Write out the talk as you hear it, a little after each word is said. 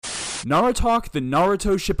Narutalk, the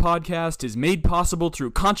Naruto Ship podcast, is made possible through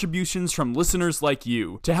contributions from listeners like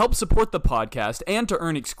you. To help support the podcast and to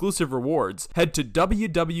earn exclusive rewards, head to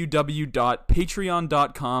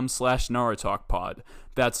www.patreon.com/NarutalkPod.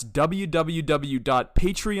 That's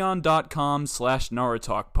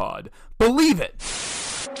www.patreon.com/NarutalkPod. Believe it!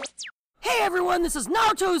 Hey everyone, this is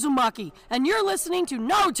Naruto Uzumaki, and you're listening to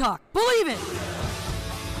Narutalk. Believe it!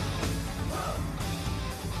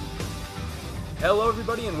 Hello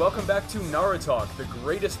everybody and welcome back to Narutalk, the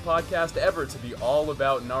greatest podcast ever to be all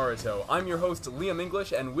about Naruto. I'm your host, Liam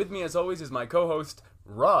English, and with me as always is my co-host,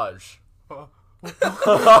 Raj. Oh,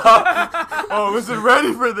 wasn't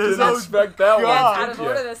ready for this. Didn't expect that one. Out of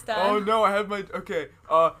order this time. Oh no, I had my... Okay,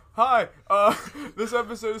 hi. This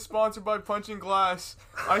episode is sponsored by Punching Glass.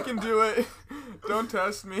 I can do it. Don't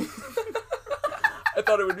test me. I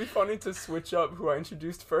thought it would be funny to switch up who I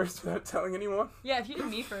introduced first without telling anyone. Yeah, if you did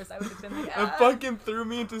me first, I would have been like, It fucking threw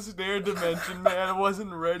me into snare dimension, man. I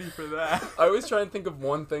wasn't ready for that. I always try and think of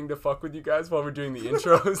one thing to fuck with you guys while we're doing the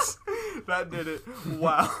intros. That did it.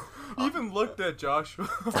 Wow. You even looked at Joshua.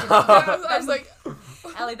 I was like,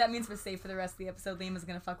 Allie, that means we're safe for the rest of the episode. Liam is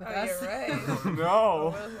going to fuck with us. You're right.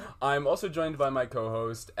 No. I'm also joined by my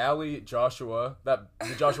co-host, Allie Joshua. The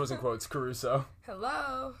Joshua's in quotes, Caruso.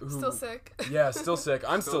 Hello. Still sick. Yeah, still sick.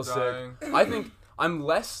 I'm still dying. sick. I think I'm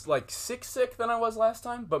less, sick than I was last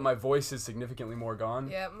time, but my voice is significantly more gone.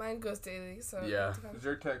 Yeah, mine goes daily, so... Yeah.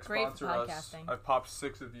 Zyrtec Great sponsor us. podcasting. I've popped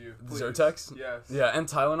 6 of you. Please. Zyrtex? Yes. Yeah, and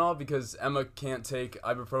Tylenol because Emma can't take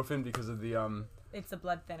ibuprofen because of the, It's a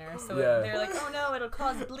blood thinner, so Yeah. they're like, oh no, it'll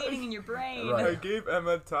cause bleeding in your brain. Right. I gave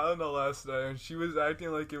Emma Tylenol last night, and she was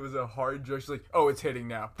acting like it was a hard drug. She's like, "Oh, it's hitting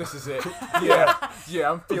now. This is it. Yeah,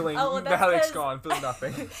 I'm feeling Oh, well, the that's headache's 'cause- gone. Feeling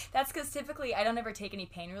nothing." That's because typically I don't ever take any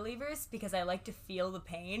pain relievers because I like to feel the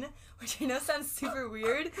pain, which I know sounds super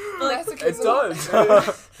weird, but like, That's a it good does.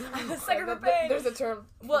 I'm a sucker for pain. There's a term.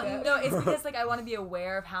 Well, for that. no, it's because I want to be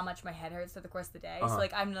aware of how much my head hurts through the course of the day. Uh-huh. So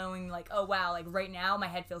I'm knowing oh wow, right now my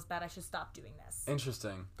head feels bad. I should stop doing this.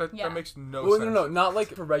 Interesting. That Yeah. makes no Well, sense. no, not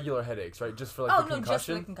for regular headaches, right? Just for Oh, the no, concussion. just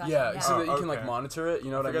for the concussion, Yeah, yeah. so that you Oh, can okay. monitor it. You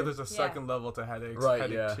know I what I forget mean? there's a Yeah. second level to headaches. Right,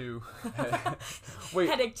 Headache yeah. 2. Wait,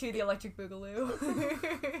 Headache 2, the electric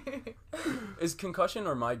boogaloo. is concussion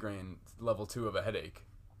or migraine level 2 of a headache?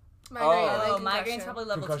 Migraine, Oh. and then Migraine's concussion. probably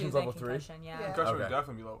level 2 Concussion's then level 3? concussion, yeah. Yeah. Concussion Okay. would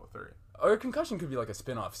definitely be level 3. Or concussion could be like a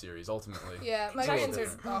spin-off series, ultimately. Yeah, Concussion.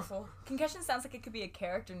 migraines are awful. Concussion sounds like it could be a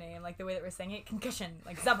character name, like the way that we're saying it. Concussion,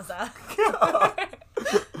 like Zabuza.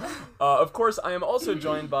 Of course, I am also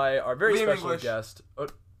joined by our very Liam special English. guest.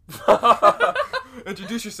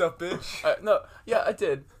 Introduce yourself, bitch. No, yeah, I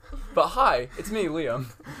did. But hi, it's me, Liam.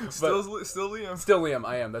 Still Liam. Still Liam,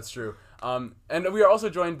 I am, that's true. And we are also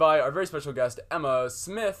joined by our very special guest, Emma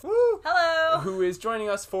Smith, Hello! who is joining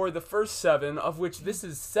us for the first 7, of which this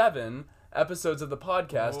is 7 episodes of the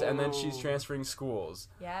podcast, and then she's Whoa. transferring schools.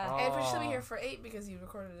 Yeah. And she'll be here for 8 because you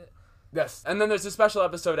recorded it. Yes, and then there's a special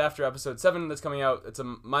episode after episode 7 that's coming out. It's a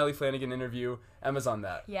Miley Flanagan interview. Emma's on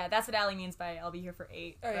that. Yeah, that's what Allie means by I'll be here for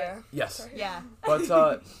 8. Oh, yeah. Yes. Sorry. Yeah.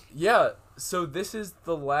 But, yeah, so this is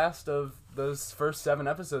the last of those first 7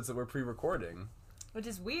 episodes that we're pre-recording. Which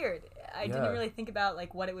is weird. I Yeah. didn't really think about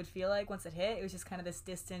what it would feel like once it hit. It was just kind of this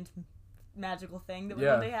distant, magical thing that would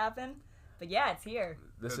Yeah. one day happen. But yeah, it's here.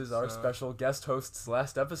 This is It's, our special guest host's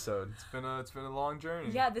last episode. It's been a long journey.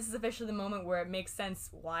 Yeah, this is officially the moment where it makes sense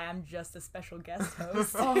why I'm just a special guest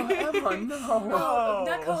host. Emma, no. No,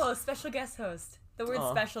 not co-host, special guest host. The word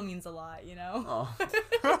Aw. special means a lot, you know? Oh.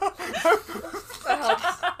 That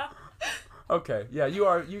helps. Okay, yeah,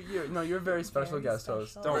 you're a very special Very guest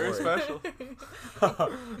host. special. Don't Very worry. special.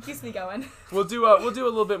 It keeps me going. We'll do a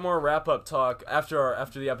little bit more wrap up talk after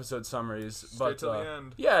the episode summaries. Straight till the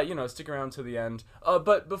end. Yeah, stick around to the end.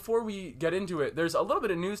 But before we get into it, there's a little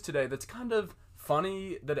bit of news today that's kind of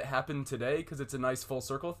funny that it happened today because it's a nice full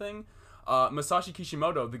circle thing. Masashi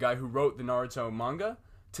Kishimoto, the guy who wrote the Naruto manga,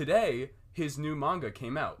 today his new manga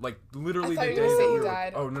came out. Literally I thought the you day were gonna say that he we were.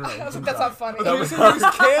 died. Oh no! I was like, didn't that's die. not funny. That He was- was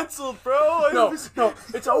canceled, bro. No, it's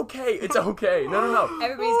okay. It's okay. No.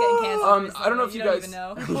 Everybody's getting canceled. I don't know if you guys.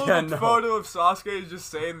 Don't even know. Pulled Yeah, a no. photo of Sasuke just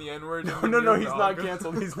saying the N-word. No, he's not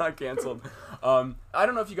canceled. He's not canceled. I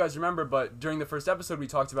don't know if you guys remember, but during the first episode, we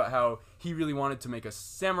talked about how he really wanted to make a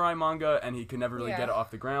samurai manga, and he could never really Yeah. get it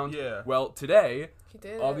off the ground. Yeah. Well, today, He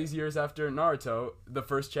did all it. these years after Naruto, the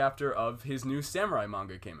first chapter of his new samurai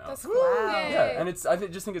manga came out. That's cool. Wow. Yay. Yeah, and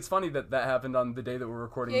just think it's funny that happened on the day that we're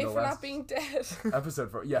recording Yay the for last not being dead.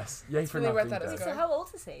 episode for. Yes, yay for really not where being that is dead. So going. how old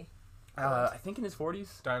is he? I think in his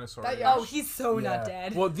 40s. Dinosaur. That age. young. Oh, he's so not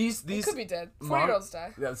dead. Well, these He could be dead. Mon- 40-year-olds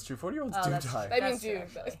die. Yeah, that's true. 40-year-olds Oh, do that's die. true. That means true, you,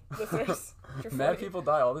 actually. listeners. You're Mad 40. people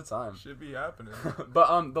die all the time. Should be happening.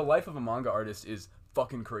 But the life of a manga artist is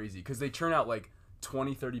fucking crazy because they churn out like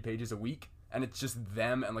 20, 30 pages a week, and it's just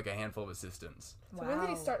them and like a handful of assistants. So when did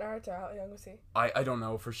he start Naruto? How young was he? I don't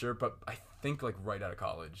know for sure, but I think like right out of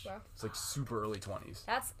college. Wow. It's like super early 20s.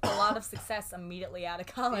 That's a lot of success immediately out of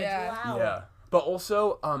college. Yeah. Wow. Yeah. But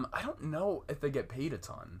also, I don't know if they get paid a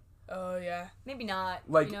ton. Oh, yeah. Maybe not,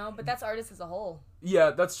 Like- but that's artists as a whole.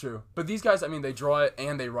 Yeah, that's true. But these guys, I mean, they draw it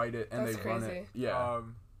and they write it and That's they run it. crazy. Yeah.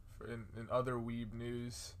 In other weeb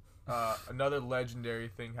news, another legendary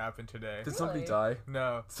thing happened today. Did somebody Really? die?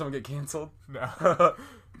 No, Someone get canceled? no.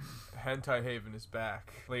 Hentai Haven is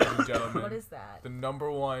back, ladies and gentlemen. What is that? The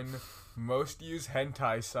 #1 most used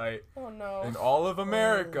hentai site Oh, no. in all of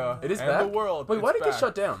America It is and back? the world. Wait, why It's did it get back.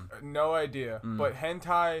 shut down? No idea. But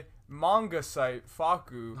hentai manga site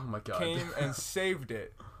Faku Oh my God. came and saved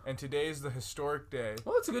it. And today is the historic day.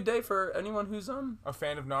 Well, it's a good day for anyone who's A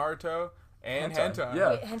fan of Naruto and Hentai. hentai. Yeah.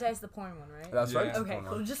 Wait, hentai is the porn one, right? That's right. Yeah. it's a Okay, fun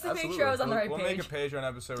cool. one. Just to make Absolutely. sure I was on the right We'll page. make a page on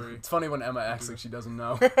episode where It's funny when Emma acts like she doesn't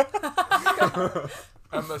know.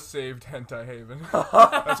 Emma saved Hentai Haven.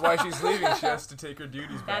 That's why she's leaving. She has to take her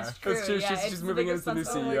duties That's back. true. That's true. Yeah, She's it's moving the in as the new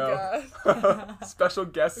biggest Oh, my CEO. God. Special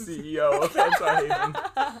guest CEO of Hentai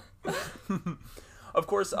Haven. Of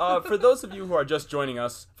course, for those of you who are just joining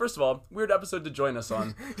us, first of all, weird episode to join us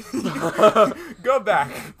on. Go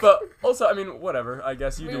back. But also, I mean, whatever. I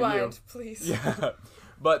guess you Rewind, do please. you. Yeah.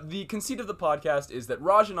 But the conceit of the podcast is that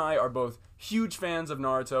Raj and I are both huge fans of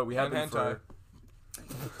Naruto. We have And been hentai.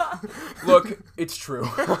 for... Look, it's true.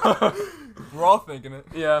 We're all thinking it.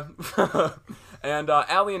 Yeah. And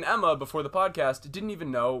Allie and Emma, before the podcast, didn't even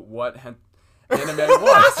know what anime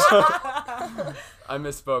was. I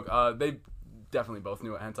misspoke. They definitely both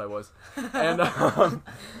knew what hentai was. And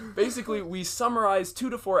basically, we summarize 2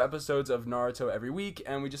 to 4 episodes of Naruto every week,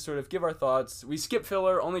 and we just sort of give our thoughts. We skip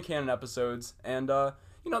filler, only canon episodes, and,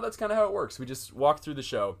 that's kind of how it works. We just walk through the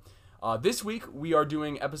show. This week, we are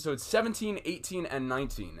doing episodes 17, 18, and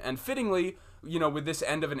 19. And fittingly, with this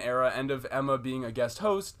end of an era, end of Emma being a guest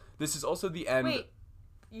host, this is also the end... Wait,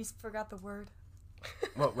 you forgot the word.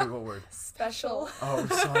 What word? Special. Oh,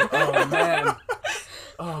 sorry. Oh, man.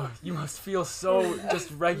 Oh, you must feel so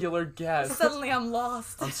just regular guest. Suddenly I'm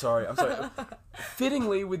lost. I'm sorry.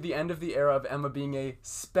 Fittingly, with the end of the era of Emma being a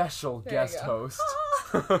special you guest go. host,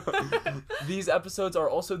 these episodes are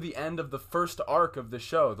also the end of the first arc of the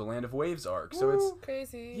show, the Land of Waves arc. So it's,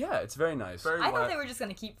 Crazy. yeah, it's very nice. Very I thought wet. they were just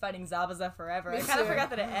gonna keep fighting Zabuza forever. Me I kind of too. forgot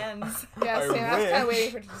that it ends. Yeah, I same. I was kind of wish.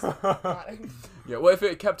 waiting for it to just not end. Yeah, well, if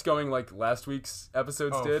it kept going like last week's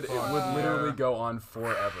episodes Oh, did, fuck. it would literally Yeah. go on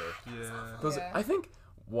forever. Yeah. Those, Yeah. I think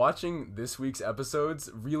watching this week's episodes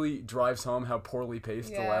really drives home how poorly paced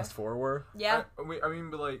the Yeah. last 4 were. Yeah. I mean,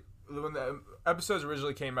 but like when the episodes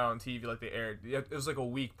originally came out on TV, like they aired, it was like a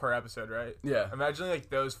week per episode, right? Yeah. Imagine like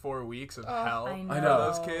those 4 weeks of hell I for know.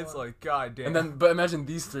 those kids. Like, god damn. And then, but imagine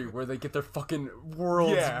these 3 where they get their fucking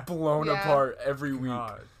worlds Yeah. blown Yeah. apart every week.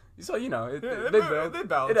 God. So, it, Yeah, they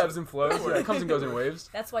balance it ebbs it. and flows. Yeah, it comes and goes in waves.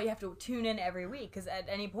 That's why you have to tune in every week, because at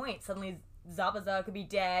any point, suddenly Zabuza could be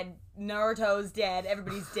dead, Naruto's dead,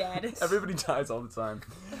 everybody's dead. Everybody dies all the time.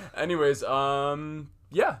 Anyways,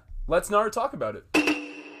 yeah, let's Naruto talk about it.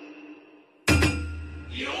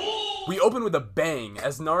 We open with a bang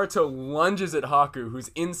as Naruto lunges at Haku, who's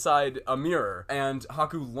inside a mirror, and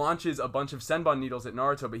Haku launches a bunch of Senbon needles at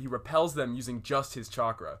Naruto, but he repels them using just his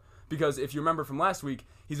chakra. Because if you remember from last week,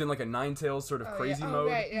 he's in like a Ninetales sort of Oh, crazy yeah. mode.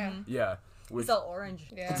 Oh, right, yeah. Yeah. Which, It's all orange.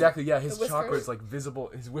 Yeah. exactly, yeah, his The chakra whiskers. is like visible,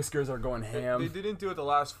 his whiskers are going ham. They didn't do it the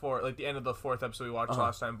last 4, like the end of the 4th episode we watched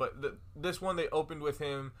last time, but this one they opened with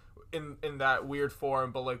him in that weird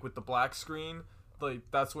form, but like with the black screen. Like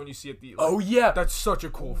that's when you see it. Oh yeah, That's such a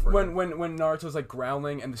cool frame. when Naruto's like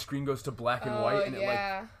growling and the screen goes to black and white and it like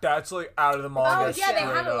yeah. That's like out of the Oh, manga. yeah, they had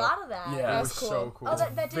straight a up. lot of that. Yeah. It That was was cool. so cool. Oh,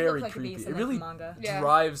 that did very look like it'd be creepy. It something really from manga. Yeah.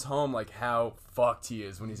 drives home like how fucked he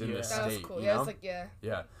is when he's in Yeah. this That was state. cool. You Yeah, know? it's like, yeah.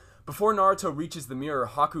 Yeah. Before Naruto reaches the mirror,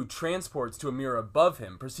 Haku transports to a mirror above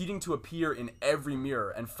him, proceeding to appear in every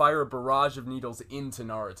mirror and fire a barrage of needles into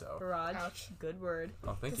Naruto. Barrage. Ouch. Good word.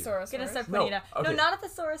 Oh, thank you. Thesaurus Gonna word. start No, putting it out. okay. No, not a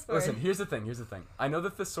thesaurus word. Listen, here's the thing. I know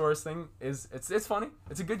the thesaurus thing is it's funny.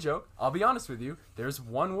 It's a good joke. I'll be honest with you. There's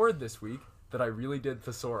one word this week that I really did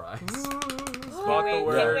thesaurize. Spot the Can't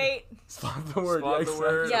word. wait. Spot the word. Spot yeah, the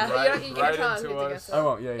word. Yeah. Right, You right can tell us, into you have to us. guess I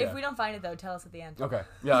won't. Yeah, yeah. If we don't find it though, tell us at the end. Okay.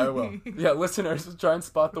 Yeah, I will. Yeah, listeners, try and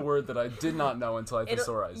spot the word that I did not know until I It'll,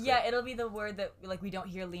 thesaurized yeah, it. it'll be the word that like we don't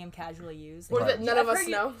hear Liam casually use. Or that Right. none I've of us heard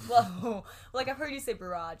you- know. Well, like I've heard you say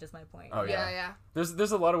barrage. Is my point. Oh yeah. Yeah.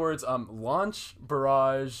 There's a lot of words. Launch,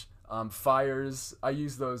 barrage, fires. I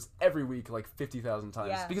use those every week like 50,000 times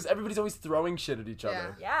Yeah. because everybody's always throwing shit at each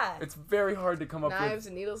other. Yeah. It's very hard to come up Knives with.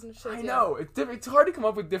 and needles and shit. I yeah. know it's hard to come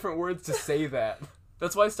up with different words to say that.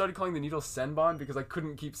 That's why I started calling the needle Senbon because I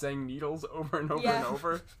couldn't keep saying needles over and over Yeah. and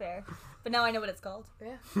over. Fair. But now I know what it's called.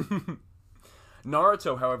 Yeah.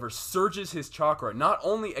 Naruto, however, surges his chakra, not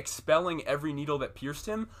only expelling every needle that pierced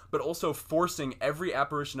him, but also forcing every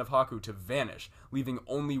apparition of Haku to vanish, leaving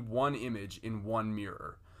only one image in one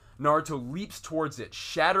mirror. Naruto leaps towards it,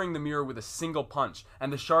 shattering the mirror with a single punch,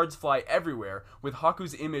 and the shards fly everywhere, with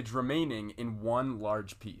Haku's image remaining in one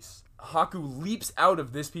large piece. Haku leaps out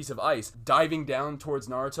of this piece of ice, diving down towards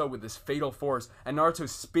Naruto with this fatal force, and Naruto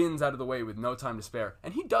spins out of the way with no time to spare.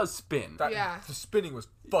 And he does spin. Yeah. The spinning was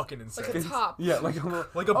fucking insane. Like a top. Yeah, like a little,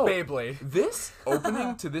 Like a oh, Beyblade. This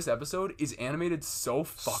opening to this episode is animated so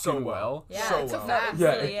fucking So well. well. Yeah, So it's well. fast.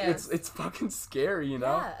 Yeah, It really it's is. it's fucking scary, you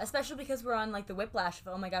know? Yeah, especially because we're on like the whiplash of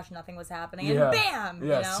oh my gosh, nothing was happening, Yeah. and bam, Yeah, you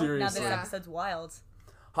know. Now seriously. this Yeah. episode's wild.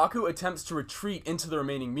 Haku attempts to retreat into the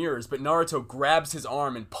remaining mirrors, but Naruto grabs his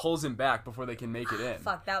arm and pulls him back before they can make it in.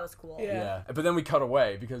 Fuck, that was cool. Yeah. But then we cut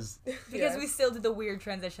away because Because Yeah. we still did the weird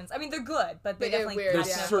transitions. I mean, they're good, but they They get definitely weird, they're catch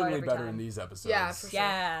me yeah. off guard certainly every better time. in these episodes. Yeah, for sure.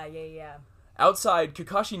 Yeah. Outside,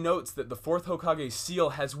 Kakashi notes that the fourth Hokage's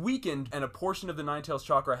seal has weakened and a portion of the Nine-Tails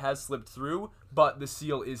chakra has slipped through, but the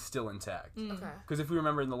seal is still intact. Mm. Okay. Because if we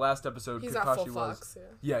remember in the last episode, He's Kakashi not full was... fox.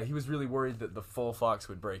 Yeah. Yeah, he was really worried that the full fox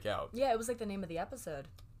would break out. Yeah, it was like the name of the episode.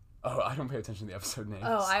 Oh, I don't pay attention to the episode names.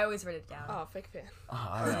 Oh, I always wrote it down. Oh, fake fan.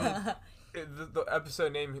 I don't know. The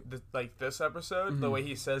episode name, like this episode, the way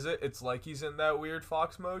he says it, it's like he's in that weird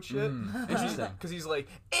fox mode shit. Interesting. Because he's like,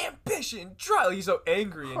 ambition, drive. Like, he's so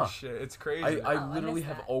angry and shit. It's crazy. I I literally missed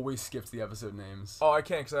have that. always skipped the episode names. Oh, I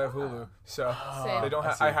can't because I have Hulu, so Same. they don't.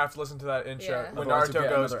 I see. I have to listen to that intro Yeah. when Otherwise you'll Naruto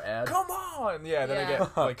get goes, another ad. "Come on!" Yeah, then I Yeah.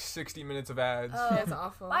 get like 60 minutes of ads. Oh. Yeah, it's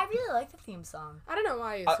awful. Well, I really like the theme song. I don't know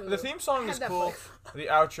why I use Hulu. The theme song I is had cool. Netflix. The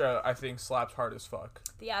outro, I think, slaps hard as fuck.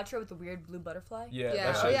 The outro with the weird blue butterfly. Yeah,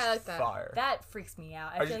 Yeah. that Oh, shit's yeah, I like that. fire. That freaks me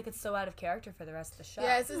out. I I feel ju- like it's so out of character for the rest of the show.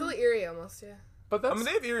 Yeah, it's a little eerie almost. Yeah. But that's... I mean,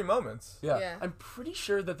 they have eerie moments. yeah. Yeah. I'm pretty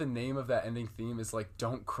sure that the name of that ending theme is like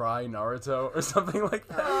 "Don't Cry, Naruto" or something like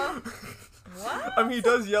that. What? I mean, he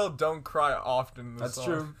does yell "Don't cry" often in the That's song.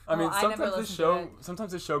 true. I mean, I never sometimes listened to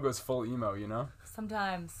sometimes the show goes full emo. You know,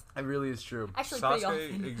 Sometimes. it really is true. Actually, pretty Sasuke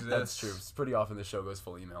often. exists. That's true. It's pretty often the show goes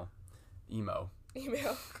full emo. Email.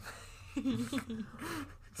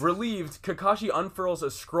 Relieved, Kakashi unfurls a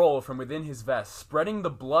scroll from within his vest, spreading the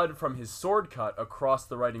blood from his sword cut across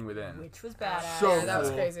the writing within. Which was badass. So Yeah, that was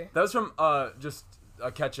cool. crazy. That was from just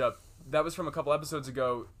a catch up. That was from a couple episodes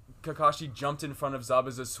ago. Kakashi jumped in front of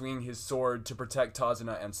Zabuza swinging his sword to protect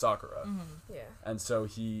Tazuna and Sakura. Yeah. And so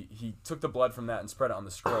he took the blood from that and spread it on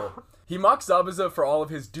the scroll. He mocks Zabuza for all of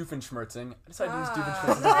his Doofenshmirtzing. I decided to use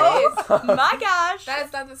Doofenshmirtzing. Nice. My gosh. That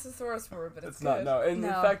is not the thesaurus word, but it's, It's not, good. no. And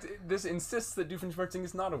in No. fact, this insists that Doofenshmirtzing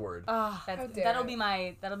is not a word. Oh, How dare that'll it.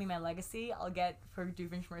 be my legacy. I'll get for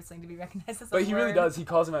Doofenshmirtzing to be recognized as a But he really word. does. He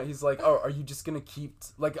calls him out. He's like, "Oh, are you just gonna keep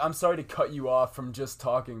like? I'm sorry to cut you off from just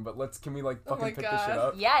talking, but can we like Oh fucking my pick this shit God.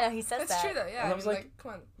 up? Yeah, no, he says That's that. true though. Yeah. And I was mean, like-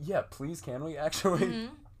 come on. Yeah, please, can we actually?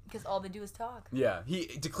 Because all they do is talk. Yeah, he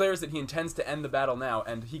declares that he intends to end the battle now,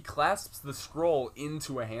 and he clasps the scroll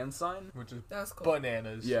into a hand sign. Which is That was cool.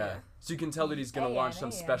 bananas. Yeah, so you can tell that he's gonna Yeah, launch yeah, some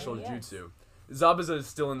yeah, special yeah, yes. jutsu. Zabuza is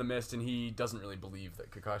still in the mist, and he doesn't really believe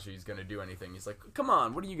that Kakashi is gonna do anything. He's like, "Come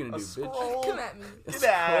on, what are you gonna A do, bitch? scroll. Come at me. A Get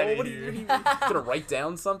outta scroll? What are here." you gonna write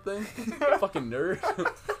down something? Fucking nerd."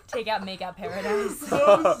 Take out Make Out Paradise.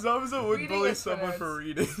 Zabuza would Reading bully is for someone nerds. for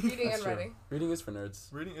reading. Reading That's and true. writing. Reading is for nerds.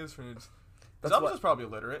 Reading is for nerds. That's Zabuza's what- probably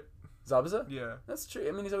illiterate. Zabuza? Yeah. That's true.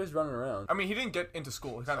 I mean, he's always running around. I mean, he didn't get into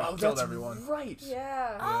school. He kind of Oh, killed that's everyone. right.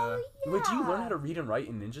 Yeah. Oh, yeah. Wait, do you learn how to read and write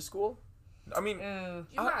in ninja school? I mean, Ooh.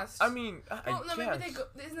 You must. I mean, Well, I no, guess. maybe they go.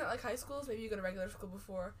 Isn't it like high schools? Maybe you go to regular school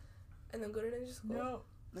before, and then go to ninja school. No.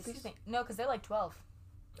 Excuse me. No, because they're like 12.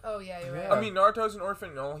 Oh yeah, you're right. Yeah. I mean, Naruto's an orphan,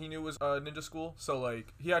 and all he knew was ninja school, so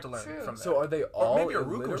like he had to learn True. from that. So are they all or maybe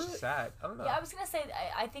Iruka was illiterate? sad. I don't know. Yeah, I was gonna say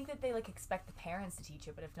I think that they like expect the parents to teach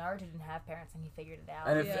it, but if Naruto didn't have parents, then he figured it out.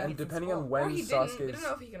 And if Yeah. and Maybe it's in depending school. on or when he didn't. We Sasuke's don't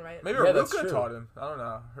know if he can write. Maybe Yeah, that's Iruka true. taught him. I don't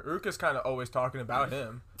know. Iruka's kind of always talking about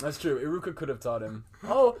him. That's true. Iruka could have taught him.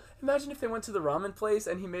 Oh, imagine if they went to the ramen place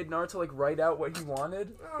and he made Naruto like write out what he wanted.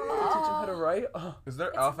 Teach him how to write. Oh, Is there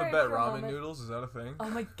It's a very alphabet cool ramen moment. noodles? Is that a thing? Oh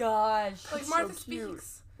my gosh. Like so Martha cute.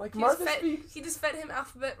 speaks. like He Martha just fed, speaks. He just fed him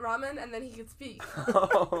alphabet ramen, and then he could speak.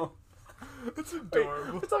 Oh. That's Wait,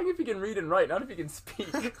 adorable. we're talking if he can read and write, not if he can speak.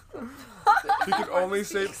 He could only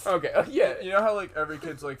say. Okay. Yeah. You know how like every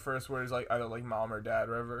kid's like first word is like either like mom or dad,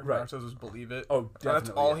 or whatever. Right. Naruto's was believe it. Oh, And definitely. that's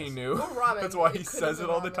all he yes. knew. Or ramen. That's why It he could've says been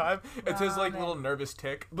it all the ramen. time. It's his like Ramen. little nervous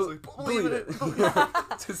tick. Be- It's like, believe it.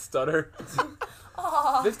 It's his stutter.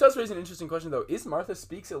 Aw. This does raise an interesting question though. Is Martha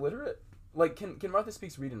Speaks illiterate? Like, can Martha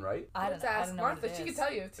Speaks read and write? I don't Let's know. I ask don't know Martha. what it She is. could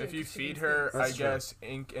tell you too. If you 'cause she feed can her, speak. I That's true. guess,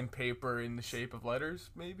 ink and paper in the shape of letters,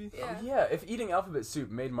 maybe. Yeah. Yeah. If eating alphabet soup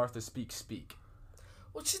made Martha Speak speak,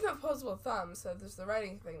 Well, she's not opposable thumb, so there's the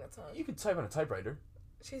writing thing that's hard. you could type on a typtypewriter.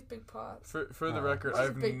 She has big paws. For the Oh. record, She's I a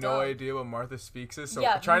have big no dog. idea what Martha Speaks is, so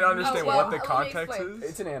Yeah, trying to me understand neither. what the Let me context explain. is.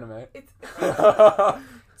 It's an anime. It's That's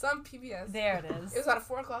it's on PBS. There it is. It was at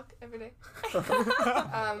 4:00 every day.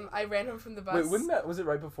 I ran home from the bus. Wait, was it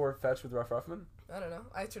right before Fetch with Ruff Ruffman? I don't know.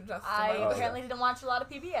 I turned it off. to I my Oh, apparently didn't watch a lot of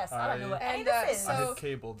PBS. I don't know what any And, of this is. I so had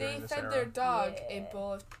cable They during this fed era. their dog a Yeah.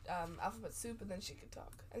 bowl of alphabet soup, and then she could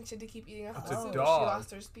talk. And she had to keep eating alphabet a soup. dog. She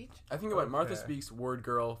lost her speech. I think about Martha Okay. Speaks, Word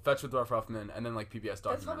Girl, Fetch with Ruff Ruffman, and then like PBS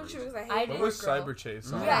That's probably true documentaries. because I I hate What did- Word was Girl. Cyber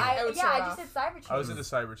Chase? Mhm. Yeah, I I, would yeah, turn I it just off. said Cyber Chase. I was into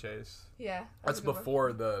Cyber Chase. Yeah. That's a good one.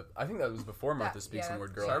 before the. I think that was before Martha That- Speaks yeah, and Word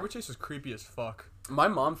that's- Girl. Cyber Chase was creepy as fuck. My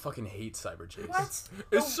mom fucking hates Cyber Chase. What? It's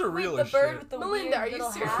The- surreal wait, as the bird shit. with the Melinda, weird are you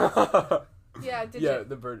little serious? hat? Yeah, did yeah, you?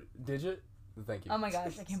 the bird. Digit? Thank you. Oh my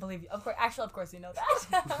gosh, I can't believe you. Of course you know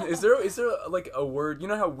that. Is there like a word? You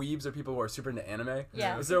know how weebs are people who are super into anime?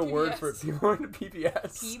 Yeah. Is there a word for PBS. people who are into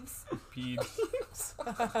PBS? Peeps? Peebs.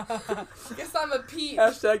 Guess I'm a peep.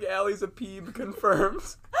 Hashtag Allie's a peeb confirmed.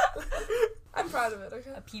 I'm proud of it.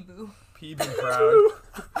 Okay. A peeboo. Peebs and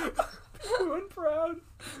proud. Peeboo and proud.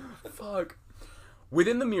 Fuck.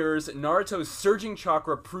 Within the mirrors, Naruto's surging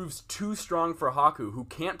chakra proves too strong for Haku, who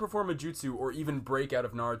can't perform a jutsu or even break out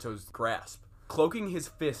of Naruto's grasp. Cloaking his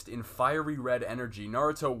fist in fiery red energy,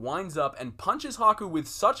 Naruto winds up and punches Haku with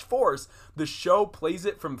such force, the show plays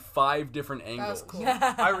it from 5 different That angles. was cool.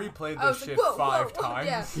 I replayed I was this like, shit whoa, 5 whoa,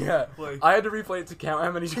 times. yeah. Yeah, Like- I had to replay it to count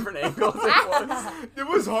how many different angles it was. It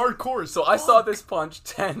was hardcore. So I saw this punch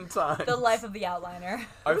 10 times. The life of the outliner.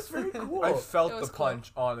 I was very cool. I felt It the was cool.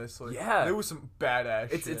 punch, honestly. Yeah. There was some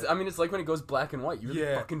badass It's shit. I mean, it's like when it goes black and white. You really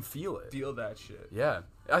Yeah. fucking feel it. Feel that shit. Yeah.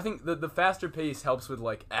 I think the faster pace helps with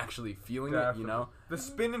like actually feeling it, you know? The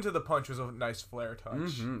spin into the punch was a nice flare touch.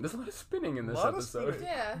 Mm-hmm. There's a lot of spinning in this Lot of episode. spinning.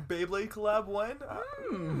 Yeah. Beyblade collab when?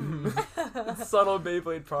 Subtle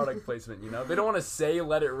Beyblade product placement, you know? They don't want to say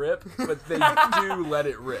let it rip, but they do let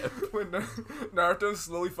it rip. When Naruto's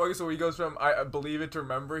slowly focused, so he goes from I believe it to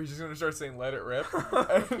remember, he's just gonna start saying let it rip.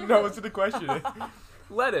 And no one's gonna question it.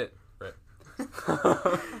 Let it rip.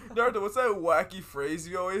 Naruto, what's that wacky phrase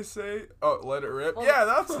you always say? Oh, let it rip? Well, yeah,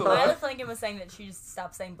 that's the Violet one. Flanagan was saying that she just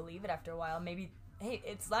stopped saying believe it after a while. Maybe, hey,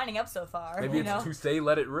 it's lining up so far. Maybe you it's know? to say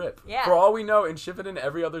let it rip. Yeah. For all we know, in Shippuden,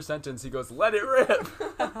 every other sentence, he goes, let it rip.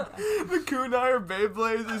 The kunai or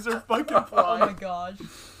Beyblades, these are fucking Oh fun. my gosh.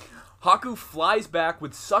 Haku flies back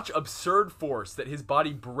with such absurd force that his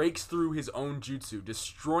body breaks through his own jutsu,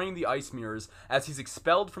 destroying the ice mirrors as he's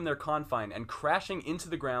expelled from their confine and crashing into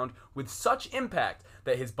the ground with such impact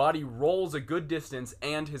that his body rolls a good distance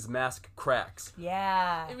and his mask cracks.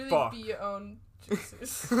 Yeah. It really Fuck. be your own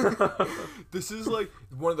jutsus. This is like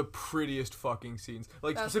one of the prettiest fucking scenes.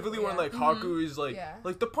 Like That's specifically cool, when yeah. like Haku is like Yeah.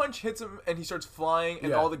 like the punch hits him and he starts flying and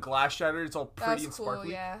Yeah. all the glass shattered. It's all pretty That's and cool,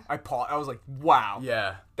 sparkly. yeah. I was like, wow,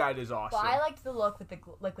 Yeah. that is awesome. Well, I liked the look with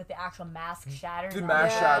the actual mask shattered. The and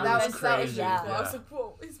mask all shattered that was was that was crazy. really cool. I was Yeah. like,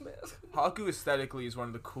 whoa, he's mad. Haku aesthetically is one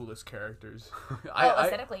of the coolest characters.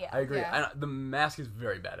 aesthetically, yeah. I agree. Yeah. And the mask is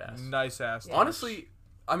very badass. Nice ass. Yeah. Honestly,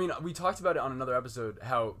 I mean, we talked about it on another episode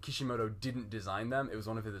how Kishimoto didn't design them. It was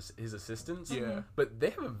one of his assistants. Yeah. But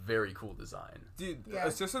they have a very cool design. Dude, Yeah.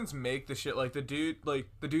 assistants make the shit. Like the dude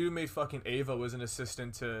who made fucking Ava was an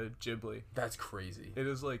assistant to Ghibli. That's crazy. It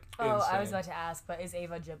is like Oh, insane. I was about to ask, but is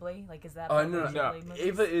Ava Ghibli? Like, is that? No, part no, of the no. Ghibli movies?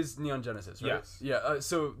 Ava is Neon Genesis, right? Yes. Yeah.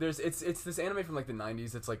 So it's this anime from like the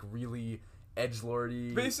 90s that's like really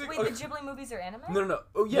edgelordy. Basically, Wait, the Ghibli movies are anime? No.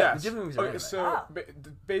 Oh yeah, yes. the Ghibli movies are Okay, anime. so Oh.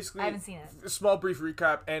 basically, I haven't seen it. A small brief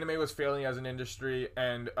recap: anime was failing as an industry,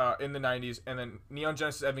 and in the '90s, and then Neon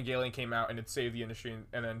Genesis Evangelion came out, and it saved the industry,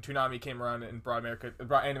 and then Toonami came around and brought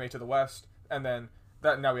anime to the West, and then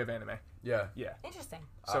now we have anime. Yeah. Yeah. Interesting.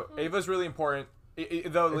 So Ava's really important.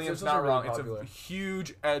 Though Liam's also not really wrong, popular. it's a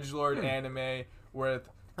huge edgelord anime where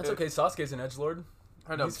That's okay. Sasuke's an edgelord.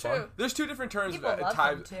 I know. He's True. fun. There's two different terms. People love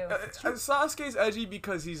types. him, too. Sasuke's edgy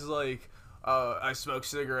because he's like, I smoke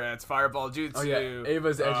cigarettes, fireball jutsu. Oh yeah,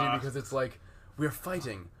 Ava's edgy uh, because it's like we're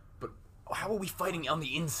fighting, but how are we fighting on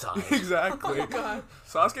the inside? Exactly. God.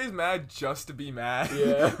 Sasuke's mad just to be mad.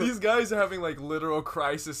 Yeah. These guys are having like literal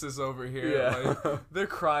crises over here. Yeah. Like, they're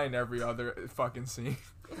crying every other fucking scene.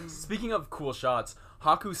 Speaking of cool shots,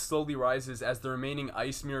 Haku slowly rises as the remaining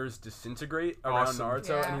ice mirrors disintegrate around Awesome. Naruto,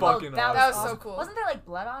 Yeah. and he Fucking that That was was so awesome. cool. Wasn't there like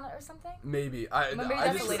blood on it or something? maybe Maybe I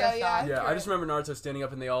that's just a later So, shot. yeah. I Accurate. just remember Naruto standing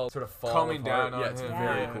up and they all sort of fall Coming apart. down Yeah, on it's him.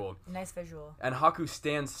 very Yeah. cool. Nice visual. And Haku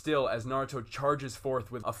stands still as Naruto charges forth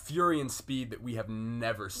with a fury and speed that we have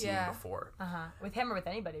never seen Yeah. before. With him or with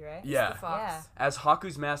anybody, right? Yeah. The fox. Yeah. As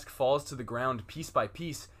Haku's mask falls to the ground piece by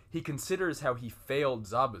piece, he considers how he failed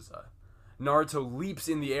Zabuza. Naruto leaps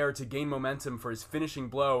in the air to gain momentum for his finishing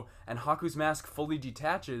blow, and Haku's mask fully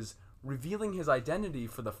detaches, revealing his identity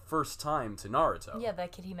for the first time to Naruto. Yeah,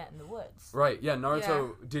 that kid he met in the woods. Right, yeah,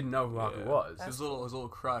 Naruto didn't know who Haku was. His little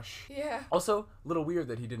crush. Yeah. Also, a little weird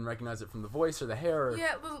that he didn't recognize it from the voice or the hair. Or,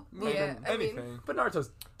 Yeah. Yeah. I Anything. mean, But Naruto's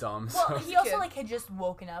dumb, Well, so... he also Kid. like had just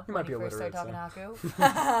woken up He when might he be first started talking illiterate, to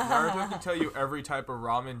Haku. Naruto can tell you every type of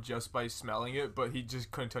ramen just by smelling it, but he just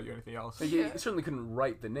couldn't tell you anything else. He certainly couldn't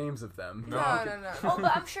write the names of them. no. Oh,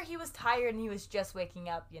 but I'm sure he was tired and he was just waking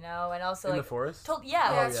up, you know, and also In like the forest? told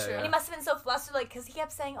Yeah, that's yeah, true. yeah. and he must have been so flustered, like, because he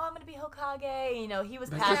kept saying, "Oh, I'm gonna be Hokage," you know, he was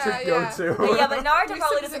That's passionate. his Yeah, go-to. Yeah, but Naruto He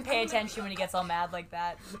probably said doesn't pay attention when he gets all mad like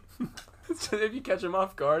that. So if you catch him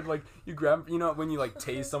off guard, like, you grab... You know, when you, like,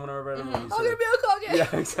 tase someone or whatever, when you I'm sort gonna of- be a Hokage.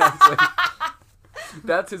 Yeah, exactly.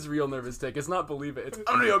 That's his real nervous tick. It's not believe it. It's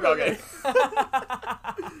I'm the Hokage.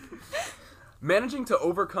 Managing to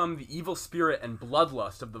overcome the evil spirit and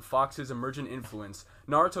bloodlust of the fox's emergent influence,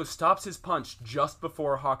 Naruto stops his punch just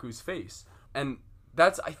before Haku's face. And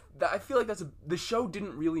I feel like the show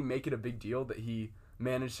didn't really make it a big deal that he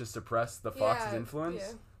managed to suppress the fox's Yeah, influence.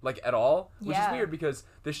 yeah. Like, at all. Which is Yeah. weird because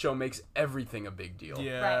this show makes everything a big deal.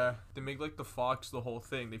 Yeah, Right. they make like the fox the whole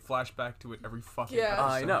thing. They flash back to it every fucking Yeah. episode.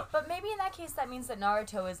 I know. But maybe in that case, that means that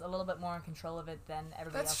Naruto is a little bit more in control of it than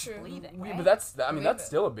everybody That's else true. is believing, We- right? But that's Believe that's it.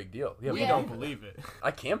 still a big deal. Yeah, We we don't don't. believe it. I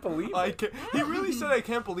can't believe I it. can't, he really said I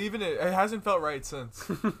can't believe in it. It hasn't felt right since.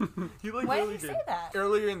 He like Why did really he say that?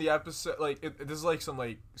 Earlier in the episode, like this is like some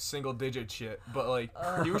like single digit shit, but like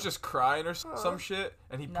he was just crying or some shit,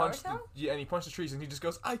 and he punched Naruto? and he punched the trees, and he just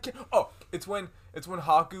goes, I can't. Oh, it's when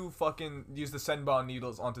Haku fucking used the Senbon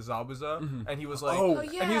needles onto Zabuza, and he was like, Oh. Oh, and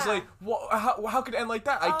he was yeah. like, how could it end like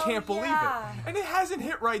that? I Oh, can't believe yeah. it, and it hasn't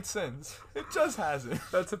hit right since. It just hasn't.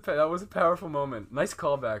 That was a powerful moment. Nice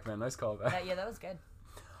callback, man. Nice callback. That was good.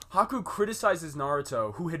 Haku criticizes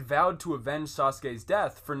Naruto, who had vowed to avenge Sasuke's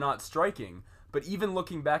death, for not striking. But even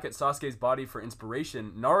looking back at Sasuke's body for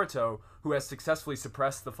inspiration, Naruto, who has successfully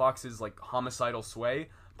suppressed the fox's like homicidal sway,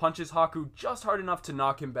 punches Haku just hard enough to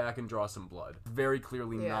knock him back and draw some blood. Very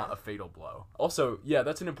clearly not Yeah. a fatal blow. Also, yeah,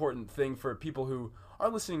 that's an important thing for people who are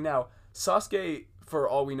listening now. Sasuke, for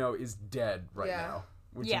all we know, is dead right Yeah. now.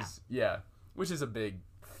 Yeah. Which is a big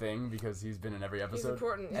thing because he's been in every episode.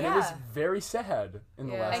 important. And it was Yeah. very sad in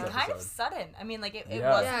the Yeah. last And episode. kind of sudden. I mean, like, it Yeah.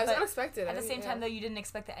 was. Yeah, it was but unexpected. At the I same mean, time, yeah. though, you didn't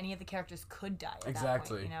expect that any of the characters could die at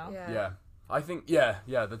Exactly. that point, you know? Yeah. Yeah. I think yeah,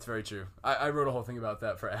 that's very true. I wrote a whole thing about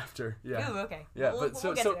that for after. Yeah. Ooh, okay. Yeah, We'll but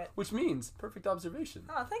so get to it. which means perfect observation.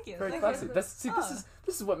 Oh, thank you. Very Thank classy. you. This Oh.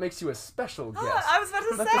 is what makes you a special guest. Oh, I was about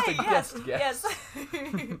to Not say, just a yes. guest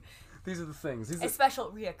Yes. These are the things. These A are,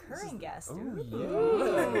 special reoccurring guest. oh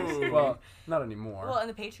Ooh. yeah. Well, not anymore. Well, in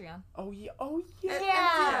the Patreon. oh yeah. Oh yeah.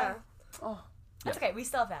 Yeah. Oh. That's okay. We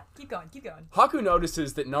still have that. Keep going. Keep going. Haku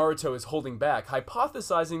notices that Naruto is holding back,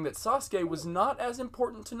 hypothesizing that Sasuke was not as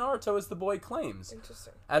important to Naruto as the boy claims.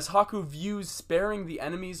 Interesting. As Haku views sparing the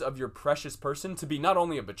enemies of your precious person to be not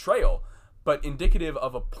only a betrayal, but indicative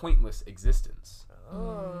of a pointless existence.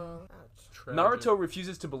 Oh. Ouch. Naruto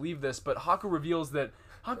refuses to believe this, but Haku reveals that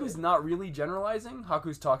Haku's not really generalizing.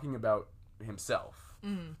 Haku's talking about himself.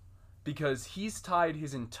 Because he's tied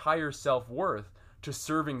his entire self-worth to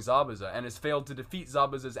serving Zabuza and has failed to defeat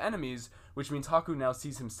Zabuza's enemies, which means Haku now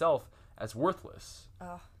sees himself as worthless.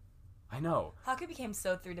 I know. Haku became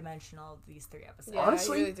so three-dimensional these 3 episodes. Yeah,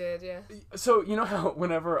 Honestly- he really did. Yeah. So, you know how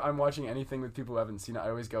whenever I'm watching anything with people who haven't seen it, I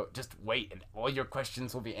always go, just wait and all your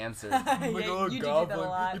questions will be answered. Like Yeah, a little you do that a goblin.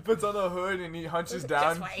 lot. He puts on a hood and he hunches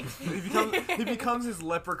down. wait. he becomes his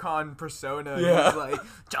leprechaun persona. Yeah. He's like,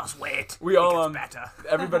 just wait. We all, it gets better.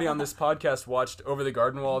 Everybody on this podcast watched Over the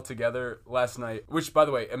Garden Wall together last night, which, by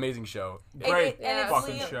the way, amazing show. Great and it's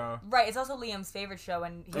fucking Liam, show. Right, it's also Liam's favorite show,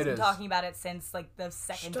 and he's It been is. talking about it since like the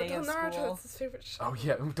second Don't day tell of Naruto. school. It's his favorite show. Oh,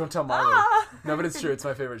 yeah, don't tell Milo. Ah! No, but it's true. It's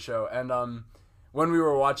my favorite show. And when we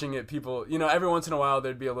were watching it, people, every once in a while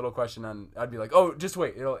there'd be a little question, and I'd be like, "Oh, just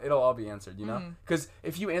wait, it'll all be answered," Because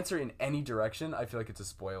if you answer in any direction, I feel like it's a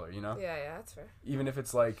spoiler, Yeah, that's fair. Even if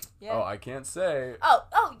it's like, Yeah. "Oh, I can't say."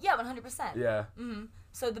 Oh, yeah, 100%. Yeah,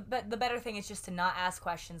 So the better thing is just to not ask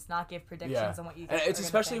questions, not give predictions yeah. on what you think. And it's they're gonna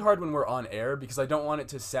especially think. hard when we're on air because I don't want it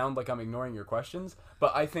to sound like I'm ignoring your questions.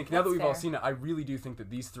 But I think now that That's we've all fair. seen it, I really do think that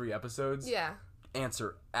these 3 episodes Yeah.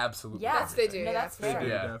 answer absolutely Yeah, Yes, they everything. do. No, Yeah, that's for fair. sure. They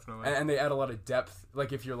do, Yeah, definitely. and they add a lot of depth.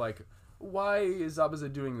 Like if you're like, why is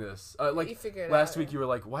Zabuza doing this? Like You figure it last out, week, yeah. you were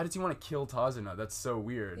like, why does he want to kill Tazuna? That's so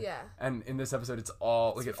weird. Yeah. And in this episode, it's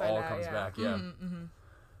all like You it find all out, comes yeah. back. Yeah. Mm-hmm.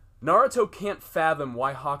 Naruto can't fathom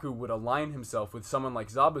why Haku would align himself with someone like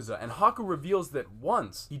Zabuza, and Haku reveals that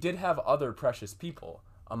once he did have other precious people,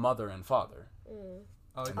 a mother and father. I like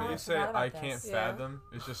Oh, when I you say forgot about I this. can't Yeah. fathom.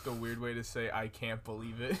 It's just a weird way to say I can't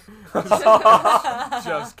believe it.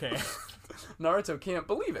 Just can't. Naruto can't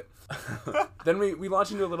believe it. Then we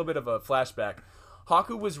launch into a little bit of a flashback.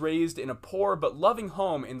 Haku was raised in a poor but loving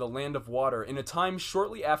home in the Land of Water in a time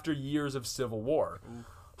shortly after years of civil war.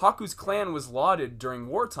 Haku's clan was lauded during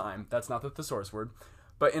wartime. That's not the thesaurus word.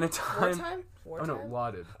 But in a time... Wartime? Oh Wartime? no,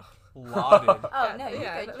 lauded. Lauded. Oh no, you're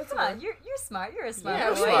Yeah, good. that's Come fine. on, you're smart. You're a smart Yeah,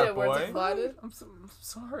 boy. we smart made it words boy. of lauded. I'm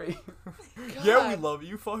sorry. Yeah, we God. love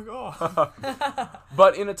you. Fuck off.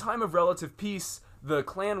 But in a time of relative peace, the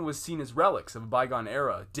clan was seen as relics of a bygone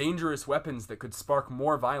era, dangerous weapons that could spark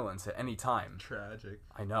more violence at any time. Tragic.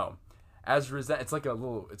 I know. It's like a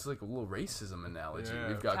little racism analogy Yeah.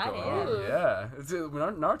 we've got Kinda, going on. Yeah,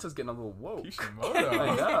 Naruto's getting a little woke. Kishimoto.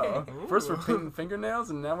 I know. Ooh. First we're painting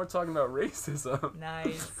fingernails, and now we're talking about racism.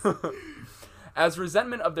 Nice. As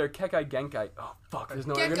resentment of their Kekai Genkai. Oh fuck! There's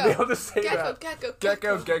no way I'm gonna Gecko. be able to say that. Gecko.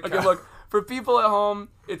 Okay, look, for people at home,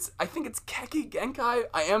 I think it's Keki Genkai.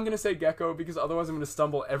 I am gonna say Gecko because otherwise I'm gonna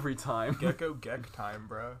stumble every time. Gecko Gek time,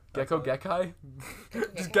 bro. Gecko Gekai?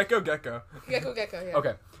 Just Gecko. Gecko, yeah.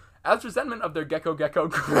 Okay. As resentment of their Gecko grew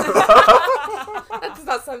That does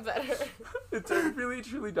not sound better. it really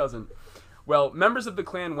truly doesn't. Well, members of the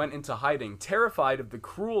clan went into hiding, terrified of the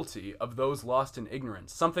cruelty of those lost in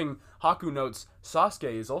ignorance, something Haku notes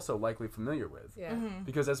Sasuke is also likely familiar with. Yeah.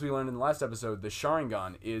 Because as we learned in the last episode, the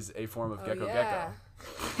Sharingan is a form of Gecko yeah.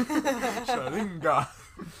 Sharingan.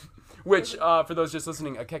 Which, for those just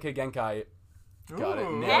listening, a Kekkei Genkai, got it,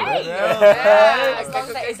 Ooh. nailed Hey! it. Yeah. As long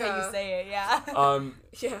as that is Gecko. how you say it, yeah.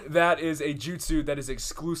 Yeah. That is a jutsu that is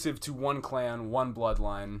exclusive to one clan, one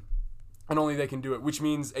bloodline, and only they can do it, which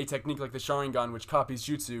means a technique like the Sharingan, which copies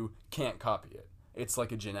jutsu, can't copy it. It's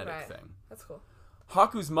like a genetic Right. thing. That's cool.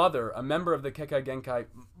 Haku's mother, a member of the Kekkei Genkai...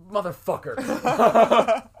 Motherfucker!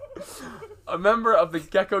 A member of the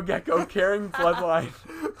Gecko caring bloodline,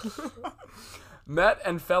 met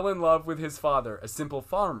and fell in love with his father, a simple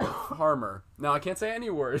farmer. Now, I can't say any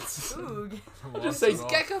words. Ooh. Just say Just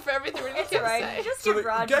Gecko for everything we're It's gonna alright. say. Just So give the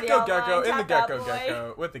Rod Gecko the outline, Gecko in the tap out, Gecko boy.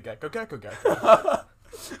 Gecko with the Gecko.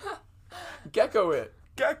 Gecko it.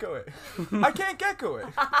 Gecko it. I can't gecko it.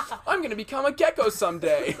 I'm gonna become a gecko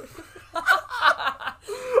someday.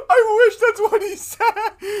 I wish that's what he said.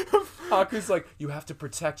 Haku's like, you have to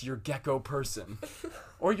protect your gecko person.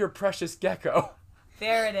 Or your precious gecko.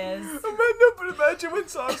 There it is. Imagine when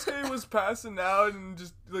Sasuke was passing out and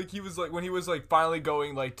just like he was like when he was like finally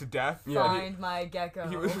going like to death. Yeah. Find my gecko.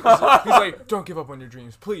 He was like, don't give up on your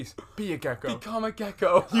dreams, please. Be a gecko. Become a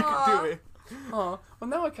gecko. You can do it. Aw, well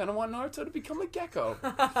now I kind of want Naruto to become a gecko.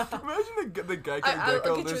 Imagine the Gecko I'll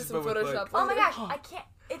Gecko get you list, some but with, Photoshop. like, Oh my gosh, I can't.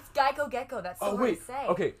 It's Geico Gecko. That's so Oh hard wait, to say.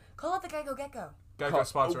 okay. Call it the Geico Gecko. Gecko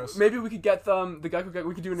sponsor us. Maybe we could get the Geico Gecko.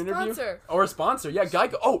 We could do an interview. Sponsor. Or a sponsor. Yeah,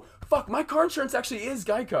 Geico. Oh, fuck, my car insurance actually is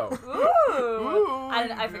Geico. Of Ooh.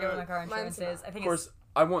 I forget what my car insurance Mine's is. I think course,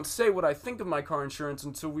 I won't say what I think of my car insurance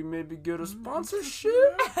until we maybe get a sponsorship.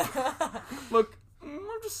 Look, I'm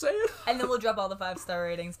just saying. And then we'll drop all the 5-star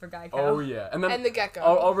ratings for Geico. Oh yeah, and then And the Gecko.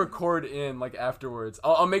 I'll record in like afterwards.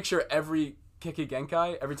 I'll make sure every Kekkei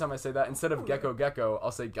Genkai, every time I say that, instead of Gecko Gecko,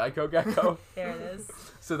 I'll say Geico Gecko. There it is.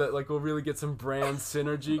 So that like we'll really get some brand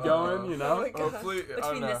synergy going, you know? Oh my God. Hopefully, I don't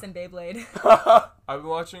Between know. this and Beyblade. I've been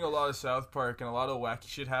watching a lot of South Park, and a lot of wacky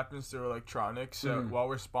shit happens through electronics. So while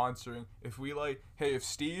we're sponsoring, if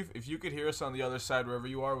you could hear us on the other side, wherever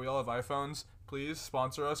you are, we all have iPhones. Please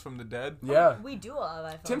sponsor us from the dead. Yeah. We do all have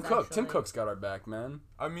iPhones, Tim Cook. actually. Tim Cook's got our back, man.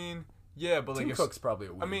 I mean, yeah, but like Tim if, Cook's probably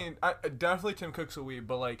a weeb. I mean, definitely Tim Cook's a weeb,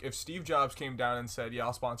 but like if Steve Jobs came down and said, "Yeah,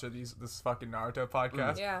 I'll sponsor this fucking Naruto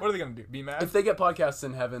podcast," Yeah. what are they gonna do? Be mad? if they get podcasts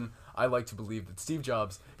in heaven, I like to believe that Steve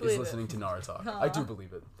Jobs Believe is it. listening to Naruto. I do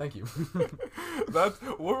believe it. Thank you. That's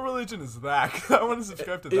what religion is that? I want to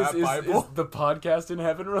subscribe to that Bible. Is the podcast in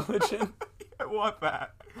heaven religion? I want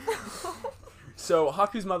that. So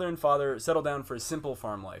Haku's mother and father settle down for a simple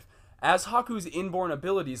farm life. As Haku's inborn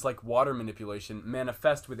abilities like water manipulation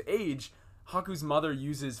manifest with age, Haku's mother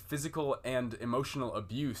uses physical and emotional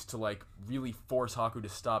abuse to like really force Haku to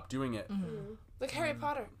stop doing it. Like Harry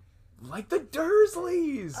Potter. Like the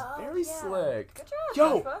Dursleys. Oh, Very yeah. slick. Good job,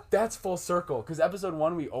 Yo, Joshua. that's full circle. Because episode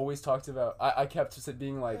 1 we always talked about. I kept just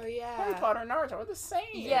being like, Oh, yeah. Harry Potter and Naruto are the same.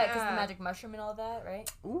 Yeah, because the Yeah. magic mushroom and all that,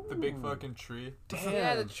 right? Ooh, The big fucking tree. damn.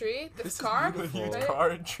 Yeah, the tree, the This is scarf. The huge Beautiful. car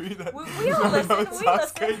and tree that We all listen, we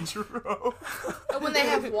Sasuke drove. And when they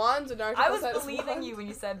have wands and Naruto I has was his believing wand. you when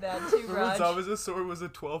you said that too, Raj. Zabuza's sword was a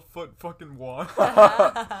 12-foot fucking wand. Yo.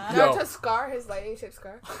 Naruto's scar, his lightning-shaped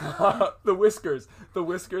scar. The whiskers. The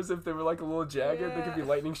whiskers, if they were like a little jagged, they could be Yeah.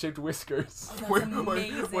 lightning-shaped whiskers. That's when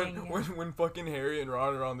amazing. when fucking Harry and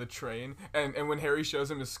Ron are on the train, and when Harry shows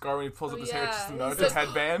him his scar when he pulls Oh, up his hair, it's just a yeah. He's Naruto like-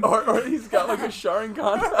 headband. or he's got like a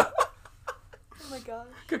Sharingan. Oh my god.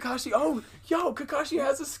 Kakashi, Kakashi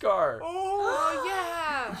has a scar. Oh,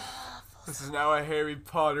 yeah. This is now a Harry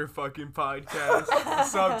Potter fucking podcast.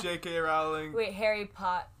 What's up, J.K. Rowling? Wait, Harry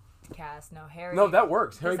Podcast. No, Harry. No, that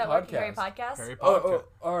works. Harry Does that work? Podcast. Harry Podcast? Harry Potter.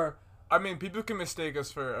 Or I mean, people can mistake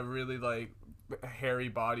us for a really like hairy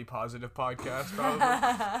body positive podcast.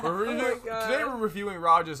 Probably. God. Today we're reviewing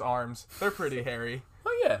Raj's arms. They're pretty hairy.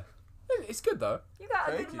 oh yeah, it's good though. You got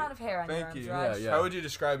a Thank good you. amount of hair on your Thank arms, you. Raj. Yeah, yeah. How would you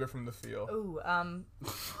describe it from the feel? Ooh,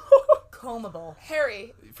 combable.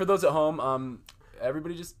 Harry. For those at home,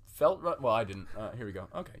 everybody just felt. Well, I didn't. Here we go.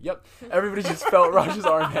 Okay, yep. Everybody just felt Raj's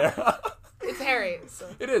arm hair. It's Harry. So.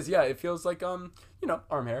 It is, yeah. It feels like arm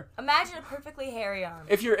hair. Imagine a perfectly hairy arm.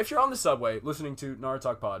 If you're on the subway listening to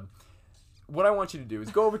Naruto Pod, what I want you to do is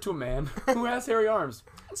go over to a man who has hairy arms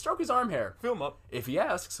and stroke his arm hair. Film up. If he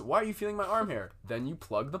asks, "Why are you feeling my arm hair?" then you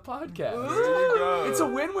plug the podcast. There you go. It's a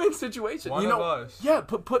win-win situation. One you know, of us. Yeah,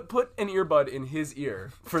 put an earbud in his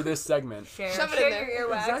ear for this segment. Share Shove it in there. your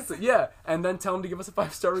earwax. Exactly. Yeah, and then tell him to give us a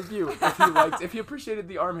 5-star review if he appreciated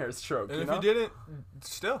the arm hair stroke. And you if know? you didn't,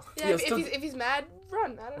 still. Yeah, Yeah, if, still- if he's mad,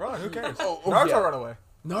 run. I don't know. Run, who cares? Oh, Naruto yeah. run away.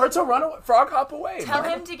 Naruto run away, frog hop away. Tell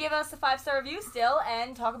man. him to give us a 5-star review still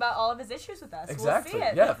and talk about all of his issues with us. Exactly. We'll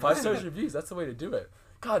see it. Yeah, 5 stars reviews. That's the way to do it.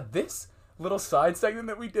 God, this little side segment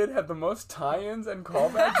that we did had the most tie-ins and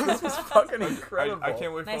callbacks. This was fucking incredible. I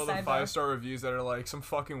can't wait for Nice all the sidebar. 5-star reviews that are like some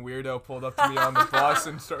fucking weirdo pulled up to me on the bus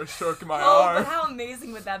and started stroking my Oh, arm. but how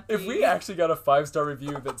amazing would that be? If we actually got a 5-star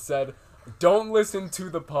review that said, "Don't listen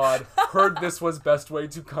to the pod. Heard this was best way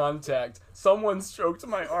to contact. Someone stroked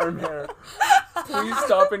my arm hair. Please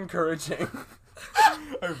stop encouraging."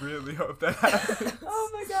 I really hope that happens. Oh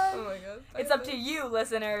my god. Oh my god. It's up to you,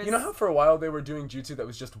 listeners. You know how for a while they were doing jutsu that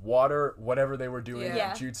was just water, whatever they were doing,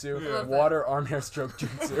 Yeah. jutsu? I love that. Water, arm hair stroke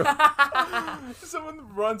jutsu.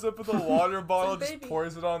 Someone runs up with a water bottle, Some just baby.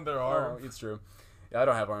 pours it on their Oh, arm. it's true. Yeah, I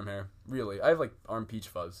don't have arm hair. Really. I have like arm peach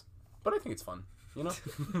fuzz. But I think it's fun. You know?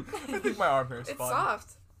 I think my arm hair is It's fun.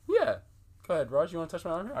 soft. Yeah. Go ahead, Raj. You want to touch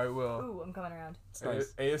my arm hair? I will. Ooh, I'm coming around. It's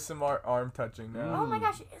nice. ASMR arm touching now. Oh my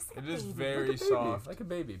gosh, it is like It a is baby. very Like a baby. soft. Like a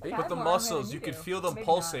baby. Baby. I But have the more arm hair muscles, than you you could do. feel them Maybe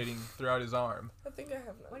not. pulsating throughout his arm. I think I have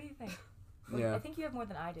none. What do you think? Yeah. I think you have more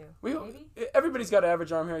than I do. We, Maybe? everybody's got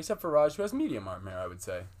average arm hair except for Raj, who has medium arm hair, I would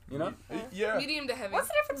say. You know? Yeah. Medium to heavy. What's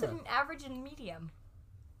the difference between average and medium?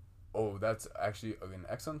 Oh, that's actually an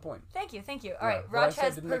excellent point. Thank you, thank you. Yeah, All right, what I Raj said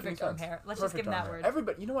has didn't make any perfect arm sense. hair. Let's just give Perfect him arm that hair. word.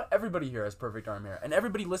 Everybody, you know what? Everybody here has perfect arm hair, and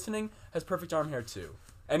everybody listening has perfect arm hair too.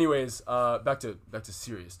 Anyways, back to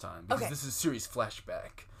serious time because Okay. this is a serious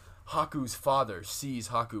flashback. Haku's father sees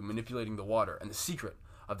Haku manipulating the water, and the secret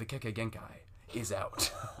of the Kekkei Genkai is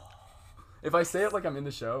out. If I say it like I'm in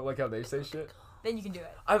the show, like how they say shit, Then you can do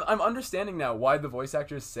it. I'm understanding now why the voice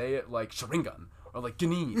actors say it like Sharingan or like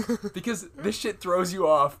Ganin, because this shit throws you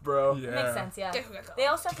off, bro. Yeah. Makes sense, yeah. Gecko, gecko. They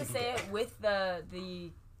also have to say it with the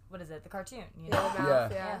what is it? The cartoon, you know? Yeah, the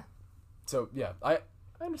mouth, Yeah. yeah. So yeah, I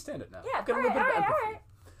understand it now. Yeah, I've got a all little right, bit of all right, empathy. all right.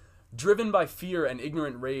 Driven by fear and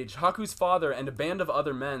ignorant rage, Haku's father and a band of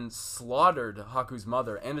other men slaughtered Haku's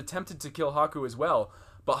mother and attempted to kill Haku as well.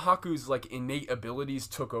 But Haku's like innate abilities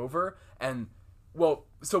took over, and well,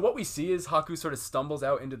 so what we see is Haku sort of stumbles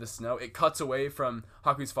out into the snow. It cuts away from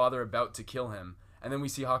Haku's father about to kill him, and then we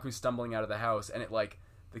see Haku stumbling out of the house, and it like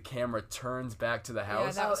the camera turns back to the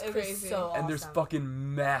house. that was it crazy. was so and there's awesome.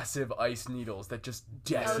 fucking massive ice needles that just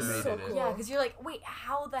decimated so it. cool. Yeah, because you're like, wait,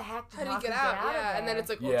 how the heck did How do you Haku get out? of Yeah, and then there? it's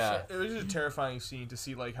like, oh Yeah. shit. It was just a terrifying scene to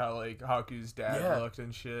see like how like Haku's dad Yeah. looked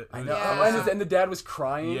and shit. I It know. was- Yeah. And the dad was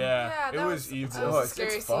crying. Yeah, Yeah, it that was was- evil. that Oh, was a it's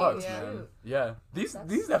scary fucked, scene, yeah. man. Yeah.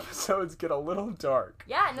 These episodes get a little dark.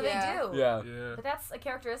 Yeah, no, Yeah. they do. Yeah. Yeah. But that's a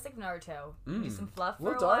characteristic of Naruto. Do some fluff A for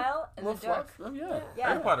a little dark. while, and a little then dark. fluff. Oh yeah. Yeah.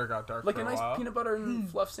 Harry Potter got dark Like for a nice while. peanut butter and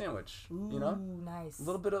fluff sandwich. You know? Ooh, nice. A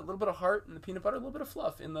little bit of heart in the peanut butter, a little bit of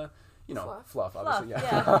fluff in the, fluff obviously.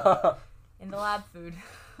 Fluff, Yeah. In the lab food.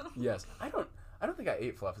 Yes. I don't think I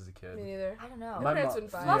ate fluff as a Me kid. neither. I don't know. My parents mom-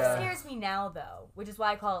 wouldn't buy Fluff it. yeah. scares me now, though, which is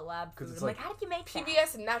why I call it lab 'Cause food. it's I'm like, like- how did you make that?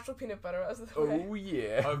 PBS natural peanut butter was the way. Oh I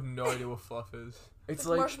yeah. have no idea what fluff is. It's It's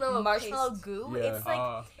like marshmallow Marshmallow paste. goo. Yeah. It's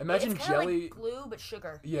like imagine it's kinda jelly. like glue but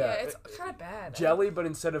sugar. Yeah, yeah. it's kind of bad. Jelly, but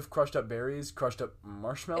instead of crushed up berries, crushed up It's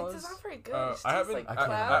marshmallows. not very good. Uh, It just I tastes haven't- like I can't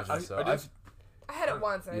clouds. imagine. So I just- I had it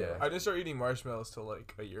once. And Yeah. I didn't start eating marshmallows till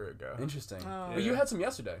like a year ago. Interesting. Oh. But you Yeah. had some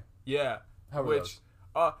yesterday. Yeah. How were Which,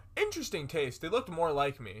 interesting taste. They looked more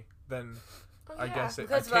like me than Oh, I yeah. guess it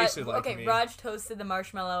Because tasted like okay, me. Raj toasted the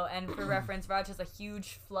marshmallow, and for reference, Raj has a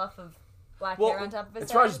huge fluff of black Well, hair on top of his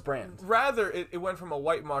It's head. Raj's brand. Rather, it went from a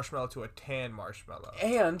white marshmallow to a tan marshmallow.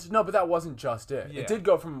 And no, but that wasn't just it. Yeah. It did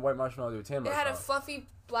go from a white marshmallow to a tan It marshmallow. had a fluffy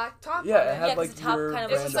black top. Yeah, on it it. had Yeah, 'cause like the top your kind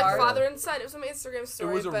of It was was brand like on dark. father and son. It was on my Instagram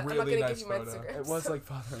story, was a but I'm not really gonna nice give you my photo. Instagram. It was like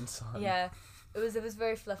father and son. Yeah, it was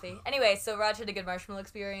very fluffy. Anyway, so Raj had a good marshmallow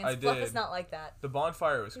experience. I Fluff did. is not like that. The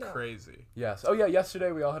bonfire was No. crazy. Yes. Oh yeah.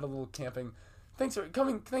 Yesterday we all had a little camping. Thanks for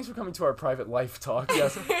coming to our private life talk.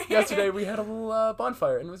 Yes. Yesterday we had a little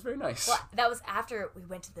bonfire and it was very nice. Well, that was after we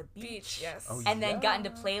went to the beach. Beach, yes. Oh, And then got yeah. into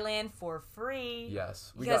Playland for free.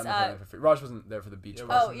 Yes. We Because, got into Planet for free. Raj wasn't there for the beach It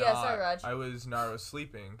part. Oh, was yeah, not- sorry, Raj. I was Naro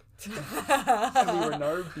sleeping. We were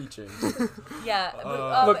Naru beaching. Yeah.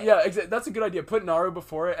 Look, yeah, that's a good idea. Put Naru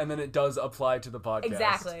before it, and then it does apply to the podcast.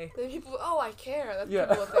 Exactly. Then people, oh, I care. That's Yeah.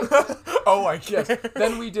 people will think. Oh, I Yes. can't.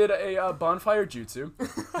 Then we did a bonfire jutsu.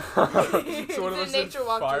 So one You of did us did nature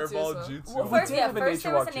walk jutsu fireball as well. jutsu. Well, We first, did yeah, have a first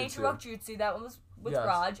there nature was a walk nature jutsu. walk jutsu. That one was with Yes.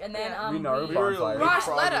 Raj, and then Yeah. We Naru We were bonfire. like- Raj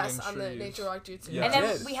Crawling led in us on the trees. nature walk jutsu. Yeah. and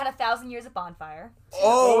then did. we had 1,000 years of bonfire.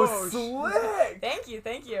 Oh, Oh, slick! Thank you,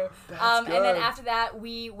 thank you. That's And then good. after that,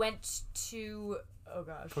 we went to. Oh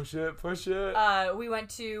gosh. Push it, push it. We went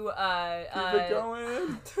to. Keep it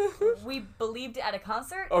going. We believed at a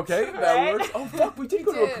concert. Okay, that Right? works. Oh fuck, we did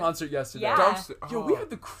go to a did. concert yesterday. Yeah. Dumpster. Yo, we oh. had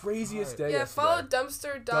the craziest Right. day Yeah, yesterday. follow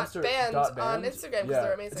dumpster.band on Instagram because Yeah,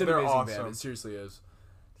 they're it's amazing. an They're amazing awesome. band. It seriously is.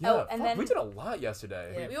 Oh, Yeah, and fuck, then- we did a lot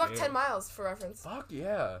yesterday. Yeah, we walked did. 10 miles for reference. Fuck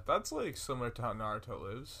yeah. That's like similar to how Naruto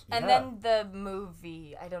lives. And Yeah. then the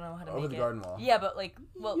movie. I don't know how to Over make the it. Garden Wall. Yeah, but like,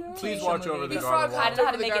 well, Yeah. TV Please show watch movie. Over the We Garden frog Wall. I don't know how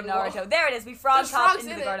to Over the make it garden wall. Naruto. There it is. We frog There's hopped frogs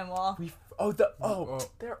into in the it. garden wall. Oh.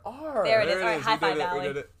 There are. There it is. There All right, is. high We five, did it. We Allie.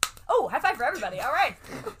 did it. Oh, high five for everybody. All right.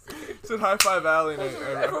 Said high five Allie, and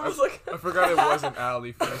Everyone was like, I forgot it wasn't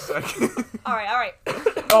Allie for a second. All right.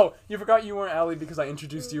 Oh, you forgot you weren't Allie because I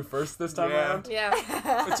introduced you first this time Yeah. around? yeah.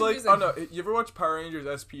 It's like, Confusing. oh no, you ever watch Power Rangers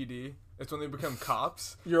SPD? It's when they become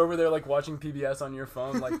cops. You're over there like watching PBS on your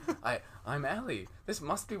phone like, I'm Allie. This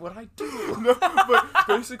must be what I do. No, but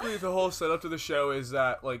basically the whole setup to the show is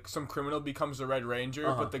that like some criminal becomes the Red Ranger,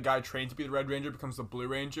 Uh-huh. but the guy trained to be the Red Ranger becomes the Blue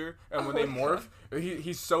Ranger, and when Oh they my morph,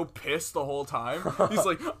 he's so pissed the whole time. He's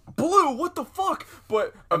like, "Blue, what the fuck?"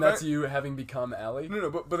 But And that's event- you having become Allie? No,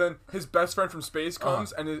 but then his best friend from space Uh-huh.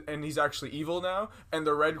 comes and he's actually evil now, and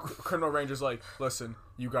the Red Criminal Ranger's like, "Listen,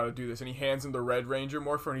 you got to do this," and he hands him the Red Ranger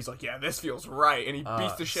morpher, and he's like, "Yeah, this feels right," and he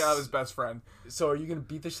beats the shit out of his best friend. So are you going to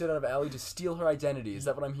beat the shit out of Allie to steal her identity? Is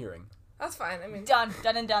that what I'm hearing? That's fine. I mean, Done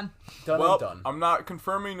and done. Done Well, and done. I'm not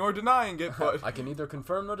confirming nor denying it, but I can neither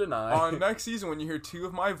confirm nor deny. on next season when you hear two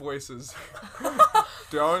of my voices,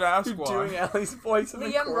 don't ask You're why. doing Allie's voice in the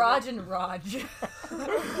Liam, corner. Raj, and Raj.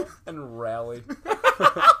 And Rally.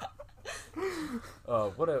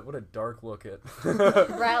 Oh, what a dark look at.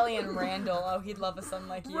 Rally and Randall. Oh, he'd love a son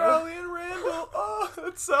like you. Rally and Randall. Oh,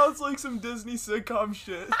 that sounds like some Disney sitcom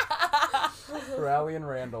shit. Rally and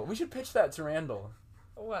Randall. We should pitch that to Randall.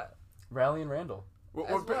 what? Rally and Randall. We're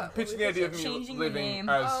As what? pitching What the we idea of me Changing your living name.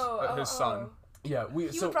 as Oh, his son. Yeah, we.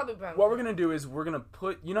 He so would probably ban what me. we're gonna do is we're gonna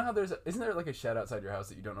put. You know how isn't there like a shed outside your house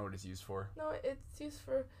that you don't know what it's used for? No, it's used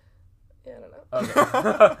for Yeah, I don't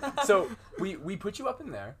know. Okay. So we put you up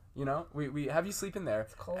in there, you know? We have you sleep in there.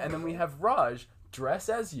 cold. And then we have Raj dress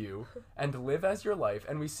as you and live as your life,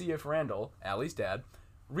 and we see if Randall, Allie's dad,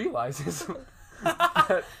 realizes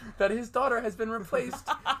that his daughter has been replaced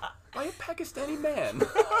by a Pakistani man.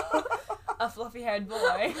 A fluffy-haired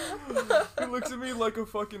boy. He looks at me like a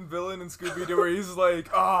fucking villain in Scooby-Doo where he's like,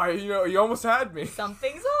 you almost had me.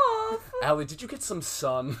 Something's off. Allie, did you get some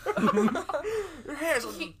sun? Your hair's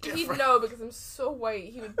a He'd know because I'm so white.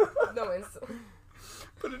 He would know instantly.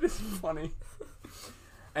 But it is funny.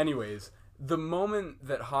 Anyways, the moment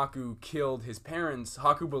that Haku killed his parents,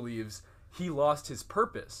 Haku believes he lost his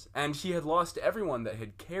purpose, and he had lost everyone that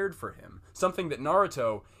had cared for him. Something that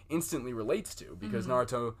Naruto instantly relates to, because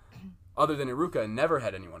Naruto, other than Iruka, never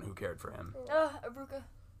had anyone who cared for him. Aruka.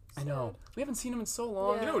 I know. We haven't seen him in so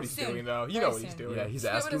long. Yeah. You know what he's Soon. doing, though. You Very know what he's soon. doing. Yeah, he's You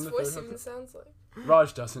know what asking his the voice third even sounds like?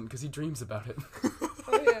 Raj doesn't, because he dreams about it.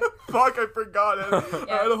 Oh, yeah. Fuck, I forgot it.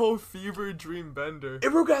 Yeah. I had a whole fever dream bender.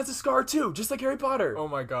 Iruka has a scar too, just like Harry Potter. Oh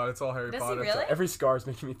my god, it's all Harry Does he Potter. really? Every scar is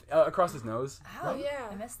making me across his nose. Ow, Oh, yeah.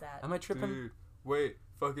 I missed that. Am I tripping? Dude, wait,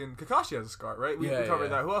 fucking Kakashi has a scar, right? We Yeah, covered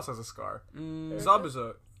yeah. that. Who else has a scar? Mm,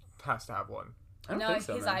 Zabuza has to have one. I don't No, think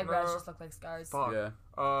so, his man. eyebrows No. just look like scars. Fuck.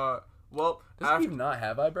 Yeah. Well, Does after, he not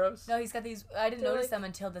have eyebrows? No, he's got these. I didn't They're notice like- them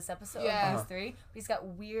until this episode. Yeah. These three. But he's got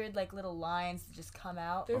weird, like little lines that just come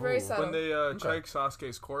out. They're very Oh. subtle. when they check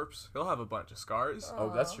Sasuke's corpse, he'll have a bunch of scars. Oh,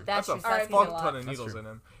 that's true. That's That's a true. Sasuke's fuck a lot. ton of That's needles true. in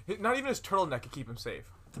him. Not even his turtleneck could keep him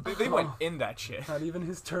safe. They went in that shit. Not even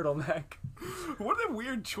his turtleneck. What a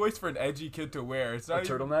weird choice for an edgy kid to wear. It's A not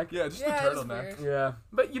even- turtleneck? Yeah, just Yeah, a it's turtleneck. weird. Yeah.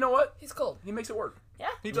 But you know what? He's cold. He makes it work. Yeah.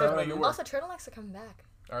 He does Yeah. make it work. Also, turtlenecks are coming back.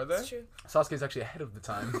 Are they? That's true. Sasuke's actually ahead of the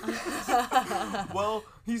time. Well,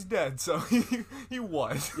 he's dead, so he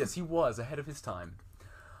was. Yes, he was ahead of his time.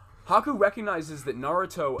 Haku recognizes that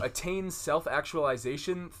Naruto attains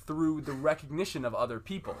self-actualization through the recognition of other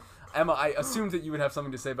people. Emma, I assumed that you would have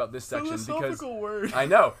something to say about this section because Philosophical word. I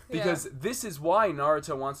know, Yeah. because this is why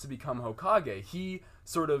Naruto wants to become Hokage. He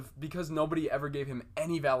sort of, because nobody ever gave him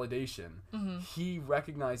any validation, he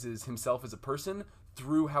recognizes himself as a person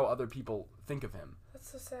through how other people think of him. That's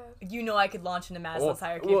so sad. You know, I could launch into Maslow's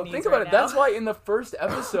hierarchy well of needs think about right it. now. That's why in the first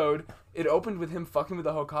episode, it opened with him fucking with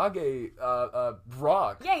the Hokage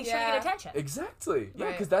rock. Yeah, he's trying to Yeah. get attention. Exactly. Yeah,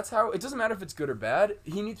 Right. because that's how. It doesn't matter if it's good or bad.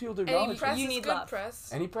 He needs people to Any acknowledge press it. You is need good love. press.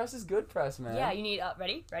 Any press is good press, man. Yeah, you need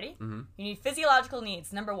ready? Mhm. You need physiological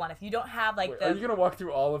needs. Number one, if you don't have like Wait, the are you gonna walk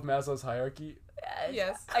through all of Maslow's hierarchy?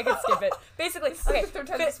 Yes. I could skip it. Basically, okay. Third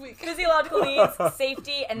time this week. Physiological needs,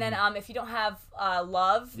 safety, and then if you don't have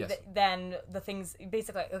love, Yes. then the things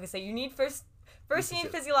basically. Okay, so you need first This you is need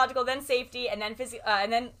it. physiological, then safety, and then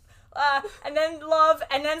and then love,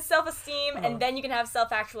 and then self-esteem, and then you can have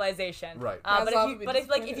self-actualization. Right. But Maslow if would be you if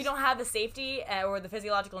disappointed. you don't have the safety or the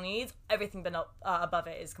physiological needs, everything above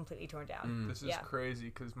it is completely torn down. This is Yeah. crazy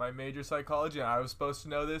because my major psychology, and I was supposed to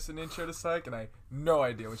know this in Intro to Psych, and I had no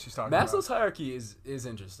idea what she's talking Maslow's about. hierarchy is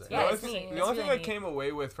interesting. Yeah, The it's only neat. thing, It's the only thing really I neat. came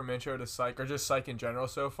away with from Intro to Psych, or just Psych in general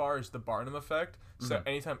so far, is the Barnum effect. So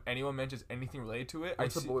anytime anyone mentions anything related to it,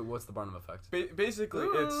 What's I the, see. what's the Barnum effect? Basically,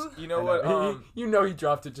 it's you I know what. you know he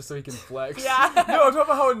dropped it just so he can flex. Yeah. No, I'm talking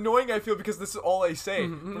about how annoying I feel because this is all I say.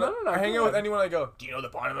 Mhm. When No, I hang go out with ahead. anyone, I go, "Do you know the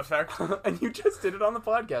Barnum effect?" And you just did it on the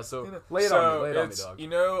podcast, so lay it so on me, lay it on me, it's, dog. you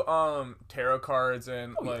know, tarot cards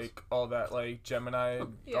and Oh, yes. like all that, like Gemini,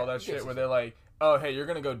 yeah. all that shit, where they're like, "Oh, hey, you're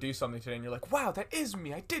gonna go do something today," and you're like, "Wow, that is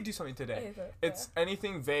me. I did do something today." Yeah. It's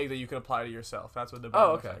anything vague that you can apply to yourself. That's what the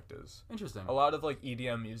Barnum okay. effect is. Interesting. A lot of like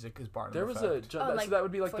EDM music is Barnum There was effect. so that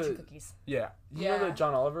would be like fortune the cookies. Yeah. you know the Yeah.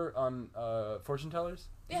 John Oliver on Fortune Tellers.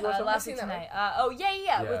 Did you Yeah, watch that one? Last seen week that tonight. one.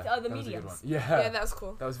 Yeah, with the that was a good mediums. one. Yeah, that was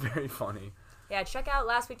cool. That was very funny. Yeah, check out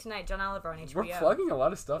Last Week Tonight, John Oliver on HBO. We're plugging a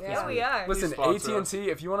lot of stuff. Yeah. this Yeah, we week. are. Listen, Please sponsor AT&T,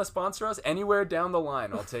 if you want to sponsor us anywhere down the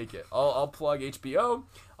line, I'll take it. I'll plug HBO.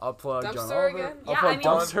 I'll plug John Dumpster Oliver. again? I'll Yeah, plug I mean,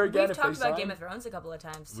 Dumpster again we've if talked they about sign. Game of Thrones a couple of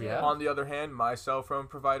times too. We have. On the other hand, my cell phone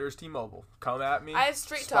provider is T-Mobile. Come at me. I have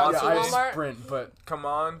Straight Talk Yeah, to I have Walmart. Sprint, but Come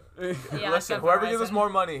on. Yeah, Listen, I've got whoever gives us Verizon. more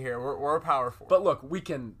money here, we're powerful. but look, we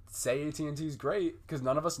can say AT&T is great because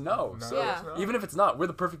none of us know. No, So Yeah. it's not. even if it's not, we're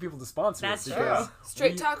the perfect people to sponsor That's it true. because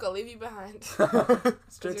Straight we- Talk, I'll leave you behind.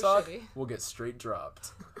 Straight You're talk, shitty. we'll get straight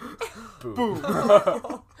dropped. Boom.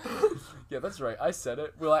 Boom. Yeah, that's right. I said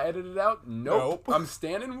it. Will I edit it out? Nope. Nope. I'm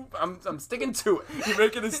standing. I'm sticking to it. You're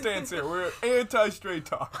making a stance here. We're anti-straight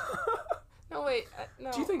talk. No, wait.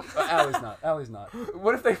 No. Do you think Allie's not? Allie's not.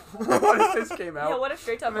 What if they? What if this came out? Yeah, what if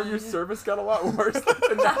Straight Talk and then your was- service got a lot worse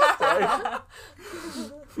the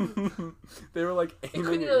next day? They were like It aiming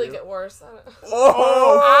couldn't at really you. get worse. I don't know.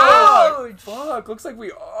 Oh, Ouch! Fuck, looks like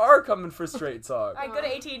we are coming for straight talk. Alright, go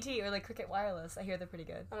to AT&T or like Cricket Wireless. I hear they're pretty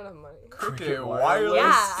good. I don't have money. Cricket Wireless. Wireless.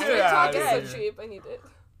 Yeah, Get Straight out talk of is here. so cheap. I need it.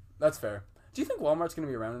 That's fair. Do you think Walmart's going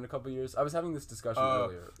to be around in a couple years? I was having this discussion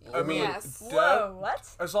earlier. I mean, Yes. that- Whoa, what?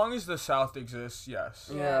 as long as the South exists,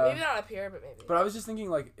 yes. Yeah. Maybe not up here, but maybe. But I was just thinking,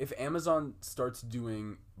 like, if Amazon starts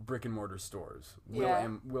doing brick and mortar stores, Yeah.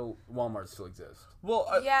 will Walmart still exist? Well,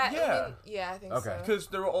 yeah, yeah. I think Okay. so. Because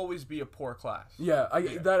there will always be a poor class. Yeah,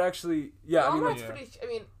 that actually, yeah, I mean, Walmart's like, Yeah. pretty. I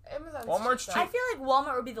mean, Amazon's Walmart's cheap, I though. feel like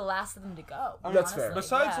Walmart would be the last of them to go. That's honestly. fair.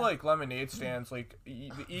 Besides, Yeah. like, lemonade stands, like,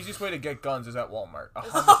 the easiest way to get guns is at Walmart.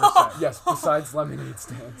 100%. yes, besides lemonade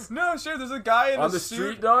stands. No, sure, there's a guy in On a the suit.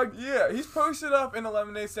 street, dog? Yeah, he's posted up in a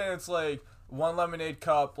lemonade stand. It's like one lemonade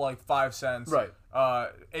cup, like 5 cents. Right.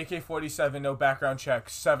 AK-47, no background check,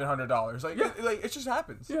 $700. Like, Yeah. it just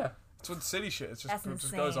happens. Yeah, It's what city shit. It's just, That's it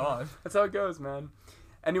just goes insane. on. that's how it goes, man.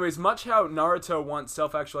 Anyways, much how Naruto wants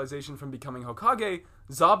self-actualization from becoming Hokage,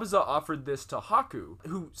 Zabuza offered this to Haku,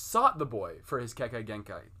 who sought the boy for his Kekkei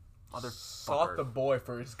Genkai. Sought the boy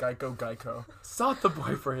for his Geico. Sought the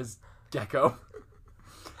boy for his gecko.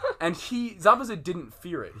 And Zabuza didn't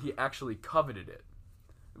fear it. He actually coveted it.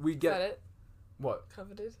 We Is get that it? what?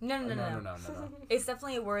 Coveted. No. No. It's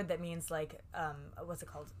definitely a word that means like, what's it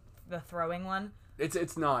called? The throwing one.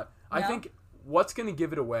 It's not. I No? think what's gonna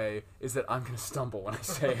give it away is that I'm gonna stumble when I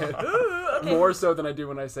say it. Okay. More so than I do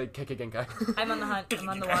when I say Kekkei Genkai. I'm on the hunt. I'm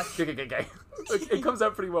on the watch. Kekkei Genkai. Like, it comes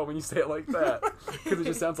out pretty well when you say it like that. Because it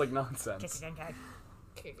just sounds like nonsense.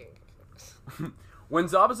 When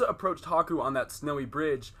Zabuza approached Haku on that snowy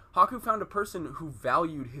bridge, Haku found a person who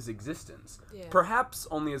valued his existence. Yeah. Perhaps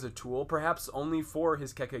only as a tool, perhaps only for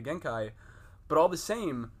his Kekkei Genkai, but all the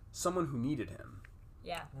same, someone who needed him.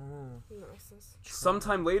 Yeah. Nice.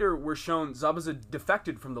 Sometime later, we're shown Zabuza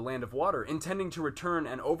defected from the Land of Water, intending to return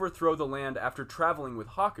and overthrow the land after traveling with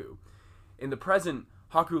Haku. In the present,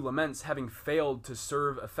 Haku laments having failed to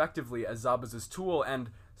serve effectively as Zabuza's tool,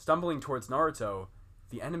 and stumbling towards Naruto,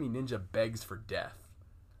 the enemy ninja begs for death.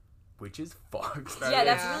 Which is fucked. Yeah,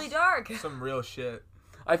 that's Yeah. really dark. Some real shit.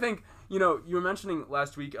 I think, you were mentioning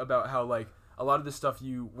last week about how, like, a lot of the stuff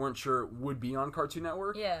you weren't sure would be on Cartoon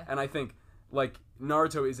Network. Yeah. And I think, like,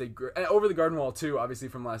 Naruto is and Over the Garden Wall, too, obviously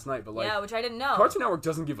from last night, but, like, Yeah, which I didn't know. Cartoon Network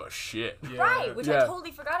doesn't give a shit. Yeah. Right, which I Yeah.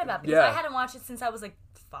 totally forgot about because Yeah. I hadn't watched it since I was like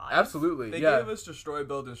 5. Absolutely, They yeah. gave us Destroy,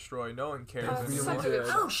 Build, Destroy. No one cares That's anymore. such a good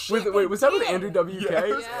Oh shit! Wait, was that with did. Andrew WK?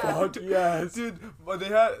 Yes. Yeah. Fuck yes. Dude, but they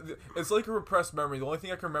had, it's like a repressed memory. The only thing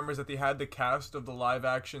I can remember is that they had the cast of the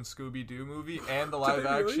live-action Scooby-Doo movie and the Did they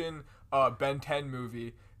really? live-action Ben 10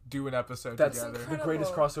 movie do an episode That's together. the Incredible.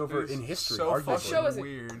 greatest crossover It's in history, so arguably. That show is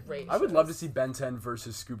weird. great. I would love to see Ben 10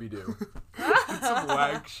 versus Scooby-Doo. It's some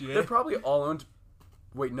whack They're shit. probably all owned...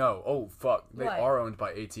 Wait, no. Oh, fuck. They What? are owned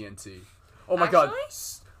by AT&T. Oh my god.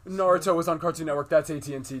 Actually? Naruto was on Cartoon Network. That's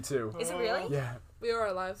AT&T, too. Is it really? Yeah. We owe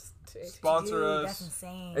our lives to AT&T. Sponsor Dude, us. that's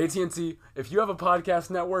insane. AT&T, if you have a podcast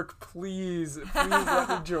network, please let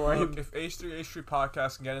me join. Look, if H3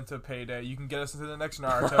 Podcast can get into Payday, you can get us into the next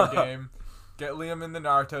Naruto game. Get Liam in the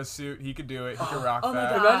Naruto suit. He could do it. He can rock Oh my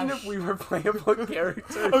that. God. Imagine if we were playable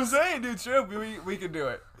characters. I'm saying, dude, sure, we can do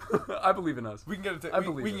it. I believe in us. We can get it. I We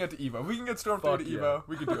believe can it. get to Evo. We can get Storm Fuck 3 to yeah. Evo.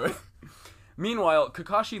 We can do it. Meanwhile,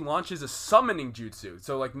 Kakashi launches a summoning jutsu.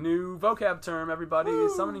 So, like, new vocab term, everybody,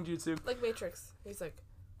 is summoning jutsu. Like Matrix. He's like,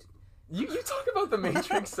 You talk about the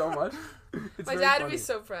Matrix so much. It's my very dad would funny. be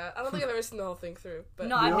so proud. I don't think I've ever seen the whole thing through. But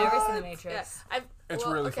No, I've never seen The Yeah, Matrix. It's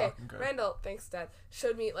really okay. fucking good. Randall, thanks, Dad,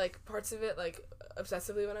 showed me like parts of it like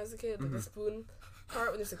obsessively when I was a kid, like the spoon part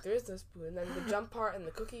when there's like there is no spoon, and then the jump part and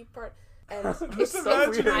the cookie part, and it's Just so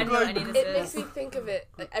imagine, weird. I have no like, idea It this makes is. me think of it.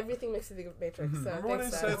 Like, everything makes me think of Matrix. So Remember when they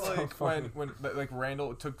thanks, said Dad. That's so like funny. when like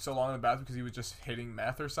Randall took so long in the bathroom because he was just hitting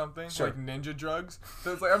meth or something, Sure. like ninja drugs.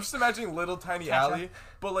 So it's like I'm just imagining little tiny Gotcha. Allie,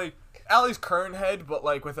 but like Allie's current head, but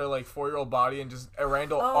like with her like 4-year-old body, and just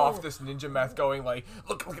Randall Oh. off this ninja meth, going like,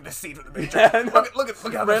 look at this scene from the Matrix. Yeah, I know.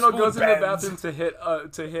 look how Randall the goes spoon in the bends. bathroom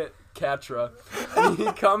to hit Katra, and he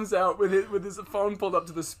comes out with his phone pulled up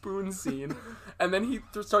to the spoon scene, and then he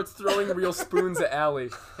starts throwing real spoons at Allie,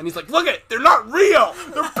 and he's like, "Look it, they're not real,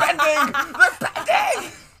 they're bending, they're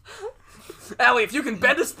bending." Allie, if you can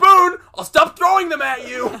bend a spoon, I'll stop throwing them at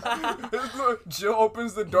you. Jill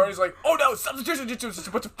opens the door and he's like, oh no, substitution jutsu, just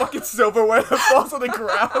a bunch of fucking silverware that falls on the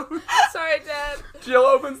ground. Sorry, Dad. Jill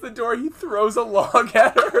opens the door, he throws a log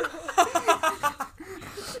at her.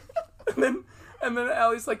 And then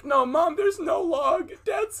Allie's like, "No, Mom, there's no log.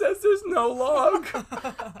 Dad says there's no log."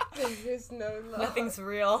 There's no love. Nothing's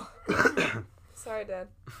real. Sorry, Dad.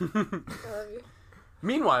 I love you.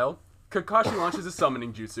 Meanwhile, Kakashi launches a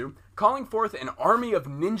summoning jutsu, calling forth an army of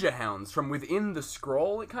ninja hounds from within the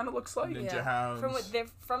scroll, it kind of looks like. Ninja Yeah. hounds. They're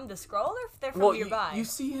from the scroll or they're from Well, nearby? you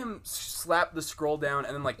see him slap the scroll down,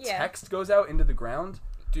 and then, like, Yeah. text goes out into the ground.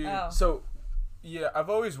 Dude, Oh. So, yeah, I've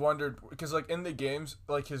always wondered because like in the games,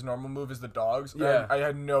 like his normal move is the dogs. Yeah. And I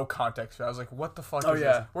had no context for it. I was like, what the fuck Oh, is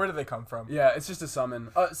yeah. this? Where do they come from? yeah, it's just a summon.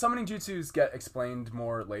 Summoning jutsus get explained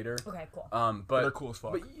more later. Okay, cool. But They're cool as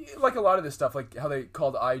fuck. But like a lot of this stuff, like how they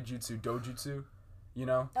called ai jutsu dojutsu, you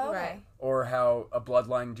know, Okay. Right. or how a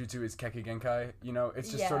bloodline jutsu is keke genkai, you know, it's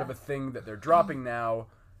just sort Yeah. of a thing that they're dropping now,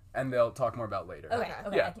 and they'll talk more about later. Okay.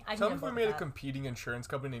 Okay. Yeah. I can Tell get me if we involved made a with that. competing insurance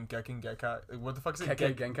company named Gekken Gekkai. Like, what the fuck is it?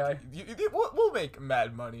 Keke genkai. We'll make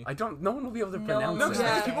mad money. No one will be able to No pronounce No, one because it.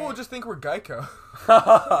 Yeah. people will just think we're Geico.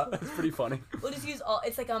 That's pretty funny. We'll just use all.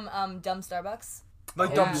 It's like dumb Starbucks.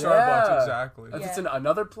 Like Oh, dumb yeah. Starbucks, exactly. That's Yeah.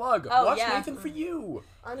 another plug. Oh, Watch yeah. Nathan for You.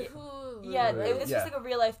 On Hulu. Yeah, it's Yeah. just like a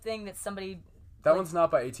real life thing that somebody. That one's not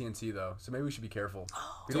by AT&T though, so maybe we should be careful.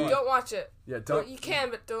 We Dude, don't watch it. Yeah, Don't. don't. You can,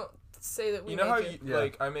 but don't say that we You know how make you, it. Yeah.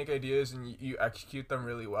 like I make ideas and you execute them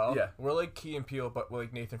really well? Yeah. We're like Key and Peele, but we're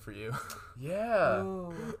like Nathan for You. Yeah.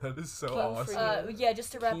 Ooh. That is so Plug for awesome. you. Yeah,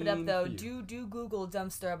 just to wrap it up Keen though, for you. do Google dumb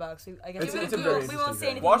Starbucks. I guess It's- it's a we very won't say interesting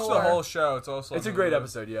anything Watch more. the whole show. It's also It's a on great Hulu.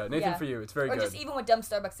 episode, yeah. Nathan Yeah. for You. It's very Or good. just even what dumb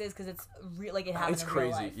Starbucks is, because it's like it happens It's in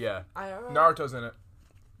real crazy, life. yeah. IRL. Naruto's in it.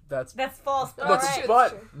 That's That's false. But No, all it's right. true.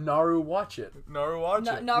 but Naru, watch it. Naru, watch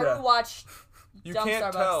it. Naru Yeah. watched. You Dumb can't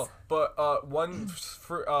Starbucks. tell, but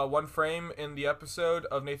one frame in the episode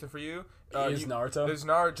of Nathan for You Is Naruto? Is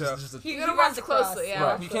Naruto. Just a- He, You he gotta runs watch across. closely, yeah.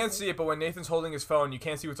 Right. You can't see it, but when Nathan's holding his phone, you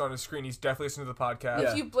can't see what's on his screen. He's definitely listening to the podcast.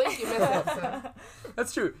 Yeah. If you blink, you miss it. So.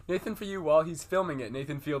 That's true. Nathan for You, while he's filming it,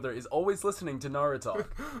 Nathan Fielder is always listening to Naruto.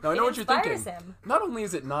 Now I know It what you're thinking. inspires him. Not only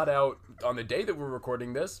is it not out on the day that we're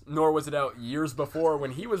recording this, nor was it out years before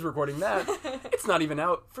when he was recording that, it's not even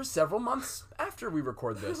out for several months after we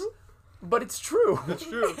record this. But it's true. It's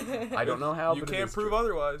true. I don't know how, You but it can't is prove true.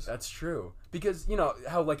 otherwise. That's true. Because, you know,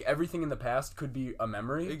 how, like, everything in the past could be a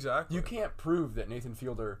memory. Exactly. You can't prove that Nathan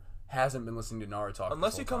Fielder hasn't been listening to Naruto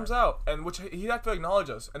Unless he comes out, and which he'd have to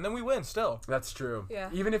acknowledge us, and then we win still. That's true. Yeah.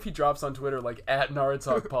 Even if he drops on Twitter, like, at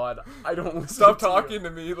Naruto Pod, I don't listen Stop to you. talking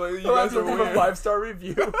to me. Like, you I'll guys have are to leave a weird. 5-star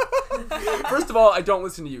review. First of all, I don't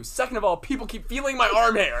listen to you. Second of all, people keep feeling my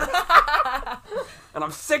arm hair. And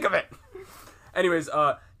I'm sick of it. Anyways,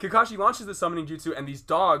 Kakashi launches the summoning jutsu, and these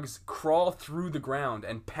dogs crawl through the ground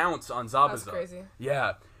and pounce on Zabuza. That's crazy.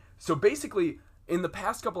 Yeah. So basically, in the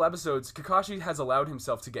past couple episodes, Kakashi has allowed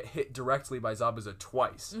himself to get hit directly by Zabuza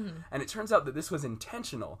twice. And it turns out that this was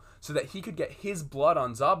intentional, so that he could get his blood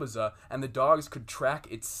on Zabuza, and the dogs could track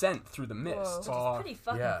its scent through the mist. Whoa. Which is pretty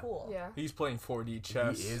fucking Yeah. cool. Yeah. He's playing 4D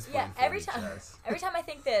chess. He is Yeah, playing every 4D time, chess. every time I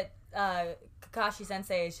think that Kakashi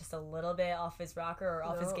Sensei is just a little bit off his rocker or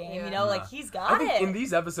off his No, game, yeah. you know, like Nah. he's I got think it. in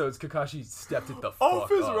these episodes, Kakashi stepped it the fuck Off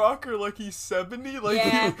his up. rocker like he's 70? Like,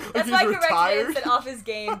 yeah, like that's he's why I corrected it retired? and said off his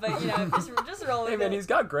game, but you know, just roll with Hey man, it. he's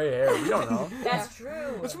got gray hair. We don't know. That's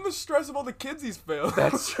true. It's from the stress of all the kids he's failed.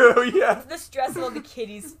 That's true. Yeah. The stress of all the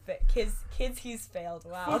kids he's failed.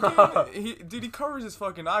 Wow. He covers his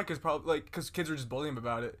fucking eye because kids are just bullying him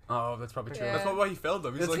about it. Oh, that's probably true. Yeah. That's probably why he failed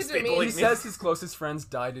them. He's That's like, kids are they mean. bullied He me. says his closest friends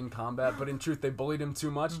died in combat, but in truth, they bullied him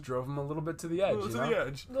too much, drove him a little bit to the edge. to You the know?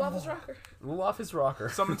 edge. Love his rocker. A little off his rocker.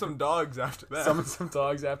 Summon some dogs after that. Summon some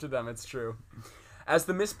dogs after them. It's true. As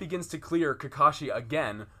the mist begins to clear, Kakashi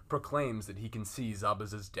again proclaims that he can see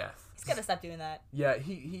Zabuza's death. He's gotta stop doing that. Yeah,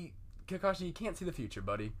 Kakashi, you can't see the future,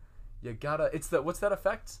 buddy. You gotta. It's the what's that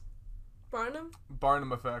effect? Barnum?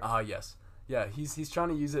 Barnum effect. Ah, yes. Yeah, he's trying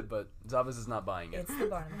to use it, but Zabuza's not buying it. It's the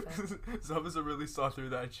Barnum effect. Zabuza really saw through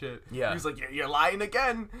that shit. Yeah. He was like, you're lying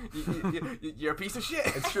again. You're a piece of shit.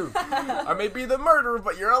 It's true. I may be the murderer,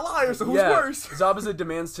 but you're a liar, so who's Yeah, worse? Zabuza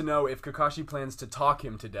demands to know if Kakashi plans to talk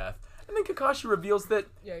him to death, and then Kakashi reveals that,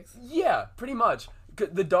 Yikes. yeah, pretty much.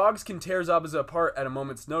 The dogs can tear Zabuza apart at a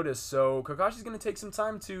moment's notice, so Kakashi's going to take some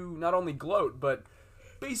time to not only gloat, but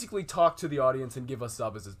basically talk to the audience and give us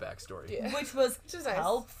Zabuza's backstory. Yeah. Which was Which is nice.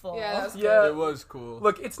 helpful. Yeah, that was Yeah. It was cool.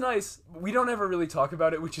 Look, it's nice. We don't ever really talk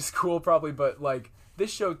about it, which is cool probably, but like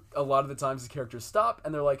this show, a lot of the times the characters stop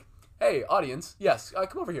and they're like, "Hey, audience, yes,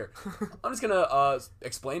 come over here. I'm just gonna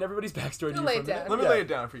explain everybody's backstory to you Lay for a it minute. down. Let me Yeah. lay it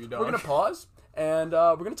down for you, dog. We're gonna pause and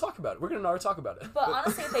we're gonna talk about it. We're gonna talk about it. But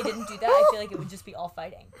honestly, if they didn't do that, I feel like it would just be all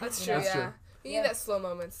fighting. That's you true, know? That's yeah. true. You Yeah. need that slow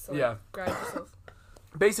moments to Yeah. ground yourself.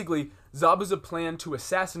 Basically, Zabuza planned to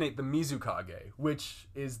assassinate the Mizukage, which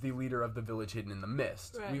is the leader of the village hidden in the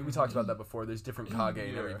mist. Right. We talked about that before. There's different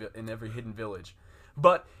Kage Yeah. in every hidden village.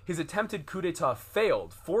 But his attempted coup d'etat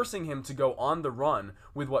failed, forcing him to go on the run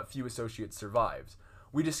with what few associates survived.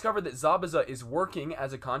 we discovered that Zabuza is working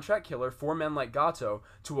as a contract killer for men like Gato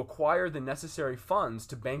to acquire the necessary funds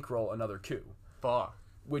to bankroll another coup. Fuck.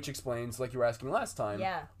 Which explains, like you were asking last time,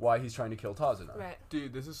 Yeah. why he's trying to kill Tazuna. Right.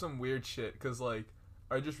 Dude, this is some weird shit, because, like,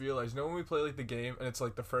 I just realized, when we play, like, the game, and it's,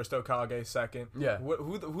 like, the first Hokage, second, Yeah.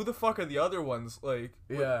 who the fuck are the other ones? Like,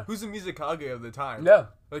 Yeah. who's the Mizukage of the time? Yeah,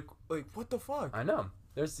 Like, what the fuck? I know.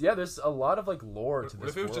 There's a lot of, like, lore to this What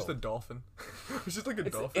if it was just a world. dolphin? It's just like a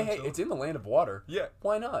It's, dolphin. hey, chilling. it's in the land of water. Yeah.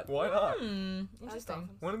 Why not? Why not? Interesting.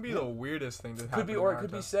 Wouldn't it be the weirdest thing to happen? Could be, in or it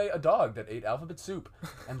could be, Naruto? say, a dog that ate alphabet soup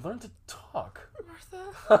and learned to talk.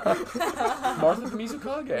 Martha? Martha the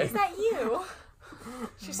Mizukage. Is that you?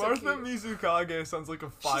 She's so Martha cute. Mizukage sounds like a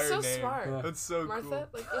fire She's so name. smart. Yeah. That's so Martha?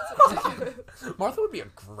 cool. Like, it's Martha would be a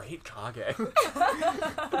great Kage.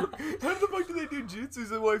 How the fuck do they do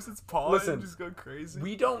jutsus and wipes its paw Listen, and just go crazy?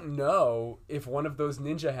 We don't know if one of those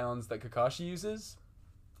ninja hounds that Kakashi uses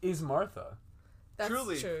is Martha. That's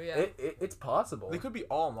Truly. true, yeah. It's possible. They could be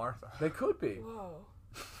all Martha. They could be. Whoa.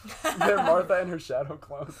 They're Martha and her shadow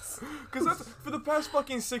clones. Because that's for the past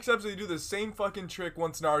fucking 6 episodes, they do the same fucking trick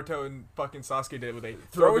once Naruto and fucking Sasuke did, where they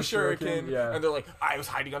throw a the shuriken, shuriken, yeah. and they're like, I was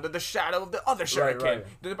hiding under the shadow of the other shuriken.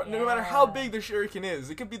 right. No matter how big the shuriken is,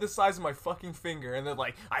 it could be the size of my fucking finger, and they're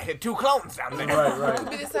like, I hit 2 clones down there. Right, Could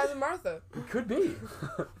be the size of Martha. It could be.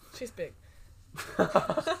 She's big.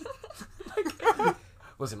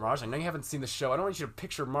 Listen, Raj, I know you haven't seen the show. I don't want you to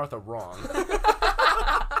picture Martha wrong.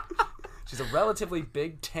 She's a relatively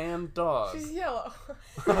big tan dog. She's yellow.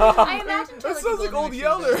 I imagine That sounds like Old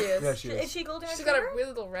Yeller. Yeller. She is. Yeah, she Is is. she golden She's retriever? got a really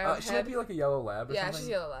little round She might head. be like a yellow lab or Yeah, something. she's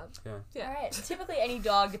yellow lab. Yeah. Yeah. All right. Typically, any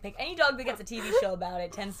dog that gets a TV show about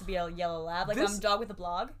it tends to be a yellow lab, like This- Dog with a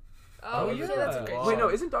Blog. Oh, yeah, that's a great Wow. Wait, show. no,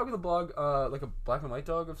 isn't Dog with a Blog like a black and white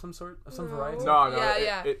dog of some sort? Of some variety? No, Yeah, it-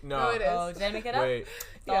 yeah. it- no. No, it is. Oh, did I make it up? Wait.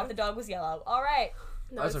 Thought Yeah. the dog was yellow. All right.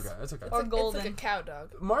 No, That's it's- okay, that's okay. It's Or like, golden. It's like a cow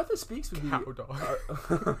dog. Martha Speaks would be... Cow dog.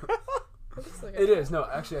 It looks like a It cow. is. No,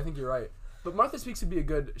 actually, I think you're right. But Martha Speaks would be a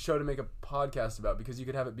good show to make a podcast about, because you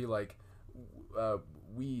could have it be like,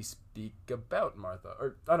 we speak about Martha.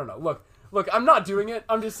 Or, I don't know. Look, I'm not doing it.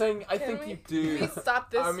 I'm just saying, I think you... Dude, Can we stop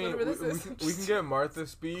this I mean, whenever this we is? can get Martha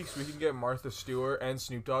Speaks, we can get Martha Stewart and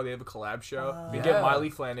Snoop Dogg. They have a collab show. We can Yeah. get Miley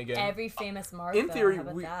Flanagan. Every famous Martha. In theory, How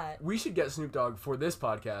about that? we should get Snoop Dogg for this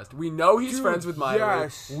podcast. We know he's Dude, friends with Miley.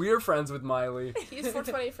 yes. We're friends with Miley. He's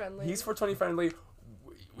 420 friendly. He's 420 friendly.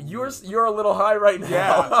 You're a little high right now.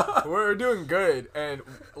 Yeah, we're doing good, and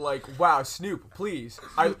like, wow, Snoop, please,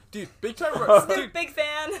 dude, Big Time Snoop, dude, big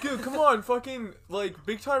fan. dude, come on, fucking, like,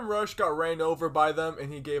 Big Time Rush got ran over by them,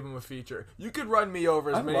 and he gave him a feature. You could run me over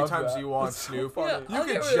as I many love times that. you want, It's so Snoop. funny. Yeah, You I'll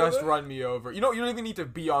could get rid of just it. run me over. You don't even need to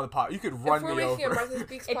be on the pod. You could If run we're me making a over. Martha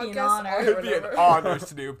Speaks It'd be an podcast, honor. I'll It'd be an run over. honor,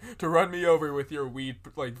 Snoop, to run me over with your weed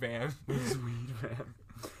like van. Sweet man.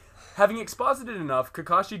 Having exposited enough,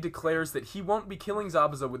 Kakashi declares that he won't be killing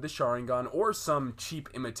Zabuza with the Sharingan or some cheap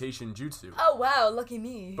imitation jutsu, Oh wow, lucky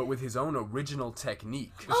me. but with his own original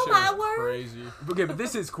technique. This Oh, shit my is word. crazy. Okay, but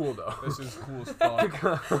this is cool though. This is cool as fuck.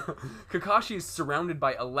 Kakashi is surrounded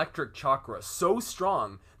by electric chakra so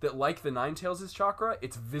strong that, like the Ninetales' chakra,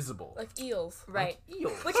 it's visible. Like eels. Right.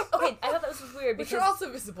 Eels. Which okay, I thought that was weird Which because are also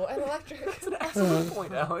visible and electric. That's an excellent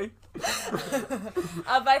point, Allie. but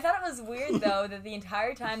I thought it was weird though that the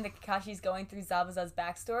entire time that Kakashi's going through Zabuza's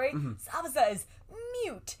backstory, Zabuza is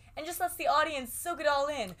mute and just lets the audience soak it all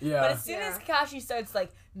in. Yeah. But as soon Yeah. as Kakashi starts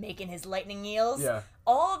like making his lightning eels, Yeah.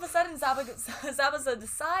 all of a sudden Zabuza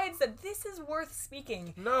decides that this is worth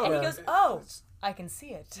speaking. No. And he Yeah. goes, "Oh, I can see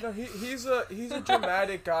it." No, he's a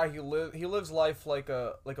dramatic guy. He lives life like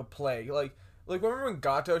a play. Like remember when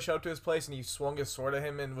Gato showed up to his place and he swung his sword at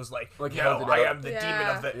him and was like, Like, "Yo, held it I out. am the Yeah.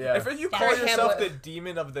 demon of the." Yeah. If you Yeah. call Very yourself Hamlet. the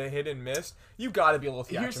demon of the hidden mist, you gotta be a little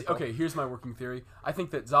theatrical. Here's my working theory. I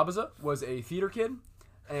think that Zabuza was a theater kid,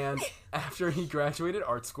 and after he graduated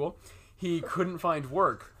art school, he couldn't find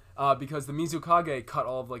work because the Mizukage cut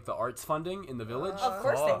all of like the arts funding in the village. Of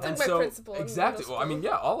course they Fuck. do. And my so principal in exactly. middle Well, I mean,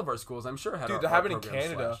 school. yeah, all of our schools, I'm sure, had Dude, art that happened in programs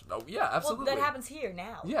Canada. Oh yeah, absolutely. Well, that happens here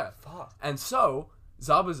now. Yeah. Fuck. And so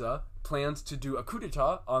Zabuza plans to do a coup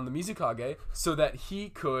d'etat on the Mizukage so that he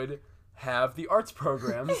could have the arts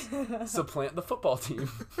programs supplant the football team.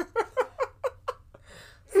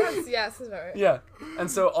 Sounds about right. Yeah. And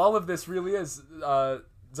so all of this really is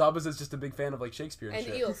Zabuza's just a big fan of like Shakespeare and, And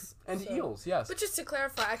shit. eels. And So- eels, yes. But just to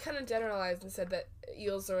clarify, I kind of generalized and said that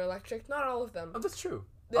eels are electric. Not all of them. Oh, that's true.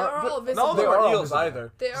 They are but all Not visible. all of They them are are all eels visible.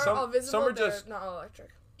 either. They are all visible. Some are they're just not all electric.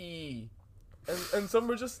 E, and some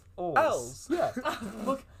are just Ols. L's. Yeah.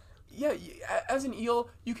 Look, as an eel,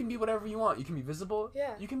 you can be whatever you want. You can be visible.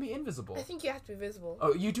 Yeah. You can be invisible. I think you have to be visible.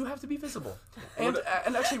 Oh, you do have to be visible. And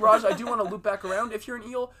actually, Raj, I do want to loop back around. If you're an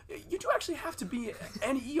eel, you do actually have to be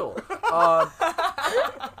an eel.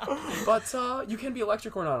 But you can be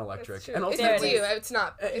electric or non-electric. It's true. And It's There up it to you. is. It's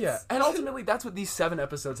not. It's, yeah, and ultimately, that's what these 7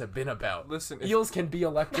 episodes have been about. Listen, if- eels can be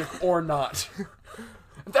electric or not.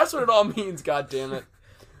 That's what it all means. God damn it.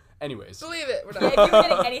 Anyways, Believe it. We're Yeah, not. if you're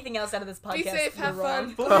getting anything else out of this podcast, Be safe. you're Have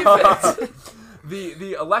wrong. fun. Believe it.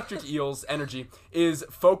 the electric eel's energy is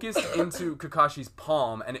focused into Kakashi's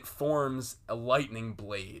palm, and it forms a lightning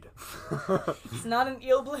blade. It's not an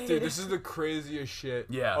eel blade. Dude, this is the craziest shit.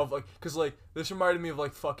 Yeah. Of like, cause like this reminded me of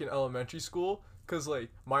like fucking elementary school. Cause like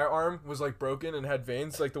my arm was like broken and had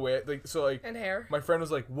veins like the way like so like And hair. my friend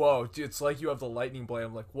was like, "Whoa, dude, it's like you have the lightning blade."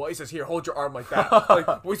 I'm like, "What?" He says, "Here, hold your arm like that." Like,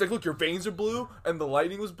 well, he's like, "Look, your veins are blue, and the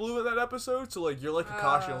lightning was blue in that episode, so like you're like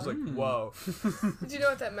Kakashi." I was like, "Whoa." Did you know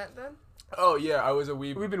what that meant then? Oh yeah, I was a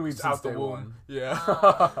weeb. We've been weebs out since the day womb. one. Yeah,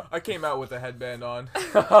 I came out with a headband on.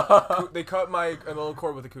 They cut my umbilical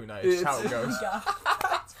cord with a kunai. It's how it goes.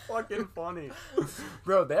 It's fucking funny.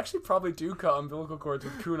 Bro, they actually probably do cut umbilical cords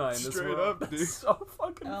with kunai in this Straight world. up, dude. That's so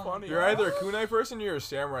fucking Oh. funny. You're either a kunai person or you're a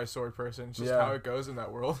samurai sword person. It's just Yeah. how it goes in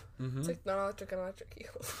that world. It's like non-electric and electric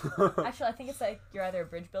eels. Actually, I think it's like you're either a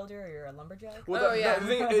bridge builder or you're a lumberjack. Well, Oh, yeah. the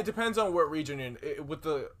thing, it depends on what region you're in. With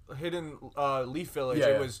the hidden leaf village, Yeah,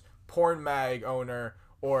 it yeah. was porn mag owner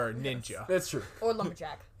or ninja. That's true. Or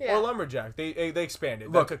lumberjack. Yeah. Or lumberjack. They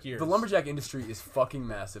expanded. Look, that took years. the lumberjack industry is fucking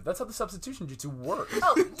massive. That's how the substitution jutsu works.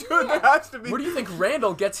 Oh, Dude, there has to be. Where do you think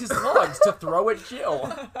Randall gets his logs to throw at Jill?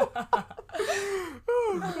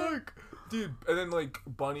 Oh, fuck. Dude, and then like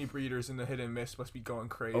bunny breeders in the hidden mist must be going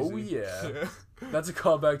crazy. Oh, yeah. That's a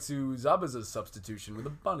callback to Zabuza's substitution with a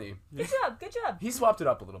bunny. good job, good job. He swapped it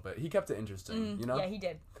up a little bit. He kept it interesting, you know? Yeah, he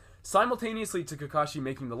did. Simultaneously to Kakashi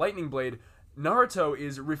making the lightning blade, Naruto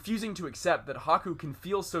is refusing to accept that Haku can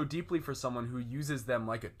feel so deeply for someone who uses them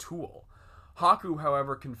like a tool. Haku,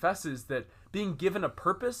 however, confesses that being given a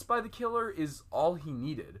purpose by the killer is all he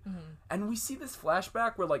needed. And we see this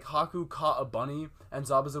flashback where, like, Haku caught a bunny, and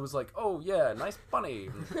Zabuza was like, "Oh, yeah, nice bunny,"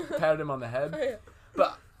 and patted him on the head.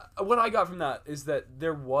 But what I got from that is that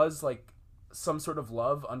there was, like, some sort of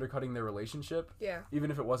love undercutting their relationship. Yeah.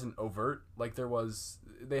 Even if it wasn't overt, like,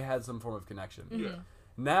 they had some form of connection. Yeah.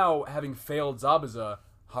 Now, having failed Zabuza,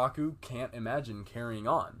 Haku can't imagine carrying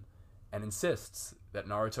on, and insists that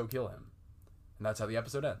Naruto kill him. And that's how the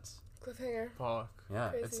episode ends. Cliffhanger. Fuck. Yeah,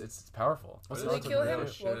 Crazy. it's powerful. What's Will he Naruto kill gonna him?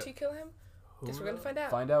 do? shit. Won't he kill him? Guess we're gonna find out.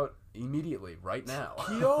 Find out immediately, right now.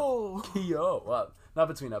 Yo. Yo, well, not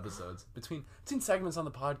between episodes, between segments on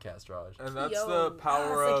the podcast, Raj. And that's Yo. the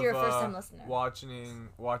power It's like of you're a first-time listener.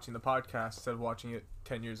 watching the podcast instead of watching it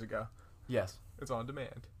 10 years ago. Yes. It's on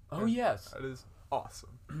demand. Oh yes. That is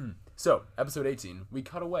awesome. So, episode 18, we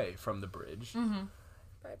cut away from the bridge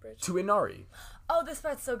Bye, Bridge. to Inari. Oh, this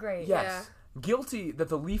part's so great. Yes. Guilty that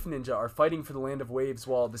the Leaf Ninja are fighting for the Land of Waves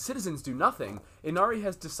while the citizens do nothing, Inari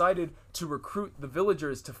has decided to recruit the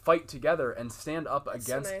villagers to fight together and stand up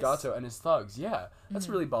against nice. Gato and his thugs. Yeah, that's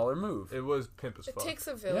a really baller move. It was pimp as It fuck. takes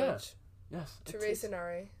a village Yes. to it raise takes-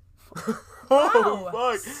 Inari. Oh,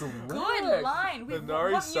 Wow. fuck. Good line. Wait,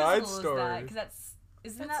 Inari's what side musical is story. that? Because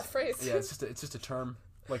isn't That's that a phrase. Yeah, it's just a term,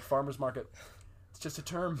 like farmers market. It's just a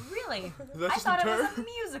term. really? That's I just thought a it was term?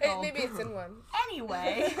 a musical. Maybe it's in one.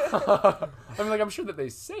 Anyway, I mean, like I'm sure that they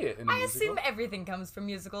say it in a I musical. assume everything comes from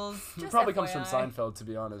musicals. It Just probably comes from FYI. Seinfeld, to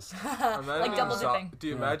be honest. Imagine Like double dipping. Do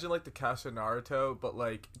you imagine like the cast of Naruto, but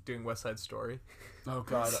like doing West Side Story? Oh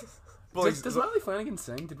God. But, like, Does Miley Flanagan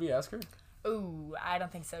sing? Did we ask her? Ooh, I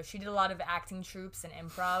don't think so. She did a lot of acting troops and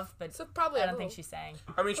improv, but So probably I a don't think little. she sang.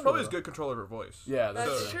 I mean, she probably has good control of her voice. Yeah,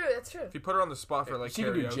 That's true. That's true. If you put her on the spot for like she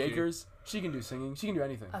can do karaoke, Jakers. She can do singing. She can do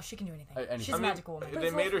anything. Oh, she can do anything. Anything. She's I a mean, magical woman. They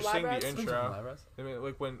made her From sing the Lab Rats? intro. They made,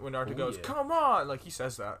 like when Naruto Oh, goes, yeah. "Come on!" Like he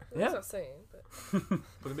says that, He's Yeah. not saying, but but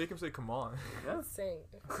they make him say "Come on," Yeah. saying.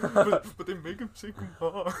 but they make him say "Come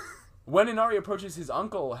on." When Inari approaches his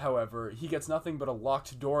uncle, however, he gets nothing but a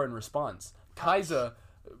locked door in response. Kaiza,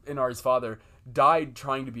 Inari's father, died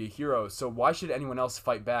trying to be a hero, so why should anyone else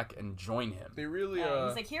fight back and join him? They really, Yeah,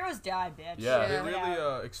 he's like, heroes die, bitch. Yeah. they Yeah.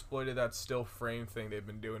 really exploited that still frame thing they've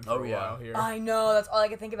been doing for Oh, a yeah. while here. I know, that's all I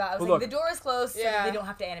could think about. I was Well, like, look, the door is closed so that Yeah. they don't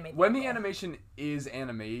have to animate. When the people. animation is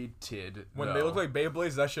animated, When though, they look like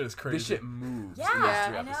Beyblades, that shit is crazy. this shit moves. Yeah, in these Yeah.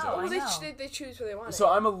 two I know, episodes. I Well, know. they choose what they want. So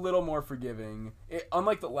I'm a little more forgiving.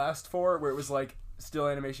 Unlike the last four, where it was like still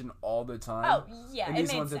animation all the time. Oh, yeah, In it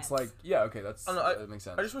these made ones, sense. it's like, yeah, okay, I don't know, that makes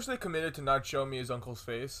sense. I just wish they committed to not show me his uncle's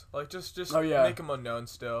face. Like, just Oh, yeah. make him unknown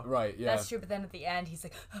still. Right, yeah. That's true, but then at the end, he's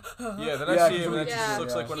like, Yeah, then Yeah, I see him, and it Yeah. just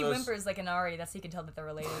looks like one he of those. whimpers like an Ari. That's how you can tell that they're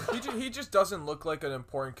related. He just doesn't look like an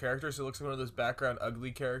important character, so he looks like one of those background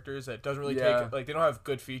ugly characters that doesn't really Yeah. take, like, they don't have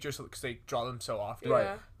good features because they draw them so often. Right.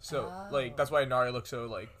 Yeah. So, Oh. like, that's why Inari looks so,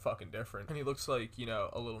 like, fucking different. And he looks like, you know,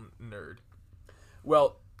 a little nerd.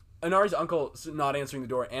 Well, Inari's uncle not answering the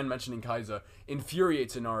door and mentioning Kaiza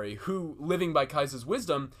infuriates Inari, who, living by Kaiza's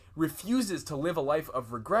wisdom, refuses to live a life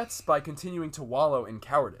of regrets by continuing to wallow in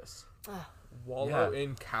cowardice. Wallow Yeah.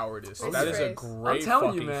 in cowardice. Nice That is a phrase. great I'm telling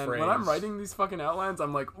fucking you, man, phrase. when I'm writing these fucking outlines,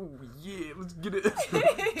 I'm like, ooh, yeah, let's get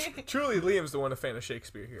it. Truly, Liam's the one a fan of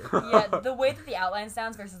Shakespeare here. Yeah, the way that the outline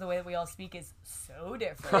sounds versus the way that we all speak is so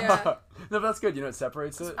different. Yeah. No, but that's good. You know, it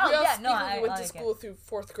separates it. Oh, We all yeah, speak no, when I we went like to it. school through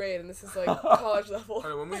 4th grade, and this is like college level. I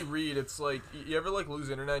mean, when we read, it's like you ever like lose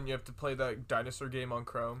internet and you have to play that dinosaur game on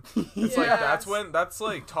Chrome. It's Yes. like that's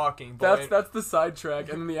like talking. But That's the sidetrack,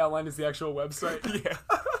 and then the outline is the actual website. yeah.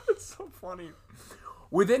 It's so funny.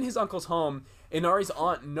 Within his uncle's home, Inari's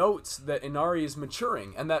aunt notes that Inari is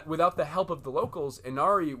maturing, and that without the help of the locals,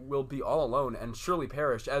 Inari will be all alone and surely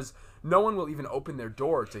perish, as no one will even open their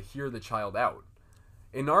door to hear the child out.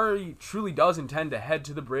 Inari truly does intend to head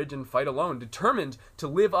to the bridge and fight alone, determined to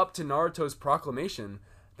live up to Naruto's proclamation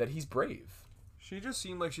that he's brave. She just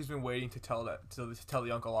seemed like she's been waiting to tell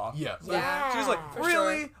the uncle off. Yeah. Like, Yeah, she's like, for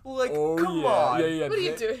really? Like, Oh, come yeah. on. Yeah, yeah. What are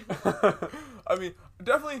you doing? I mean,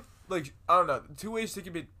 definitely. Like, I don't know. Two ways it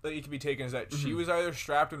can be taken is that she was either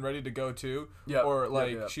strapped and ready to go too, Mm-hmm. Yeah, or yeah,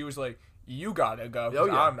 like yeah. she was like, "You gotta go. 'Cause Oh,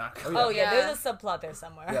 yeah. I'm not going." Oh yeah, Yeah. there's a subplot there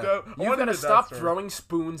somewhere. Yeah. No, I You've wanted got to that stop story. throwing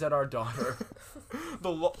spoons at our daughter.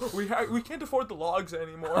 We can't afford the logs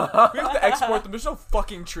anymore. We have to export them. There's no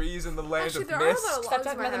fucking trees in the land Actually, of there are a mist. lot of Stop logs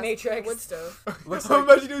talking in my about the house. Matrix. Wood stove. Looks So like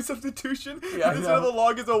imagine doing substitution. Yeah, I Instead of know. the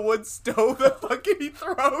log is a wood stove that fucking he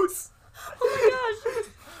throws. Oh my gosh,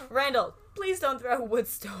 Randall, please don't throw wood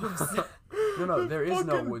stoves. no, there is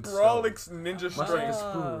no Fucking wood brawling stove. ninja Much like a strength.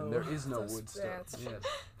 spoon, there is no So wood stove. that's- Yeah.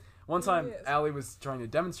 One time, Yes. Allie was trying to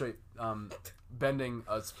demonstrate bending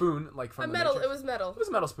a spoon, like from A the metal. Matrix. It was metal. It was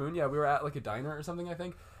a metal spoon. Yeah, we were at like a diner or something, I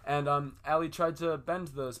think. And Allie tried to bend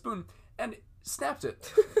the spoon and snapped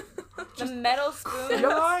it. The metal spoon.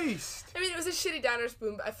 Nice. I mean, it was a shitty diner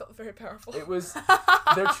spoon, but I felt very powerful. It was.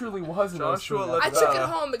 There truly was no Joshua spoon. let I after took that. it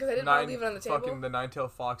home because I didn't want to leave it on the table. Fucking the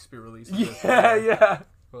nine-tailed fox be released. Yeah, yeah.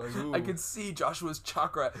 Like, ooh. I could see Joshua's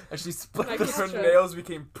chakra as she split I the could her Sure. nails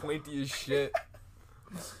became pointy as shit.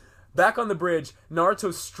 Back on the bridge,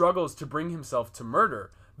 Naruto struggles to bring himself to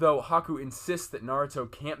murder, though Haku insists that Naruto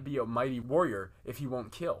can't be a mighty warrior if he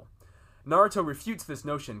won't kill. Naruto refutes this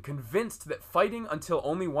notion, convinced that fighting until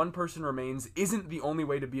only one person remains isn't the only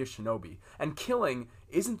way to be a shinobi, and killing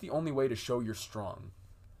isn't the only way to show you're strong.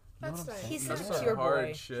 That's nice. He's That's such some a pure hard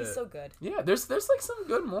boy. shit. He's so good. Yeah, there's like some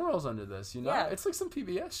good morals under this, you know? Yeah. It's like some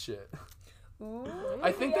PBS shit. Ooh,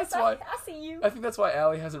 I think yes, that's why- I see you. I think that's why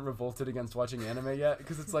Allie hasn't revolted against watching anime yet,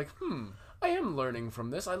 because it's like, I am learning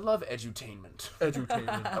from this. I love edutainment.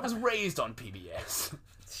 Edutainment. I was raised on PBS.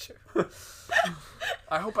 It's true.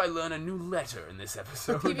 I hope I learn a new letter in this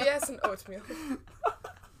episode. PBS and oatmeal.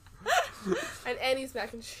 And Annie's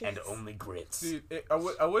mac and cheese. And only grits. Dude,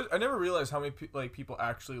 I never realized how many people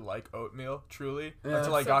actually like oatmeal truly Yeah.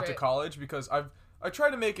 until I So got to great. college because I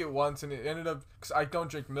tried to make it once and it ended up because I don't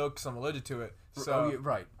drink milk because I'm allergic to it. So Oh, yeah,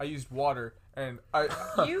 right. I used water and I.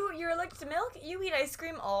 You're allergic to milk? You eat ice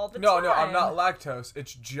cream all the No, time. no, I'm not lactose.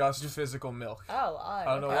 It's just physical milk. Oh, odd.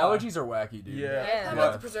 I don't know okay. why. Allergies are wacky, dude. Yeah. Yeah. How Yeah.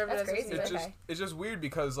 about the preservatives? That's crazy. It's Okay. just it's just weird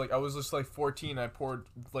because like I was just like 14. I poured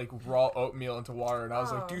like raw oatmeal into water and I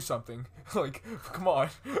was like, Oh. do something. Like, come on.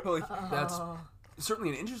 Like, That's certainly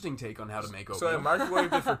an interesting take on how to make so I oatmeal.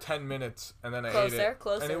 microwaved it for 10 minutes and then I ate Closer, it.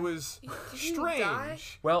 closer. And it was Did you die?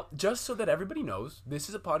 strange. Well, just so that everybody knows, this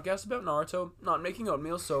is a podcast about Naruto, not making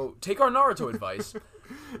oatmeal, so take our Naruto advice.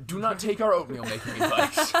 Do not take our oatmeal making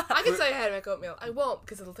advice. I can tell you how to make oatmeal. I won't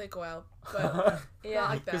because it'll take a while. But Yeah. not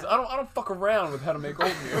like Because that. I don't fuck around with how to make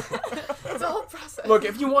oatmeal. It's a whole process. Look,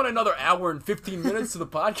 if you want another hour and 15 minutes to the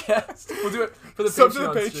podcast, we'll do it for the Sub to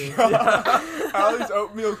Patreon the stream. Patreon. Allie's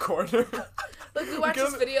oatmeal corner. Like we watched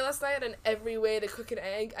Because- this video last night on every way to cook an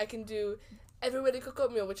egg. I can do every way to cook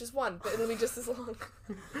oatmeal, which is one, but it'll be just as long.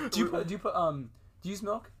 Do you use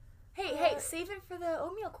milk? Hey, save it for the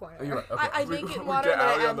oatmeal corner. Oh, you're right. Okay. I make it in we water get and then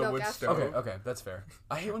Allie I on add the milk wood after. stove. Okay, that's fair.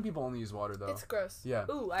 I hate when people only use water though. It's gross. Yeah.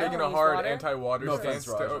 Ooh, I Taking don't a use hard water. anti-water No stance offense,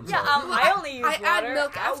 to Raj, I'm oatmeal. Yeah, I only use I water. add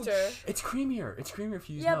milk Ouch. after. It's creamier. It's creamier if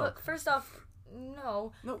you use Yeah, milk. but first off,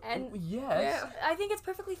 No. No, And yes. Yeah. I think it's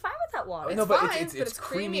perfectly fine with that water. No, It's but fine, it's but it's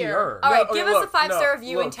creamier. creamier. All right, okay, give us look, a 5-star no,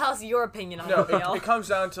 review and look. tell us your opinion on No, oatmeal. it comes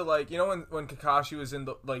down to like when Kakashi was in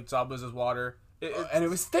the like Zabuza's water, And it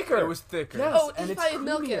was thicker. It was thicker. Yes, Oh, and he it's probably had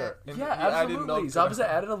milk in creamier. it. And Yeah, he added absolutely. milk to Zabuza it.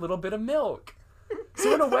 added a little bit of milk.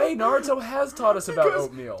 So in a way, Naruto has taught us about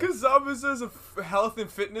oatmeal. Because Zabuza's a health and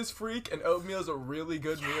fitness freak, and oatmeal is a really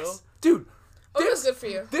good meal. Dude, Oatmeal's good for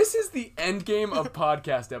you. this is the end game of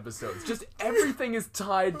podcast episodes. Just everything is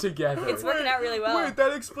tied together. It's working out really well. Wait,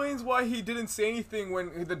 that explains why he didn't say anything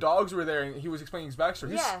when the dogs were there and he was explaining his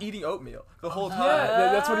backstory. Yeah. He's eating oatmeal the whole time.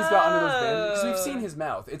 Yeah, that's what he's got under those bandages. Because we've seen his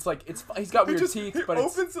mouth. It's like he's got He weird just teeth, he but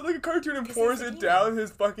it's opens it like a cartoon and 'Cause pours he's it eating. down his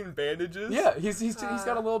fucking bandages. yeah, he's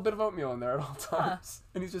got a little bit of oatmeal in there at all times,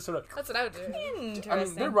 and he's just sort of. That's what I would do. Interesting. I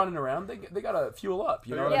mean, they're running around. They gotta fuel up.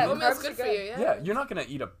 You know what Yeah, I mean? Oatmeal's carbs good are for good. you, yeah. Yeah, you're not gonna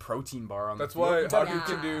eat a protein bar on That's the field. why You gotta- Haku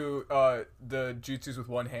can do the jutsus with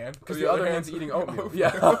one hand. Because the other hand's eating oatmeal.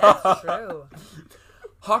 Yeah. True.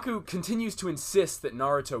 Haku continues to insist that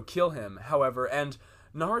Naruto kill him, however, and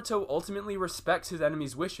Naruto ultimately respects his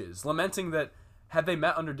enemy's wishes, lamenting that had they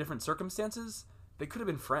met under different circumstances, they could have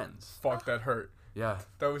been friends. Fuck, that hurt. Yeah.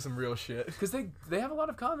 That was some real shit. Because they have a lot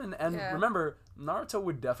of common, and Yeah. remember, Naruto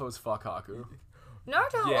would defos fuck Haku.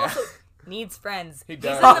 Naruto Yeah. also needs friends. He He's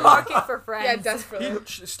does. in the market for friends. Yeah, He desperately.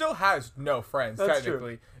 still has no friends, That's true.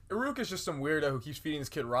 technically. Iruka's just some weirdo who keeps feeding his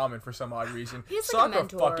kid ramen for some odd reason. He's like a Sakura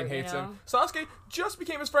mentor, fucking you hates know? him. Sasuke just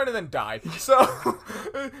became his friend and then died. So,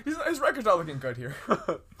 his record's not looking good here.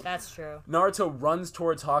 That's true. Naruto runs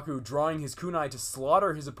towards Haku, drawing his kunai to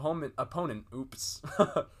slaughter his opponent. Oops.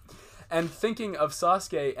 And thinking of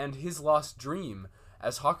Sasuke and his lost dream,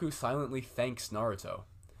 as Haku silently thanks Naruto.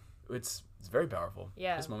 It's very powerful.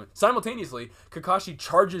 Yeah. This moment. Simultaneously, Kakashi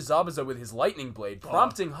charges Zabuza with his lightning blade,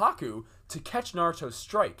 prompting Haku to catch Naruto's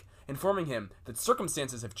strike, informing him that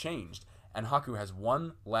circumstances have changed and Haku has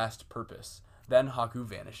one last purpose. Then Haku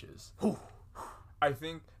vanishes. I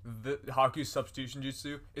think the Haku's substitution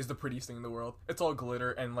jutsu is the prettiest thing in the world. It's all glitter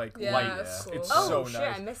and like Yeah, light. that's cool. It's Oh, so shit,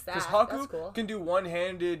 nice. I missed that. Because Haku That's cool. can do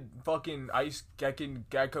one-handed fucking ice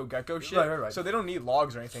gecko shit. Right. So they don't need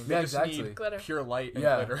logs or anything. They Yeah, just exactly. need Glitter. pure light and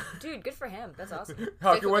Yeah. glitter. Dude, good for him. That's awesome.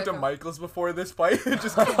 Haku went to Gecko. Michael's before this fight and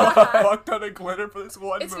just fucked ton of glitter for this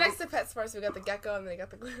one It's move. next to PetSmart, so we got the gecko and they got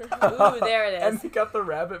the glitter. Ooh, there it And is. he got the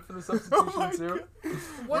rabbit for the substitution my too.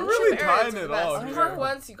 One really trip errands tying is it the best. all You here. park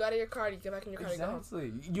once, you go out of your car, you get back in your car, you go home.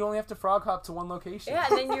 Exactly. You only have to frog hop to one location. Yeah,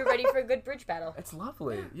 and then you're ready for a good bridge battle. It's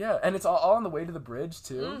lovely. Yeah, and it's all on the way to the bridge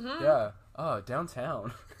too. Mm-hmm. Yeah. Oh,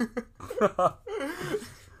 downtown.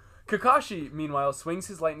 Kakashi, meanwhile, swings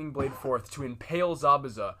his lightning blade forth to impale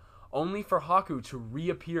Zabuza, only for Haku to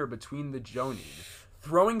reappear between the Jonin,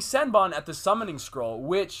 throwing Senbon at the summoning scroll,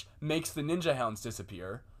 which makes the ninja hounds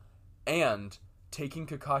disappear, and taking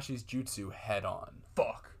Kakashi's jutsu head on.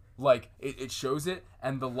 Fuck. Like, it shows it,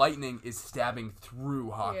 and the lightning is stabbing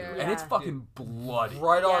through Haku. Yeah. And it's Yeah. fucking bloody.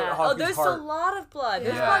 Right on Yeah. Haku's Oh, there's heart. a lot of blood.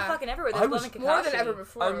 There's Yeah. blood fucking everywhere. There's I blood was in Kakashi. More than ever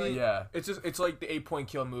before. I mean, Yeah. it's like the 8-point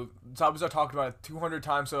kill move. Zabuza talked about it 200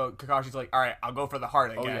 times, so Kakashi's like, all right, I'll go for the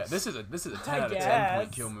heart. I Oh guess. yeah, this is a 10 out of 10 guess.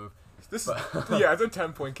 point kill move. This But- yeah, it's a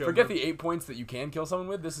 10-point kill. Forget move. the 8 points that you can kill someone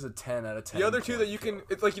with. This is a 10 out of 10. The other two point that you kill. can,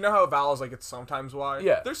 it's like, you know how Val's like, it's sometimes why?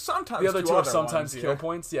 Yeah. There's sometimes The other two are sometimes ones, kill yeah.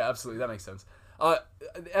 points. Yeah, absolutely, that makes sense.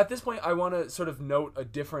 At this point, I want to sort of note a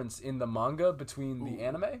difference in the manga between the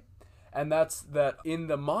anime, and that's that in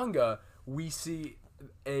the manga we see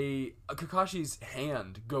a Kakashi's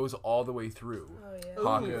hand goes all the way through. Oh, yeah.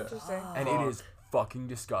 Haku. Interesting. And it is fucking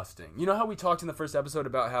disgusting. You know how we talked in the first episode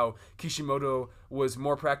about how Kishimoto was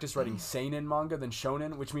more practiced writing seinen manga than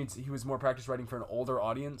shonen, which means he was more practiced writing for an older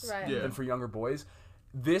audience Right. Yeah. than for younger boys.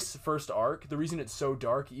 This first arc, the reason it's so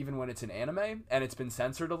dark even when it's an anime and it's been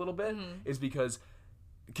censored a little bit is because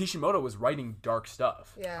Kishimoto was writing dark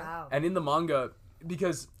stuff. Yeah. Wow. And in the manga,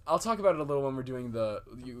 because I'll talk about it a little when we're doing the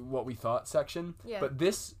what we thought section, Yeah. but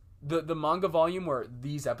the manga volume where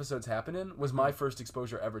these episodes happen in was my first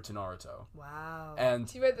exposure ever to Naruto. Wow. And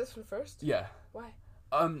So you read this one first? yeah. Why?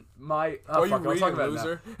 My Oh, you fuck, I'll read talk it, about it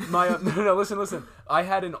loser. now. My no, listen. I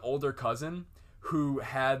had an older cousin who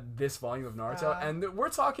had this volume of Naruto, and we're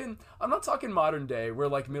talking. I'm not talking modern day, where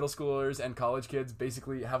like middle schoolers and college kids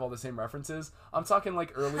basically have all the same references. I'm talking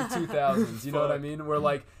like early 2000s. You know what I Fuck. mean? Where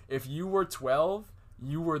like if you were 12,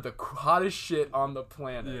 you were the hottest shit on the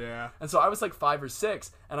planet. Yeah. And so I was like 5 or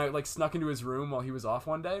 6, and I like snuck into his room while he was off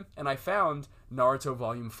one day, and I found Naruto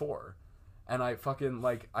Volume 4. and I fucking,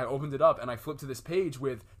 like, I opened it up, and I flipped to this page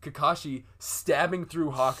with Kakashi stabbing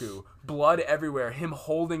through Haku, blood everywhere, him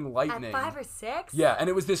holding lightning. At 5 or 6? Yeah, and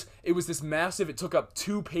it was this massive, it took up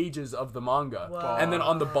 2 pages of the manga. Whoa. And then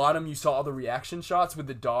on the bottom you saw all the reaction shots with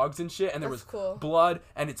the dogs and shit, and there That's was cool. blood,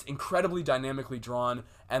 and it's incredibly dynamically drawn,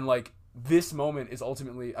 and like, this moment is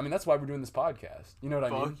ultimately, I mean, that's why we're doing this podcast. You know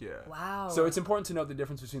what I mean? Fuck yeah. Wow. So it's important to note the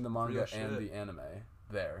difference between the manga Real and shit. the anime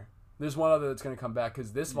there. There's one other that's going to come back,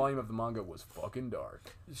 because this volume of the manga was fucking dark.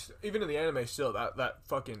 Even in the anime, still that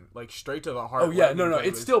fucking like straight to the heart. Oh, yeah, lightning no, thing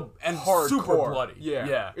it's was still, and hardcore. super bloody. Yeah,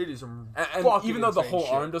 Yeah. it is. And fucking even though the insane whole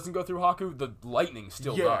shit. arm doesn't go through Haku, the lightning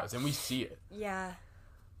still Yeah. does, and we see it. Yeah.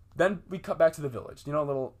 Then we cut back to the village. You know, a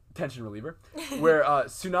little tension reliever, where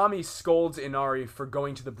Tsunami scolds Inari for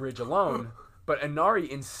going to the bridge alone, but Inari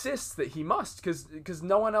insists that he must, because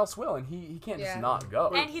no one else will, and he can't just Yeah. not go.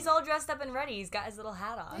 And he's all dressed up and ready. He's got his little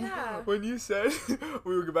hat on. Yeah. When you said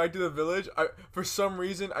we would go back to the village, for some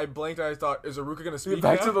reason I blinked and I thought, is Aruka gonna speak?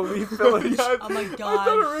 Back now? to the Leaf Village. Yeah, Oh my I thought gosh.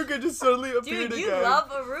 Aruka just suddenly appeared Dude, you again. love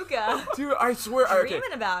Aruka. Dude, I swear. Okay.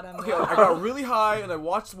 Dreaming about him. Okay, Wow. I got really high and I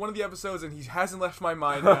watched one of the episodes and he hasn't left my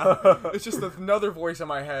mind now. It's just another voice in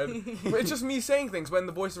my head. But it's just me saying things, but in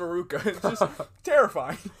the voice of Aruka. It's just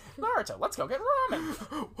terrifying. Naruto, let's go get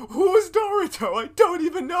ramen. Who is Naruto? I don't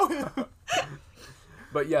even know him.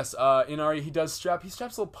 But yes, Inari, he straps a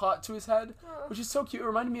little pot to his head, which is so cute. It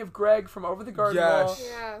reminded me of Greg from Over the Garden Yes. Wall,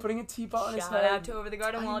 Yeah. putting a teapot on his Shout head. out to Over the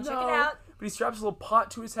Garden I Wall. Check know. it out. But he straps a little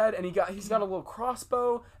pot to his head, and he's got a little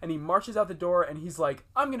crossbow, and he marches out the door, and he's like,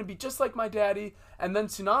 I'm gonna be just like my daddy. And then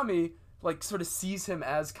Tsunami, like, sort of sees him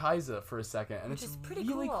as Kaiza for a second, and Which it's is pretty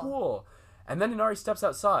really cool. cool. And then Inari steps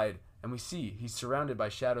outside, and we see he's surrounded by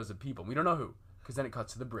shadows of people. We don't know who, because then it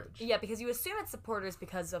cuts to the bridge. Yeah, because you assume it's supporters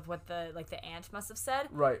because of what the ant must have said.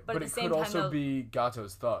 Right, But but at it the could same time, also though- be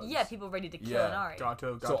Gato's thugs. Yeah, people ready to kill Yeah. Inari.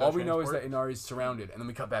 Gato So all we know is that transport. Inari's surrounded, and then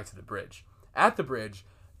we cut back to the bridge. At the bridge,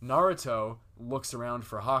 Naruto looks around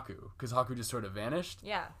for Haku, because Haku just sort of vanished,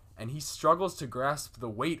 Yeah. and he struggles to grasp the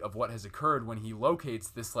weight of what has occurred when he locates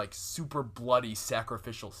this, like, super bloody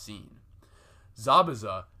sacrificial scene.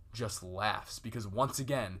 Zabuza just laughs, because once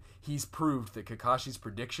again, he's proved that Kakashi's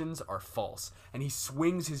predictions are false, and he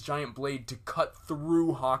swings his giant blade to cut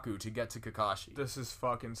through Haku to get to Kakashi. This is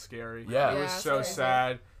fucking scary. Yeah. It Yeah, was it's so crazy.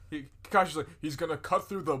 sad. Kakashi's like, he's gonna cut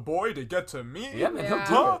through the boy to get to me? Yeah, man, Yeah.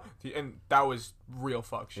 he'll do it. And that was real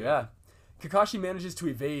fuck shit. Yeah. Kakashi manages to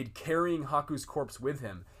evade, carrying Haku's corpse with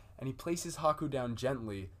him, and he places Haku down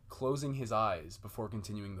gently, closing his eyes before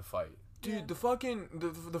continuing the fight. Dude, the fucking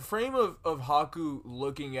the frame of Haku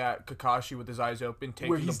looking at Kakashi with his eyes open, taking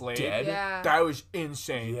Where the he's blade. dead? Yeah. That was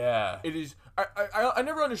insane. Yeah. It is. I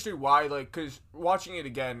never understood why. Like, cause watching it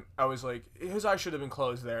again, I was like, his eyes should have been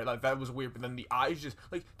closed there. Like that was weird. But then the eyes just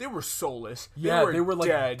like they were soulless. Yeah, they were like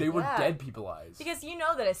dead. they were Yeah. dead people eyes. Because you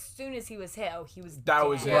know that as soon as he was hit, he was that dead.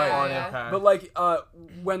 was it Right. on Yeah. impact. But like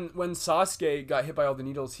when Sasuke got hit by all the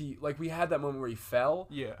needles, we had that moment where he fell.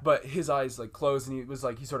 Yeah. But his eyes like closed and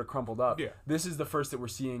he sort of crumpled up. Yeah. This is the first that we're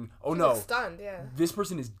seeing. Oh He's, no. like, stunned, yeah. This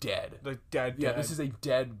person is dead. the dead. Yeah, this is a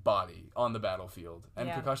dead body on the battlefield. And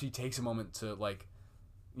Yeah. Kakashi takes a moment to like,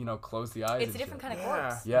 close the eyes. It's a and different shit. kind of Yeah.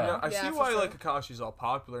 corpse. Yeah. You know, I Yeah, see for why sure. like Kakashi's all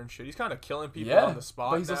popular and shit. He's kind of killing people Yeah, on the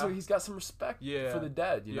spot. but he's now. also he's got some respect Yeah. for the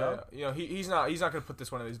dead, you know. he's not gonna put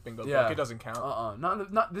this one in his bingo Yeah. book. It doesn't count.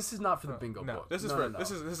 Not this is not for the bingo No, book. this is No, for no.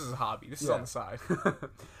 this is a hobby. This is Yeah. on the side.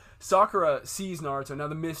 Sakura sees Naruto. Now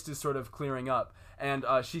the mist is sort of clearing up, and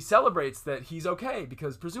she celebrates that he's okay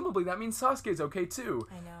because presumably that means Sasuke's okay too.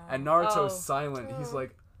 I know. And Naruto's Oh. silent. He's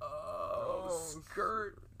like, oh,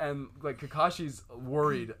 skirt. And like Kakashi's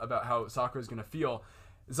worried about how Sakura's gonna feel.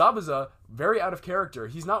 Zabuza, very out of character.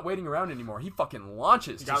 He's not waiting around anymore. He fucking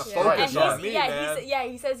launches. You gotta to focus strike. on And me, yeah, man.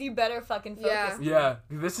 he says you better fucking focus. Yeah. Yeah,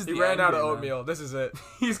 this is He the ran end out of game, man. oatmeal. This is it.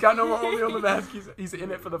 He's got no more oatmeal in the mask. He's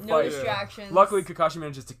in it for the No fight. distractions. Luckily, Kakashi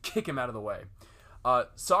manages to kick him out of the way.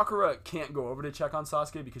 Sakura can't go over to check on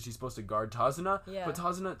Sasuke because she's supposed to guard Tazuna. Yeah. But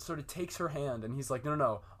Tazuna sort of takes her hand and he's like,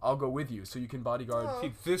 no, I'll go with you so you can bodyguard.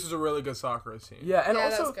 Oh. This is a really good Sakura scene. Yeah, and Yeah,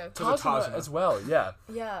 that also was good. To the Tazuna Tazuna. as well, yeah.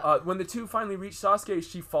 Yeah. When the two finally reach Sasuke,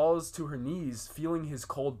 she falls to her knees, feeling his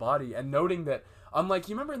cold body and noting that, unlike,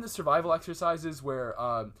 you remember in the survival exercises where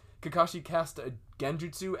Kakashi cast a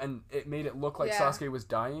genjutsu and it made it look like Yeah. Sasuke was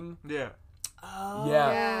dying? Yeah. Oh.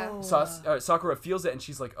 Yeah. Sakura feels it and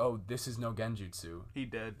she's like, oh, this is no genjutsu. He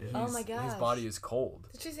dead. Oh my gosh. His body is cold.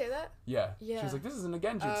 Did she say that? Yeah. Yeah. She was like, this isn't a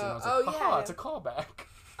genjutsu. And I was Oh, like, yeah, haha, yeah. it's a callback.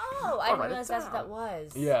 Oh, I I'll didn't write it realize that's what down. that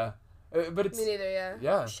was. Yeah. But it's Me neither. Yeah.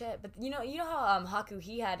 yeah. Shit, but you know how Haku,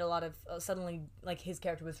 he had a lot of suddenly, like, his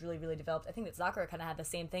character was really, really developed. I think that Sakura kind of had the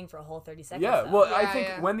same thing for a whole 30 seconds. Yeah, though. well, I Yeah, think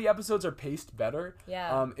yeah. when the episodes are paced better,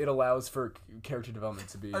 Yeah. it allows for character development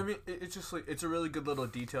to be. I mean, it's just like it's a really good little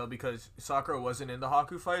detail because Sakura wasn't in the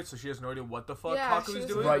Haku fight, so she has no idea what the fuck Yeah, Haku she is was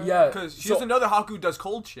doing. Right, yeah. Because she So- doesn't know that Haku does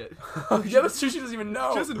cold shit. yeah, that's true. She doesn't even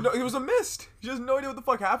know. She doesn't know. It was a mist. She has no idea what the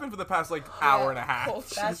fuck happened for the past like hour and a half. Cold.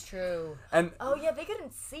 That's true. And Oh, yeah, they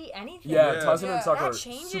couldn't see anything. yeah, Yeah. Tazuna Yeah. and Sakura That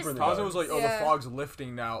changes super in the Taza dark. was like, "Oh, Yeah. the fog's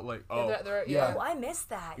lifting now." Like, oh, Yeah. Oh, I missed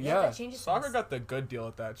that. Yeah. Yeah, that changes Sakura things. got the good deal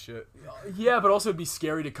at that shit. Yeah, but also it'd be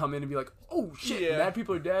scary to come in and be like, "Oh shit, Yeah. mad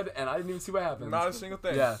people are dead," and I didn't even see what happened. Not a single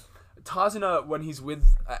thing. Yeah. Tazuna, when he's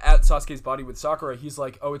with at Sasuke's body with Sakura, he's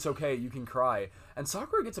like, "Oh, it's okay, you can cry." And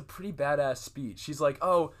Sakura gets a pretty badass speech. She's like,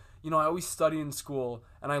 "Oh, you know, I always study in school,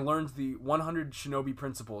 and I learned the 100 Shinobi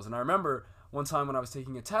principles. And I remember one time when I was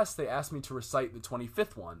taking a test, they asked me to recite the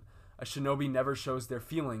 25th one. A shinobi never shows their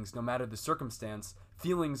feelings, no matter the circumstance.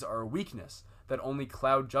 Feelings are a weakness that only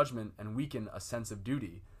cloud judgment and weaken a sense of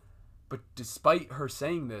duty." But despite her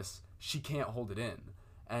saying this, she can't hold it in,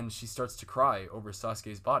 and she starts to cry over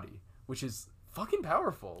Sasuke's body, which is fucking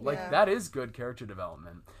powerful. Like, Yeah. that is good character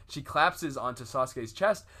development. She collapses onto Sasuke's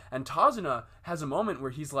chest, and Tazuna has a moment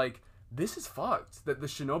where he's like, this is fucked, that the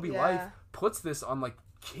shinobi Yeah. life puts this on, like,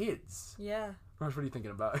 kids. Yeah. Raj, what are you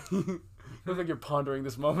thinking about? You look like you're pondering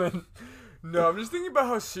this moment. No, I'm just thinking about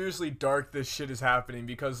how seriously dark this shit is happening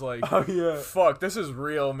because, like, Oh, yeah. fuck, this is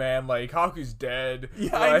real, man. Like, Haku's dead.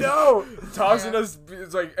 Yeah, I Like, know. Tazuna's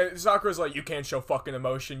it's like Sakura's like, you can't show fucking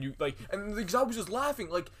emotion. You like, and the Zabu's just laughing,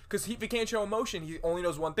 like, because if he can't show emotion, he only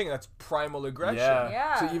knows one thing, and that's primal aggression.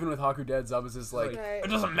 Yeah. So Yeah. even with Haku dead, Zabuza's like, Right. it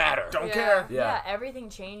doesn't matter. Don't Yeah. care. Yeah. Yeah, everything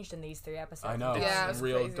changed in these 3 episodes. I know. Yeah, It's it's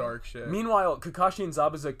real crazy. dark shit. Meanwhile, Kakashi and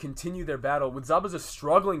Zabuza continue their battle, with Zabuza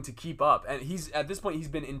struggling to keep up, and at this point he's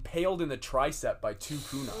been impaled in the tricep by 2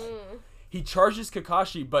 kunai. He charges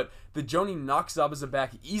Kakashi, but the Jonin knocks Zabuza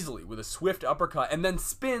back easily with a swift uppercut, and then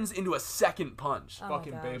spins into a second punch. Oh my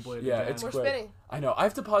Fucking gosh. Beyblade. Yeah, again. it's We're great. spinning. I know. I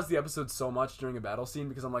have to pause the episode so much during a battle scene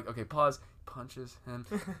because I'm like, okay, pause, punches him.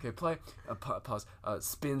 Okay, play. Pause.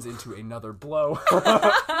 Spins into another blow.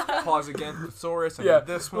 Pause again. Thesaurus. And Yeah,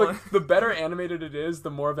 this one. Like, the better animated it is,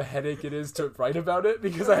 the more of a headache it is to write about it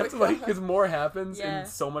because I have to because more happens Yeah. in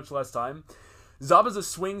so much less time. Zabuza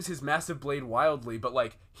swings his massive blade wildly, but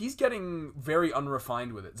like he's getting very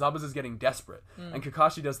unrefined with it. Zabuza's getting desperate, and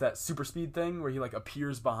Kakashi does that super speed thing where he like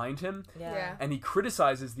appears behind him, Yeah. and he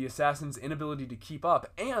criticizes the assassin's inability to keep up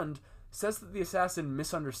and says that the assassin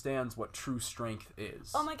misunderstands what true strength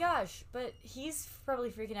is. Oh my gosh, but he's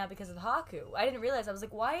probably freaking out because of Haku. I didn't realize. I was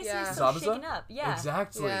like, why is Yeah. he so Zabuza? shaken up? Yeah.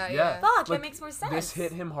 Exactly. Yeah, Yeah. yeah. Fuck, that Like, makes more sense. This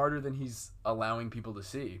hit him harder than he's allowing people to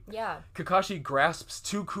see. Yeah. Kakashi grasps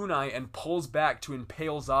 2 kunai and pulls back to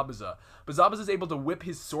impale Zabuza, but Zabuza is able to whip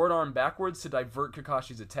his sword arm backwards to divert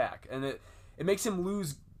Kakashi's attack, and it makes him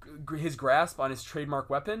lose his grasp on his trademark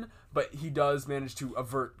weapon, but he does manage to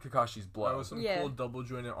avert Kakashi's That blow. was some Yeah. cool double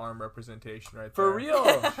jointed arm representation right For there. real.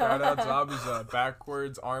 Shout out Zabuza,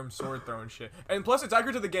 backwards arm sword throwing shit. And plus it's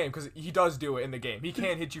accurate to the game because he does do it in the game. He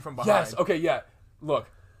can't hit you from behind. Yes. Okay. Yeah. Look.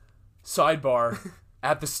 Sidebar.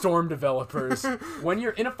 At the Storm developers, when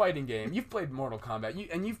you're in a fighting game, you've played Mortal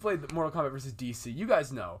Kombat, and you've played Mortal Kombat versus DC. You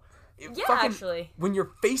guys know. Yeah, actually. When you're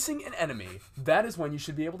facing an enemy, that is when you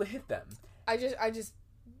should be able to hit them. I just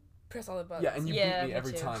press all the buttons. Yeah, and you Yeah, beat me me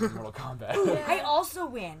every too. time in Mortal Kombat. I also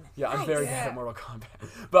win. Yeah, I'm Nice. very bad at Mortal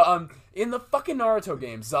Kombat. But in the fucking Naruto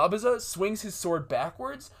game, Zabuza swings his sword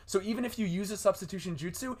backwards, so even if you use a substitution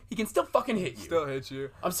jutsu, he can still fucking hit you. Still hit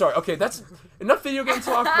you. I'm sorry. Okay, that's enough video game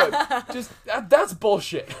talk, but just that's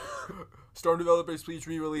bullshit. Storm developers, please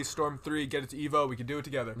re-release Storm 3. Get it to Evo. We can do it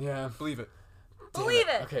together. Yeah. Believe it. Believe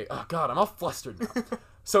it. Okay. Oh god, I'm all flustered now.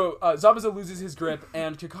 So Zabuza loses his grip,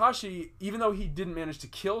 and Kakashi, even though he didn't manage to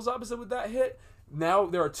kill Zabuza with that hit, now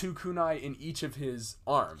there are 2 kunai in each of his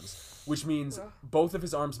arms, which means both of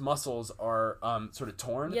his arms' muscles are sort of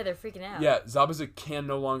torn. Yeah, they're freaking out. Yeah, Zabuza can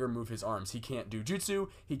no longer move his arms. He can't do jutsu.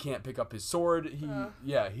 He can't pick up his sword.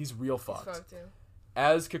 He's real fucked. Fucked, yeah.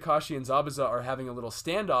 As Kakashi and Zabuza are having a little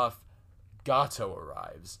standoff, Gato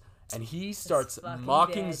arrives. And he starts fucking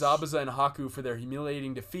mocking bitch. Zabuza and Haku for their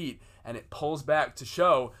humiliating defeat, and it pulls back to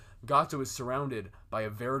show Gato is surrounded by a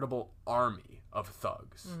veritable army of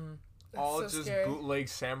thugs. All so just scary. bootleg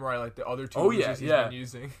samurai like the other two Oh, yeah, ninjas he's yeah. been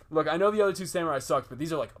using. Look, I know the other 2 samurai sucked, but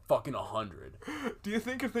these are like fucking 100. Do you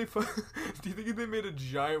think if they made a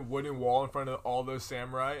giant wooden wall in front of all those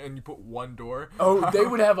samurai and you put one door? Oh, they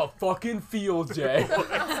would have a fucking field, Jay.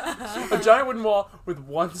 A giant wooden wall with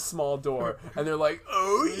one small door, and they're like,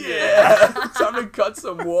 "Oh yeah, time to cut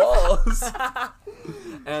some walls."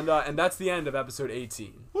 And that's the end of episode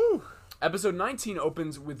 18. Woo. Episode 19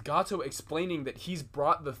 opens with Gato explaining that he's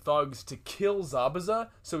brought the thugs to kill Zabuza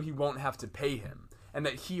so he won't have to pay him. And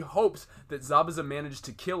that he hopes that Zabuza managed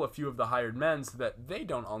to kill a few of the hired men so that they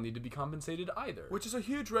don't all need to be compensated either. Which is a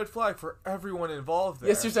huge red flag for everyone involved there.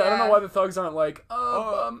 Yes, seriously, I don't know Yeah. why the thugs aren't like,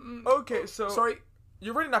 Okay, so sorry.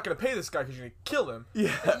 you're really not going to pay this guy because you're going to kill him.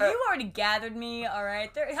 Yeah. You already gathered me, all right?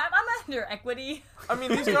 I'm under equity. I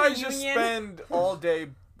mean, these guys just Union. spend all day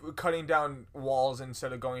cutting down walls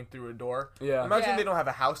instead of going through a door. Yeah. Imagine Yeah. they don't have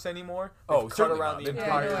a house anymore. They've Oh, cut certainly around not. the They've been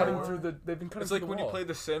entire cutting door. through the. They've been cutting It's through like the when wall. you play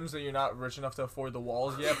The Sims and you're not rich enough to afford the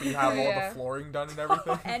walls yet, but you have all Yeah. the flooring done and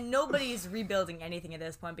everything. And nobody's rebuilding anything at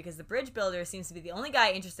this point because the bridge builder seems to be the only guy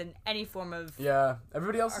interested in any form of Yeah,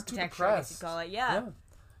 everybody else is too architecture, I guess depressed. you call it. Yeah.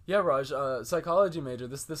 Yeah, Raj, psychology major.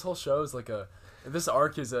 This whole show is like this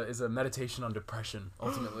arc is a meditation on depression.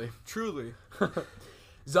 Ultimately, Truly.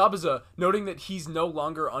 Zabuza, noting that he's no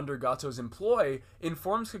longer under Gato's employ,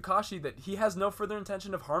 informs Kakashi that he has no further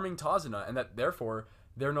intention of harming Tazuna and that therefore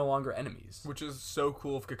they're no longer enemies. Which is so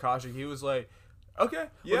cool of Kakashi. He was like, okay,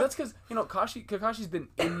 yeah. Well, that's because Kakashi's been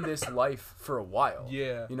in this life for a while.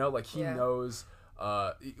 Yeah. You know, like he Yeah. knows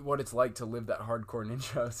what it's like to live that hardcore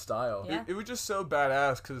ninja style. Yeah. It was just so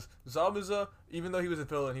badass because Zabuza, even though he was a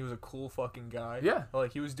villain, he was a cool fucking guy. Yeah.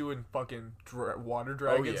 Like, he was doing fucking water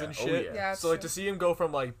dragons yeah. and Oh, shit. yeah. Yeah, So, like, true. to see him go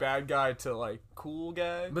from, like, bad guy to, like, cool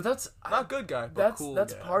guy. But that's Not good guy, but that's cool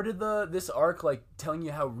that's guy. part of this arc, like telling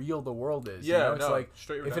you how real the world is. Yeah, you know? It's no, like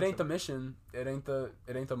straight if it ain't the redemption. mission,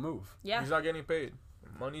 it ain't the move. Yeah. He's not getting paid.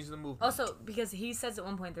 Money's the movement. Also, because he says at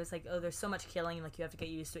one point, there's like, oh, there's so much killing, like you have to get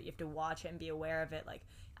used to it, you have to watch it and be aware of it. Like,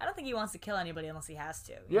 I don't think he wants to kill anybody unless he has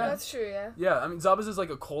to. Yeah, That's true, yeah. yeah. I mean, Zabuza's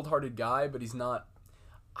like a cold-hearted guy, but he's not.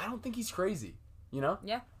 I don't think he's crazy. You know?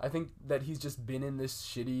 Yeah. I think that he's just been in this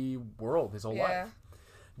shitty world his whole Yeah. life.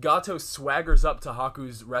 Gato swaggers up to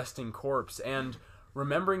Haku's resting corpse and.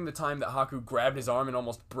 Remembering the time that Haku grabbed his arm and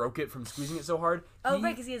almost broke it from squeezing it so hard. Oh,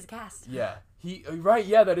 right, because he has a cast. Yeah, right.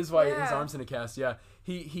 Yeah, that is why his Yeah. arm's in a cast. Yeah,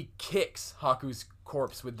 he kicks Haku's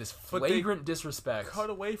corpse with this But they flagrant disrespect. cut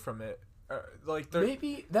away from it. Like, they're...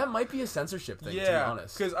 Maybe that might be a censorship thing. To be Yeah,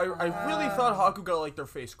 honest, because I really thought Haku got, like, their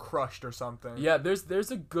face crushed or something. yeah, there's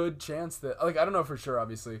a good chance that like I don't know for sure,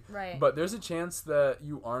 obviously, Right. but there's a chance that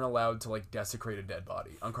you aren't allowed to like desecrate a dead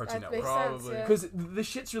body on Cartoon That Network makes Probably. sense, yeah. because the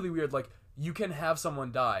shit's really weird. Like you can have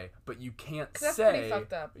someone die, but you can't 'Cause that's say. pretty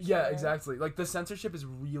fucked up, Yeah, sure. exactly. Like the censorship is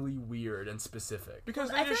really weird and specific. Because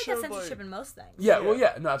they I feel just like that's showed, censorship like... in most things. Yeah, Yeah. well,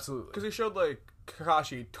 yeah, no, absolutely. Because they showed, like,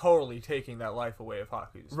 Kakashi totally taking that life away of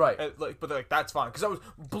Haku's. Right. And, like, but, like, that's fine. Because that was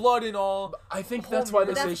blood and all. I think whole that's why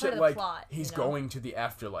they murder. say That's part shit of the like plot, he's you know? going to the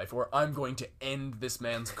afterlife or I'm going to end this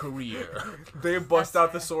man's career. They bust That's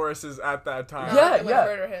out the Sauruses at that time. Yeah, They would yeah.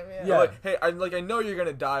 murder him, yeah. Yeah. Like, hey, I know you're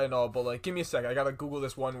gonna die and all, but like, give me a second. I gotta Google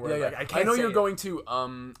this one word. Yeah, yeah. Like, I can't know say you're it. going to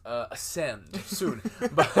ascend soon.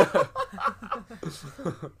 But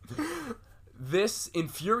this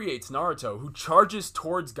infuriates Naruto, who charges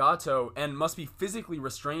towards Gato and must be physically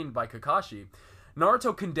restrained by Kakashi.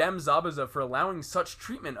 Naruto condemns Zabuza for allowing such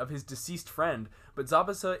treatment of his deceased friend, but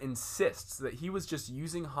Zabuza insists that he was just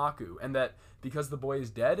using Haku and that because the boy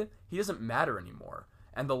is dead, he doesn't matter anymore.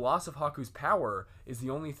 And the loss of Haku's power is the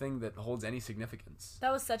only thing that holds any significance.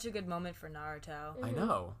 That was such a good moment for Naruto. I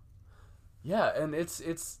know. Yeah, and it's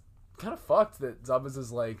kind of fucked that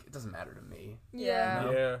Zabuza's like, it doesn't matter to me. Yeah. You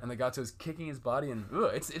know? Yeah. And the Gato's kicking his body and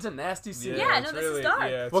it's a nasty scene. Yeah, it's no, this is dark.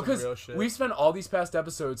 Yeah, it's Well, some because real shit. we've spent all these past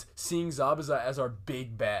episodes seeing Zabuza as our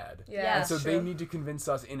big bad. Yeah, And so that's they true. need to convince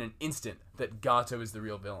us in an instant that Gato is the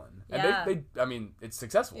real villain. Yeah. And I mean, it's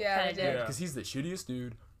successful. Yeah, Kinda they did. Yeah. Because he's the shittiest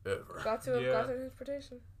dude ever. Got to Yeah.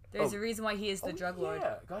 transportation. There's Oh. a reason why he is the drug lord.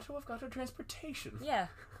 Yeah, Gato of Gato Transportation. Yeah.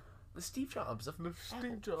 The Steve Jobs of the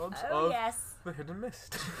Steve Jobs Oh, of yes. the Hidden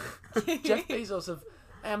Mist. Jeff Bezos of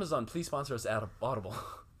Amazon. Please sponsor us at Audible.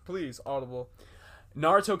 Please, Audible.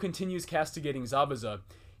 Naruto continues castigating Zabuza.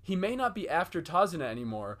 He may not be after Tazuna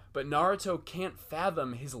anymore, but Naruto can't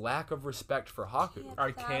fathom his lack of respect for Haku.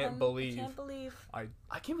 I can't believe. I can't believe. I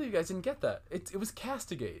can't believe you guys didn't get that. It was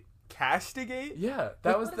castigate. Castigate? Yeah,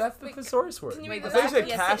 What that's the wait, thesaurus word. Can you Wait, read I thought you this said back?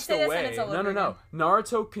 Yeah, cast say that away. sentence all No, over no, no. again.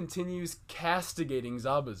 Naruto continues castigating I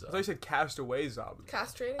thought you Zabuza. said cast away Zabuza.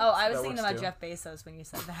 Castrating? Oh, I was That thinking works about too. Jeff Bezos when you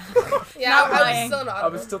said that. yeah, not I was lying. still not. I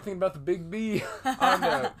was still thinking about the big B.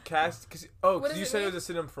 No, cast. Cause, What because does you it said mean? it was a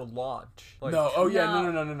synonym for launch. Like, No, oh yeah,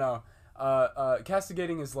 No. no.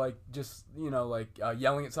 Castigating is like just like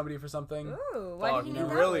yelling at somebody for something. Ooh, why fuck, did you you need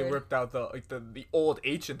that really word? ripped out the old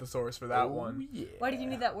ancient thesaurus for that one. Yeah. Why did you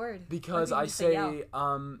need that word? Because Why I didn't you say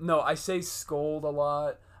yell? no, I say scold a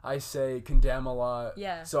lot. I say condemn a lot.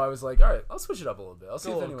 Yeah. So I was like, all right, I'll switch it up a little bit. I'll see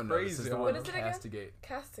Go if a anyone little notices crazy the on word What is it again? castigate.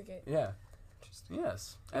 Castigate. Yeah.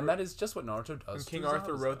 Yes. And that is just what Naruto does. When to King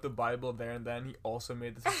Arthur Zabuza. wrote the Bible there and then, he also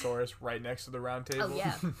made the thesaurus right next to the round table. Oh,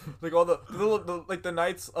 yeah. Like all the like the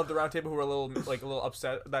knights of the round table who were a little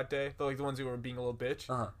upset that day, the ones who were being a little bitch.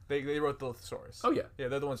 Uh-huh. They wrote the thesaurus. Oh, yeah. Yeah,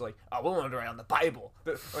 they're the ones like, oh, we want to write on the Bible.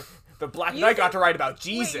 The Black You Knight got think- to write about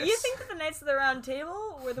Jesus. Wait, you think that the Knights of the Round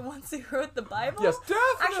Table were the ones who wrote the Bible? Yes,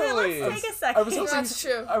 Definitely. Actually, let's take a second. I was hoping, That's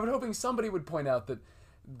true. I was hoping somebody would point out that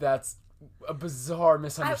that's a bizarre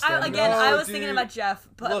misunderstanding. Again, No, I was thinking dude. about Jeff,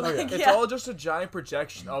 but Look, like, it's yeah. all just a giant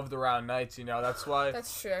projection of the Round Knights, you know. That's why.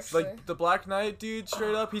 That's true, actually. Like the Black Knight, dude,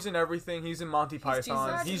 straight up, he's in everything. He's in Monty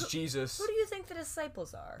Python. Jesus. He's Jesus. Who do you think the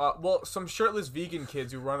disciples are? Well, some shirtless vegan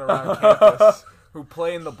kids who run around campus who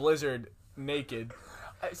play in the blizzard naked.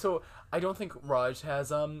 So I don't think Raj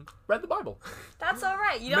has read the Bible. That's all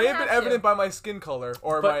right. You don't May have have been to. evident by my skin color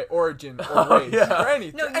or But- my origin or race yeah. or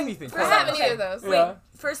anything. No, you- anything. for I Come haven't on. either of those. Wait, Yeah.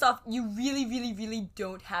 first off, you really, really, really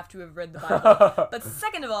don't have to have read the Bible. But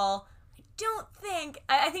second of all, I don't think.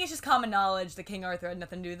 I think it's just common knowledge that King Arthur had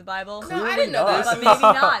nothing to do with the Bible. No, I didn't know not. that. But maybe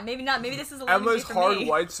not. Maybe not. Maybe this is a learning Emma's day for hard me.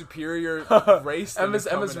 white superior race. thing Emma's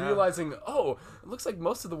is coming out. realizing, oh, it looks like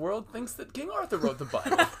most of the world thinks that King Arthur wrote the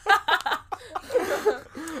Bible.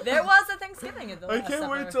 There was a Thanksgiving at the I last can't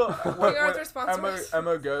supper. wait till when Arthur sponsor us.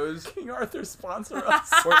 Emma goes. King Arthur sponsor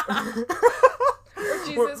us. Or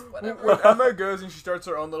Jesus, whatever. When Emma goes and she starts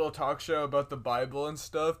her own little talk show about the Bible and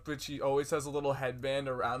stuff, but she always has a little headband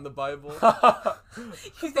around the Bible. You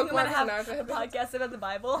think I'm Bookmark gonna have Naruto a headband. podcast about the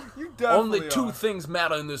Bible? You definitely Only two are. things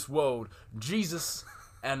matter in this world: Jesus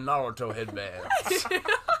and Naruto headbands.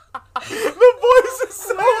 The voice is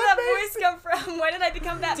so Where did that amazing. voice come from? Why did I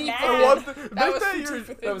become that Deep mad? I want That make was that from your deep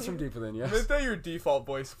within That was you. from deep within, yes. make that your default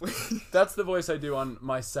voice, please. That's the voice I do on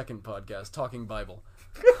my second podcast, Talking Bible.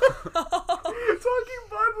 Talking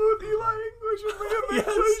Bible with Eli English and Liam Yes.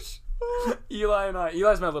 English. Eli and I.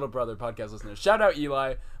 Eli's my little brother, podcast listener. Shout out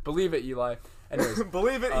Eli. Believe it, Eli. Anyways.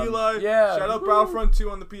 Believe it, Um, Eli. yeah. Shout out Woo. Battlefront 2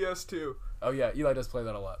 on the PS2. Oh yeah, Eli does play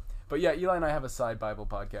that a lot. But yeah, Eli and I have a side Bible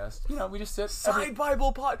podcast. You know, we just sit. Side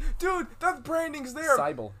Bible pod. Dude, that branding's there.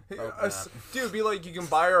 Bible. Dude, be like, you can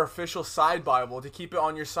buy our official side Bible to keep it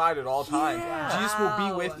on your side at all times. Yeah. Jesus will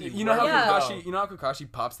be with you. You know how Yeah. Kakashi? You know how Kakashi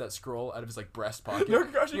pops that scroll out of his like breast pocket? No,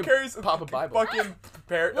 Kakashi You carries pop a Bible. fucking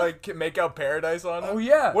make out paradise on it. Oh,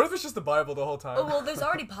 yeah. What if it's just the Bible the whole time? Oh well, there's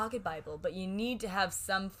already Pocket Bible, but you need to have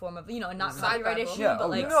some form of, not Side copyright Bible. issue, Yeah, but oh,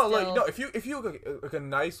 like no, still. if you like a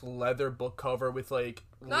nice leather book cover with like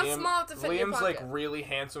Not Liam, small to fit in your Liam's like pocket. really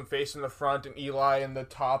handsome face in the front and Eli in the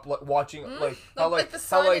top, like watching like how Like the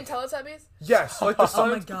sun in Teletubbies? yes, like the sun.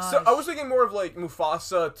 my So gosh. I was thinking more of like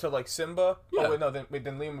Mufasa to like Simba. Yeah. Oh wait, no, then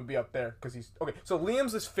Liam would be up there because he's okay. So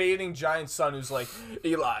Liam's this fading giant son who's like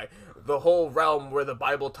Eli. The whole realm where the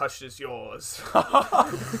Bible touched is yours.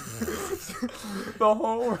 The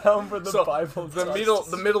whole realm for the So, Bible.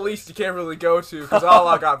 the Middle East you can't really go to because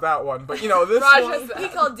Allah got that one. But you know this Raj one. has that. He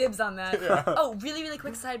called dibs on that. Oh, really, really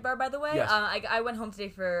quick sidebar, by the way. Yes. I went home today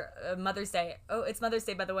for Mother's Day. Oh, it's Mother's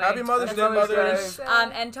Day, by the way. Happy Mother's Day, Mother's Mother.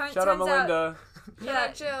 Day. And Shout turns out Melinda. out, yeah,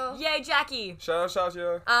 out Jill. yay, Jackie. Shout out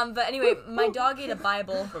Sasha. But anyway, my dog ate a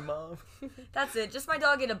Bible. My mom. That's it. Just my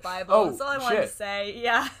dog ate a Bible. Oh, That's all I wanted to shit. say.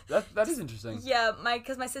 Yeah. That is interesting. Yeah,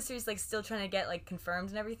 because my sister's like still trying to get like confirmed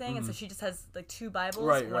and everything, and so she just has like 2 Bibles.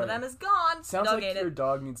 Right, One right. of them is gone. Sounds dog like ate your it.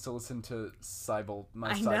 dog needs to listen to Cybele,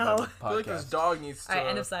 my I Side know. Bible I feel like this podcast. dog needs All right,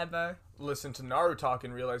 end to of sidebar. listen to Naruto talk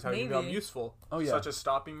and realize how you become Maybe. useful. Oh, yeah. Such as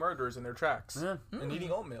stopping murderers in their tracks Yeah. and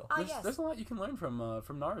eating oatmeal. Ah, There's, yes. there's a lot you can learn from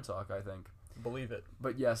Naruto talk, I think. Believe it.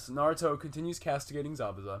 But yes, Naruto continues castigating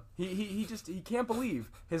Zabuza. He can't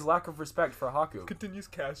believe his lack of respect for Haku. Continues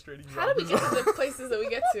castrating. How did we get to the places that we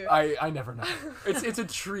get to? I never know. It's a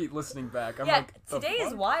treat listening back. I'm Yeah, like, the today is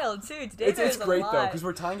fuck? wild too. Today It's there's great a lot. though because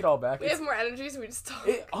we're tying it all back. We It's, have more energy, so we just talk.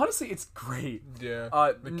 honestly, it's great. Yeah.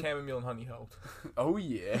 The n- chamomile and honey helped. Oh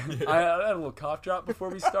yeah. I had a little cough drop before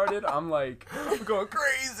we started. I'm like, I'm going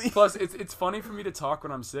crazy. plus it's funny for me to talk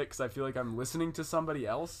when I'm sick because I feel like I'm listening to somebody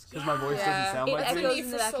else because my voice Yeah. doesn't sound It like That's me. been echoes me in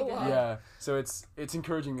for the back so of your long. head. Yeah, so it's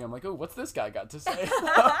encouraging me. I'm like, oh, what's this guy got to say?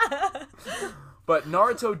 But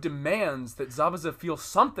Naruto demands that Zabuza feel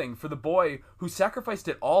something for the boy who sacrificed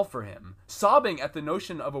it all for him, sobbing at the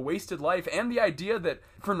notion of a wasted life and the idea that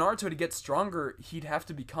for Naruto to get stronger, he'd have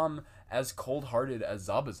to become as cold-hearted as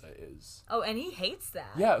Zabuza is. Oh, and he hates that.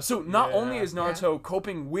 Yeah, so not Yeah. only is Naruto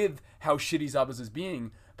coping with how shitty Zabuza's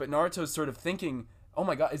being, but Naruto's sort of thinking oh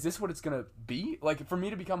my god, is this what it's gonna be? Like, for me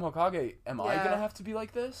to become Hokage, am I Yeah. gonna have to be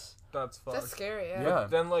like this? That's fucked. That's scary. Yeah. Yeah.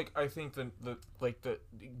 Then like I think the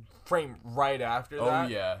frame right after Oh, that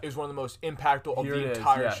yeah. is one of the most impactful of Here the it is,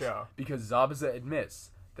 entire yes. show. Because Zabuza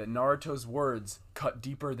admits that Naruto's words cut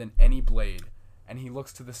deeper than any blade, and he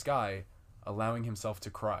looks to the sky, allowing himself to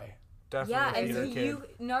cry. Definitely Yeah, a and theater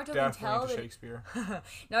kid. Naruto can Definitely tell into that Shakespeare.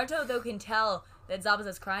 Naruto though can tell that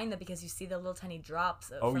Zabuza's crying though because you see the little tiny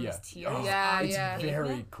drops Oh, from yeah. his tears. Oh, Yeah, it's yeah.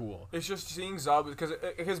 very cool. It's just seeing Zabuza because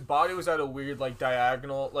his body was at a weird like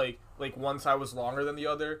diagonal, like one side was longer than the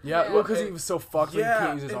other. Yeah, Yeah. well, because he was so fucked, like, he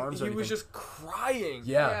can't use his and arms he or was anything. just crying.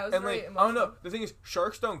 Yeah. Yeah, it was And very like I don't know. emotional. The thing is,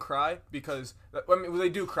 sharks don't cry because I mean they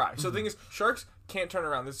do cry. So the thing is, sharks can't turn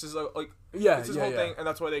around. This is like Yeah, it's his yeah, whole yeah. thing, and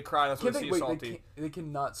that's why they cry. That's why Can't the they, sea is wait, salty. they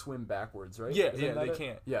cannot swim backwards, right? Yeah, Isn't yeah, that they it?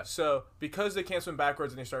 can't. Yeah. So because they can't swim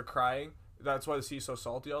backwards and they start crying, that's why the sea is so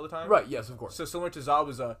salty all the time. Right, yes, of course. So similar to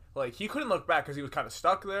Zabuza, like he couldn't look back because he was kind of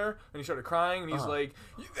stuck there, and he started crying, and he's like,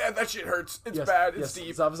 "Yeah, that shit hurts. It's yes, bad. It's yes,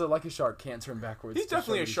 deep." Zabuza, like a shark, can't turn backwards. He's to show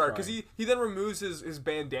definitely a he's shark because crying. he then removes his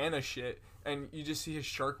bandana shit, and you just see his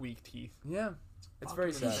shark weak teeth. Yeah, it's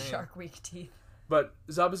very Fucking sad. insane. Shark weak teeth. But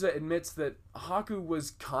Zabuza admits that Haku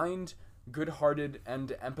was kind, good-hearted, and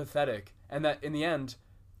empathetic, and that in the end,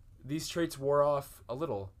 these traits wore off a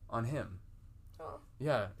little on him. Oh.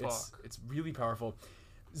 Yeah, it's really powerful.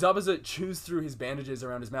 Zabuza chews through his bandages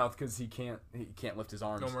around his mouth because he can't lift his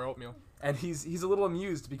arms. No more oatmeal. And he's a little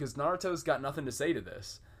amused because Naruto's got nothing to say to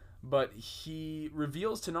this. But he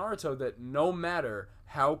reveals to Naruto that no matter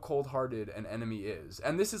how cold-hearted an enemy is,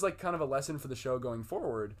 and this is like kind of a lesson for the show going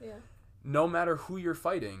forward, Yeah. no matter who you're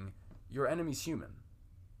fighting, your enemy's human.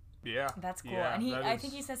 Yeah, That's cool. Yeah, and that I is-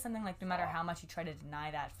 think he says something like, no matter how much you try to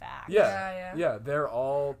deny that fact. Yeah. They're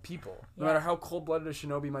all people. No Yeah. matter how cold-blooded a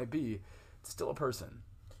shinobi might be, it's still a person.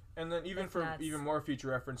 And then even That's for nuts. even more future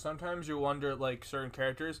reference, sometimes you wonder like certain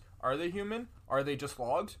characters, are they human? Are they just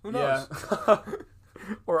logs? Who knows? Yeah.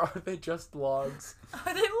 Or are they just logs?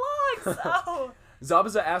 Are they logs? Oh.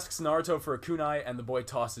 Zabuza asks Naruto for a kunai, and the boy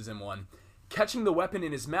tosses him one. Catching the weapon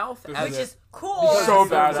in his mouth, Which as Which is cool. because So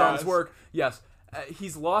his arms badass. work. Yes.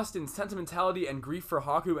 He's lost in sentimentality and grief for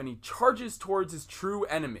Haku, and he charges towards his true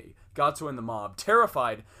enemy, Gato and the mob.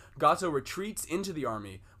 Terrified, Gato retreats into the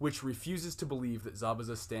army, which refuses to believe that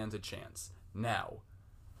Zabuza stands a chance. Now,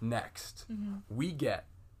 next, we get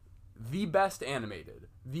the best animated,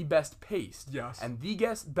 the best paced, Yes. and the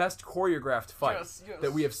best choreographed fight Yes, yes.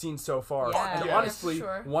 that we have seen so far. Yeah. And Yeah, honestly, for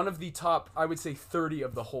sure. one of the top, I would say, 30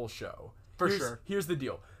 of the whole show. For Here's- sure. Here's the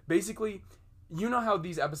deal. Basically, you know how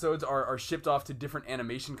these episodes are shipped off to different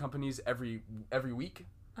animation companies every week?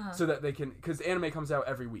 So that they can, because anime comes out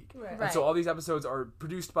every week. Right. And so all these episodes are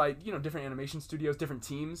produced by, different animation studios, different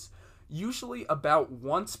teams, usually about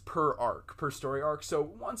once per arc, per story arc. So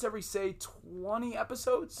once every, say, 20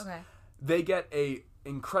 episodes, Okay. they get a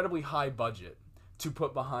incredibly high budget to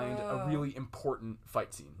put behind a really important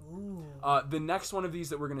fight scene. The next one of these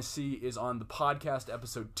that we're going to see is on the podcast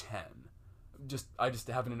episode 10. I just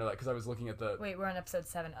happen to know that because I was looking at the... Wait, we're on episode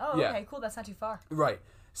 7. Oh, Yeah. okay, cool. That's not too far. Right.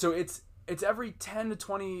 So it's every 10 to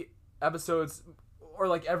 20 episodes, or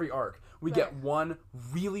like every arc, we get Right. one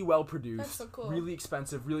really well produced, That's so cool. really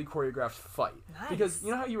expensive, really choreographed fight. Nice. Because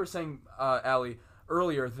you know how you were saying, Allie,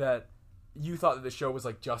 earlier that you thought that the show was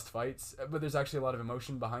like just fights, but there's actually a lot of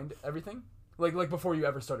emotion behind everything? Like before you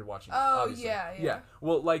ever started watching it, Oh, obviously. yeah.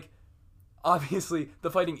 Well, like, obviously, the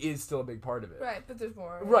fighting is still a big part of it. Right, but there's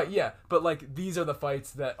more. Right, yeah. But, like, these are the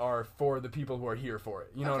fights that are for the people who are here for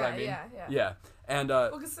it. You know what I Okay, mean? yeah. Yeah. And,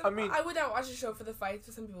 Well, 'cause I mean- I would not watch a show for the fights,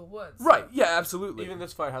 but some people would. so- right, yeah, absolutely. Even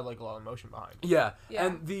this fight had like a lot of emotion behind it. Yeah. Yeah.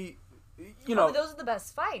 And Oh, but those are the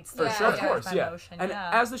best fights. for Yeah, sure, of yeah. course, By yeah. motion, And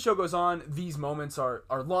yeah. as the show goes on, these moments are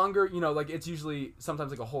longer. Like, it's usually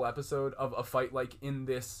sometimes like a whole episode of a fight, like, in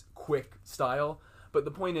this quick style. But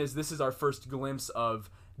the point is, this is our first glimpse of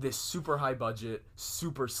this super high budget,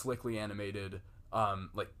 super slickly animated,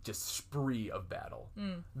 like, just spree of battle.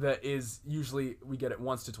 That is usually, we get it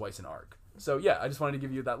once to twice an arc. So, yeah, I just wanted to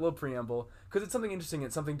give you that little preamble, because it's something interesting,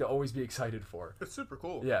 it's something to always be excited for. It's super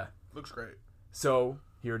cool. Yeah. Looks great. So,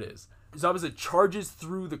 here it is. Zabuza charges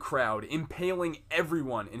through the crowd, impaling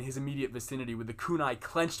everyone in his immediate vicinity with the kunai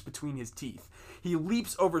clenched between his teeth. He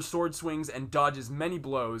leaps over sword swings and dodges many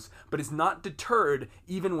blows, but is not deterred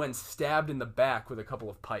even when stabbed in the back with a couple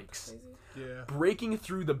of pikes. Yeah. Breaking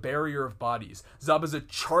through the barrier of bodies, Zabuza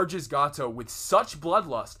charges Gato with such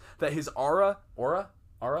bloodlust that his aura? Aura.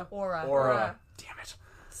 Damn it.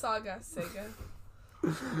 Saga, Sega.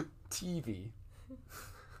 TV.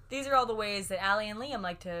 These are all the ways that Allie and Liam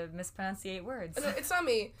like to mispronunciate words. No, it's not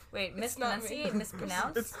me. Wait, It's not me. mispronunciate?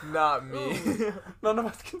 Mispronounce? It's not me. None of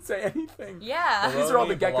us can say anything. Yeah. These are all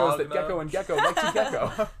the Bologna, geckos that Bologna. Gecko and Gecko like to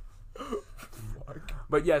gecko.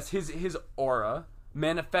 But yes, his aura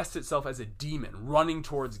manifests itself as a demon running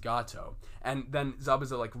towards Gato, and then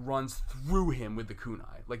Zabuza like runs through him with the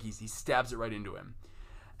kunai, like he stabs it right into him,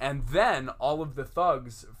 and then all of the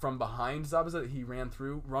thugs from behind Zabuza that he ran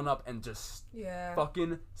through run up and just Yeah.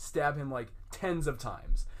 fucking stab him like tens of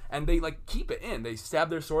times, and they like keep it in. They stab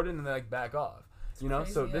their sword in and they like back off. You know,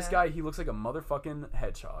 crazy, so this yeah. guy, he looks like a motherfucking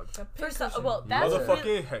hedgehog. A First off, pincushion. well, that's Motherfucking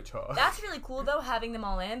really, hedgehog. that's really cool though, having them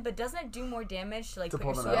all in. But doesn't it do more damage to like To put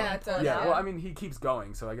pull your them sword out. in Yeah, and it pull does, it Yeah, out? well, I mean, he keeps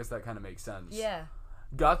going, so I guess that kind of makes sense. Yeah.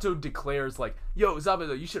 Gato declares, like, yo,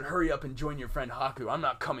 Zabuza, you should hurry up and join your friend Haku. I'm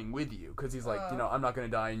not coming with you. Because he's like, I'm not going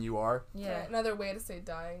to die and you are. Yeah. Another way to say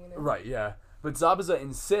dying. You know? Right, yeah. But Zabuza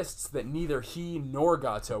insists that neither he nor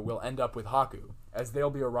Gato will end up with Haku, as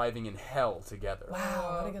they'll be arriving in hell together.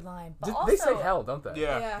 Wow, what a good line. But They also, say hell, don't they?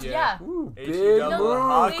 Yeah. Yeah. Ooh, H-E big double move,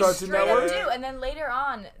 Haku. They Cartoon straight up Network. do, and then later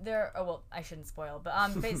on, I shouldn't spoil, but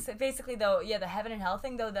basically though, yeah, the heaven and hell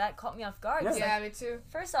thing though, that caught me off guard. Yeah. It's Yeah, like, me too.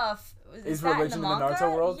 first off, is Is that religion in the in the manga?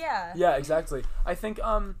 Naruto world? Yeah. Yeah, exactly. I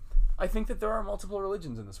think that there are multiple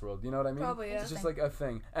religions in this world. You know what I mean? Probably, yeah. It's just like a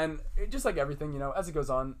thing, and just like everything, you know, as it goes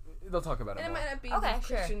on, they'll talk about it And it more. might not be Okay, the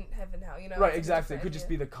sure. Christian heaven hell, you know? Right, it's a exactly. It different could just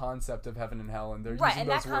idea. be the concept of heaven and hell, and they're Right, using and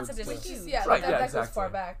those that concept words is to- huge. Yeah, Right, that, yeah, that exactly. goes far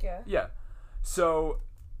back, yeah. Yeah. So,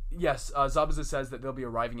 yes, Zabuza says that they'll be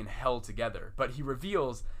arriving in hell together, but he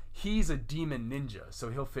reveals he's a demon ninja, so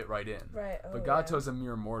he'll fit right in. Right, But oh, Gato's a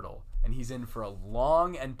mere mortal, and he's in for a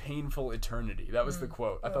long and painful eternity. That was the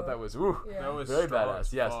quote. I thought that was, ooh, Yeah. That was very strong badass.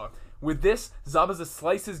 as Yes. fuck. With this, Zabuza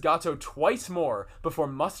slices Gato twice more before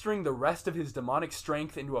mustering the rest of his demonic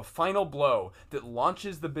strength into a final blow that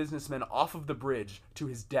launches the businessman off of the bridge to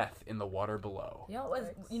his death in the water below. You know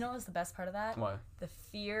what was the best part of that? What? The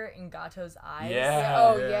fear in Gato's eyes. Yeah.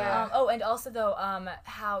 Oh, yeah. And also though,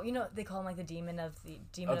 how they call him like the demon of the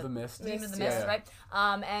mist. demon of the Yeah, mist, yeah. right?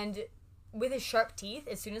 And with his sharp teeth,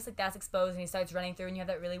 as soon as like that's exposed and he starts running through, and you have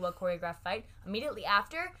that really well choreographed fight, immediately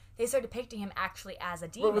after they start depicting him actually as a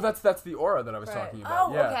demon. Well, that's the aura that I was Right. talking about.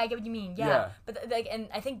 Oh, yeah. okay, I get what you mean. Yeah, Yeah. but and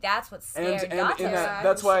I think that's what And, scared and, Gato. and Yeah,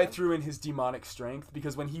 that's why I 100%. threw in his demonic strength,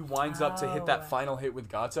 because when he winds up to hit Oh. that final hit with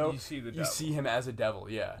Gato, You see the you devil. see him as a devil,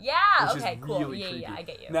 yeah. Yeah. Which Okay. is Cool. really Yeah. creepy. Yeah. I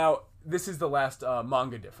get you. Now, this is the last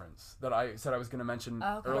manga difference that I said I was going to mention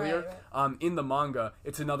Okay. earlier. Right, In the manga,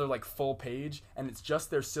 it's another like full page, and it's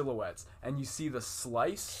just their silhouettes, and you see the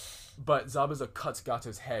slice, but Zabuza cuts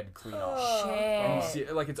Gato's head clean off. Shit. And you see,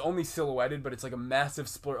 like, it's only silhouetted, but it's like a massive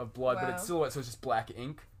splurt of blood, but it's Wow. silhouette, so it's just black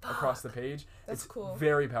ink across the page. That's it's cool.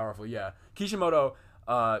 very powerful, yeah. Kishimoto,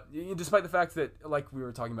 despite the fact that, like we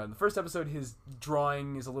were talking about in the first episode, his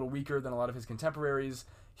drawing is a little weaker than a lot of his contemporaries,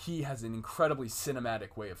 he has an incredibly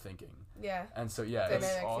cinematic way of thinking. Yeah. And so, yeah, Dynamic.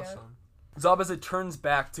 it's, That's Yeah. awesome. Zabuza turns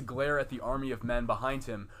back to glare at the army of men behind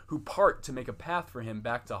him, who part to make a path for him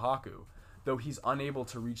back to Haku, though he's unable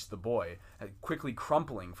to reach the boy, quickly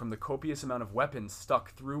crumpling from the copious amount of weapons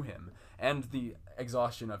stuck through him and the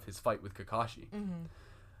exhaustion of his fight with Kakashi.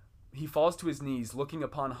 He falls to his knees, looking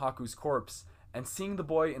upon Haku's corpse and seeing the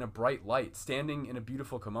boy in a bright light, standing in a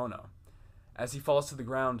beautiful kimono. As he falls to the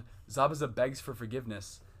ground, Zabuza begs for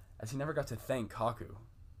forgiveness, as he never got to thank Haku.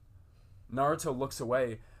 Naruto looks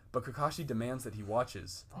away, but Kakashi demands that he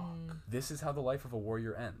watches. This is how the life of a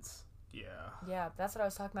warrior ends. Yeah. Yeah, that's what I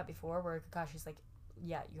was talking about before, where Kakashi's like,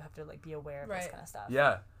 yeah, you have to like be aware of this Right. kind of stuff.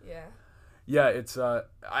 Yeah. Yeah. Yeah, it's I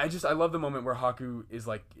love the moment where Haku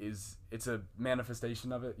is it's a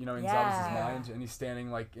manifestation of it, you know, in Zabuza's Yeah. mind, and he's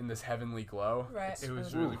standing like in this heavenly glow. Right. It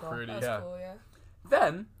was really really cool. pretty. That was Yeah. cool, yeah.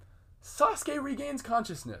 Then Sasuke regains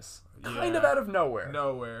consciousness, kind of Yeah. out of nowhere.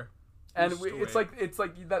 Nowhere. And Just it's wait.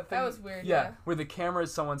 like that thing. That was weird, yeah. Where the camera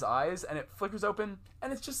is someone's eyes and it flickers open,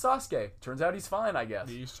 and it's just Sasuke. Turns out he's fine, I guess.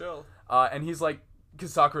 He's chill. And he's like,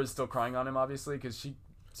 because Sakura is still crying on him, obviously, because she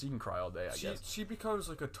can cry all day, I guess. She becomes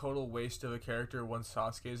like a total waste of a character once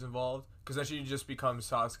Sasuke's involved, because then she just becomes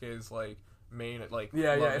Sasuke's like main like. Yeah,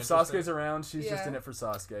 love yeah. If interest Sasuke's in- around, she's just Yeah. in it for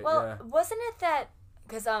Sasuke. Well, yeah. wasn't it that?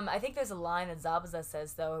 Because I think there's a line that Zabuza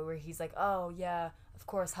says though, where he's like, "Oh yeah, of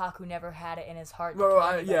course Haku never had it in his heart." to Well, kill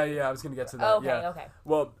I anybody." was gonna get to that. Oh, okay, yeah. okay.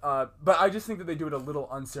 Well, but I just think that they do it a little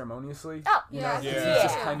unceremoniously. Oh, you yeah, know, yeah. he's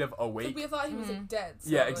just Yeah. kind of Like, awake. we thought he was like, dead. So,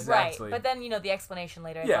 Yeah, like, exactly. Right, but then the explanation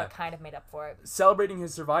later, I Yeah. thought kind of made up for it. Celebrating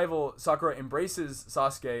his survival, Sakura embraces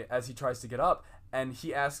Sasuke as he tries to get up, and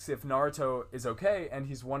he asks if Naruto is okay, and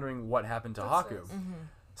he's wondering what happened to That's Haku. nice.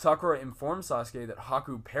 Sakura informs Sasuke that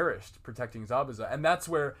Haku perished protecting Zabuza, and that's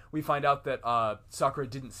where we find out that Sakura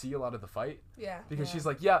didn't see a lot of the fight. Yeah. Because she's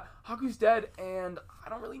like, yeah, Haku's dead, and I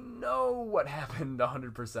don't really know what happened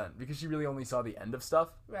 100%, because she really only saw the end of stuff.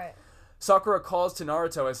 Right. Sakura calls to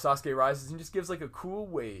Naruto as Sasuke rises and just gives like a cool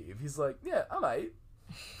wave. He's like, yeah, I might.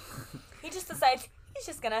 He just decides he's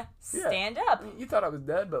just gonna stand up. You thought I was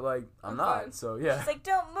dead, but like, I'm not, fine. so yeah. He's like,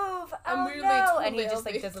 don't move. I'm Oh weirdly no! totally And he just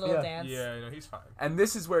like healthy. does a little Yeah. dance. Yeah, he's fine. And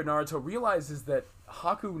this is where Naruto realizes that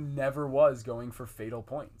Haku never was going for fatal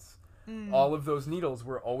points. All of those needles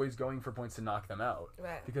were always going for points to knock them out.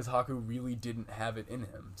 Right. Because Haku really didn't have it in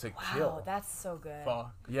him to Wow, kill. that's so good.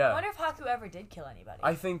 Fuck. I Yeah. wonder if Haku ever did kill anybody.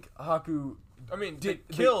 I think Haku... I mean, Did-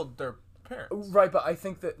 they killed their parents. Right, but I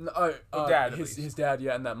think that... dad, at his least. dad,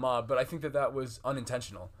 yeah, and that mob. But I think that was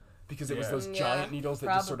unintentional. Because it was Yeah. those Yeah. giant needles that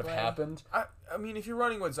just sort of Probably. happened. I mean, if you're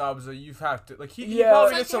running with Zabuza, you have to he Yeah. probably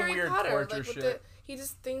It's did like some Harry weird Potter, torture like with shit. he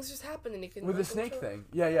just things just happen and he can With the like, snake control. thing.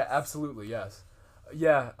 Yeah, absolutely, yes.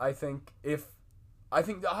 Yeah, I think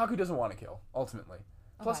Haku doesn't want to kill, ultimately.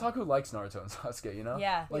 Plus, Okay. Haku likes Naruto and Sasuke, you know?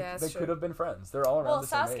 Yeah. Like, Yeah, they that's could true. have been friends. They're all around well, the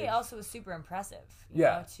same Sasuke age. also was super impressive. You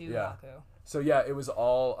Yeah, know, to yeah. Haku. So, yeah, it was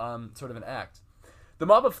all sort of an act. The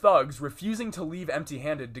mob of thugs, refusing to leave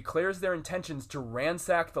empty-handed, declares their intentions to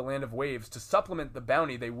ransack the Land of Waves to supplement the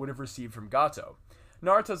bounty they would have received from Gato.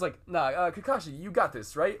 Naruto's like, nah, Kakashi, you got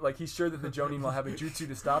this, right? Like, he's sure that the Jonin will have a jutsu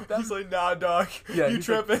to stop them. He's like, nah, dog. Yeah, you he's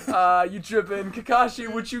like, tripping. you tripping.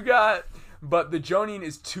 Kakashi, what you got? But the Jonin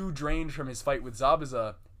is too drained from his fight with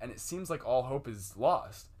Zabuza, and it seems like all hope is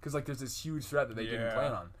lost. Because, like, there's this huge threat that they didn't Yeah.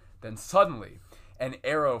 plan on. Then suddenly, an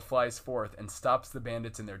arrow flies forth and stops the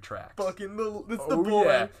bandits in their tracks. Fucking it's the Oh, boy.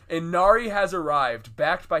 yeah. Inari has arrived,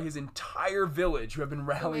 backed by his entire village who have been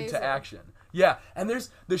rallying to Amazing. action. Yeah, and there's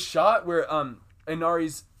the shot where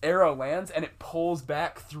Inari's arrow lands and it pulls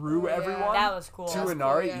back through Oh, yeah. everyone That was cool. to That's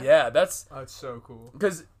Inari. cool, yeah. Yeah, that's That's so cool.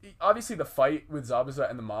 because obviously the fight with Zabuza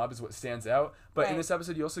and the mob is what stands out. But in Right. this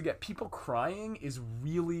episode, you also get people crying is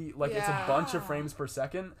really like it's a Yeah. bunch of frames per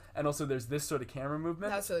second, and also there's this sort of camera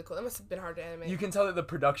movement. That's really cool. That must have been hard to animate. You can tell that the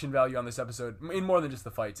production value on this episode, in more than just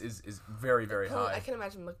the fights, is very, very high. I can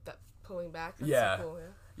imagine that pulling back. That's Yeah. So cool, yeah.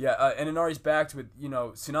 Yeah, and Inari's backed with,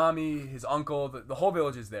 Tsunami, his uncle, the whole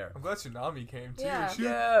village is there. I'm glad Tsunami came too. Yeah.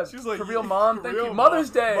 Yeah, she was like, for real, Mom, thank real you. Mother's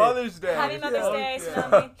Day. Mother's Day. Happy Mother's Yeah. Day, Yeah.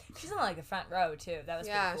 Tsunami. She's in like the front row too. That was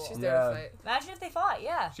Yeah, pretty cool. she's there Yeah. to fight. Imagine if they fought.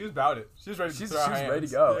 Yeah. She was about it. She was ready to She's throw her ready to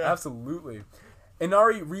hands. go. Yeah. Absolutely.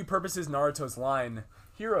 Inari repurposes Naruto's line,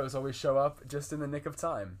 "Heroes always show up just in the nick of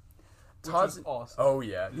time." Which is awesome. Oh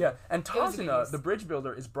yeah, yeah. And It was Tazuna, amazing. the bridge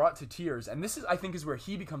builder, is brought to tears, and this is, I think, is where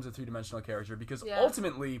he becomes a three-dimensional character because Yeah.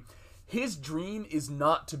 ultimately, his dream is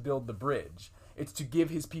not to build the bridge; it's to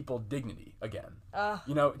give his people dignity again. To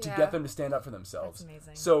Yeah. get them to stand up for themselves. That's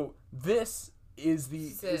amazing. So this is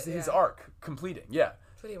That's it, his yeah. arc completing. Yeah.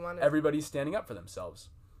 That's what he wanted. Everybody's standing up for themselves.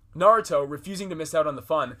 Naruto, refusing to miss out on the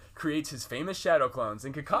fun, creates his famous shadow clones,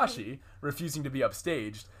 and Kakashi, refusing to be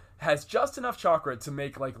upstaged, has just enough chakra to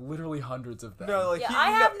make like literally hundreds of them. No, like Yeah, he, I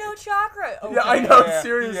you have know- no chakra. Okay. Yeah, I know. Yeah,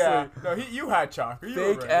 seriously. Yeah. No, you had chakra. You were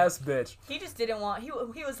Fake ready. ass bitch. He just didn't want. He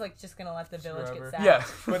was like just gonna let the village Forever. get sad.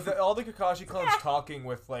 Yeah. But all the Kakashi clones talking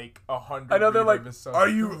with like 100. I know they're like, readers, so- are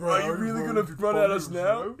you really gonna run at us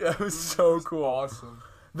now? Yeah, it was so cool. Awesome.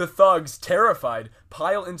 The thugs, terrified,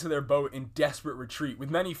 pile into their boat in desperate retreat, with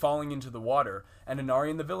many falling into the water, and Inari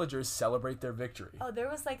and the villagers celebrate their victory. Oh, there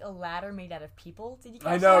was like a ladder made out of people. Did you catch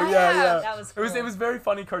I know, that? yeah. That was It cool. was very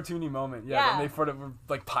funny, cartoony moment. Yeah, Yeah. when they sort of were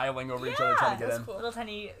like piling over each other trying to get that's in. cool. Little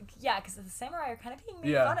tiny, yeah, because the samurai are kind of being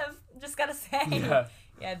made Yeah. fun of. Just gotta say. Yeah.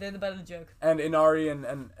 Yeah, they're the butt of the joke. And Inari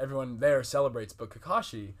and everyone there celebrates, but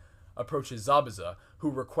Kakashi approaches Zabuza, who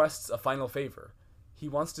requests a final favor. He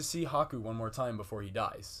wants to see Haku one more time before he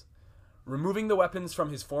dies. Removing the weapons from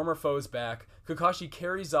his former foe's back, Kakashi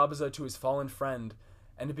carries Zabuza to his fallen friend,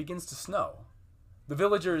 and it begins to snow. The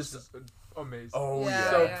villagers... Amazing. Oh, Yeah, yeah.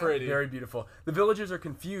 so yeah. pretty. Very beautiful. The villagers are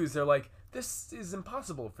confused. They're like, this is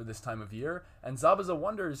impossible for this time of year. And Zabuza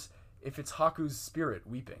wonders if it's Haku's spirit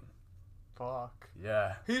weeping. Fuck.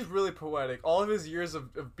 Yeah. He's really poetic. All of his years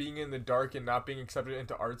of being in the dark and not being accepted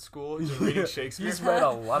into art school, he's been reading Shakespeare. He's read a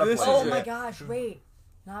lot of This is plays. Oh my it. gosh, wait.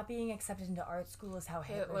 Not being accepted into art school is how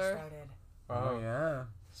Hitler Hitler. started. Oh, yeah.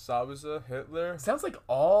 Zabuza, Hitler. Sounds like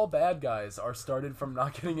all bad guys are started from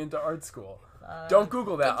not getting into art school. Don't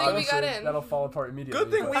Google that. Good thing we Honestly, got in. that'll fall apart immediately.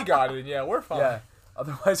 Good thing we got it. Yeah, we're fine. Yeah.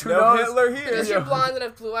 Otherwise, who No knows? Hitler here. Because you're blonde and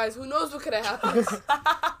have blue eyes. Who knows what could have happened?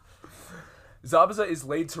 Zabuza is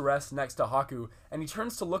laid to rest next to Haku, and he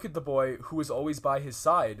turns to look at the boy who was always by his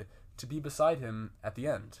side to be beside him at the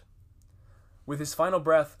end. With his final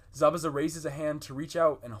breath, Zabuza raises a hand to reach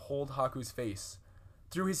out and hold Haku's face,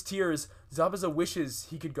 Through his tears, Zabuza wishes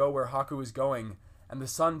he could go where Haku is going, and the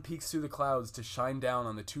sun peeks through the clouds to shine down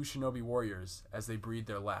on the two shinobi warriors as they breathe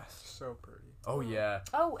their last. So pretty. Oh, yeah.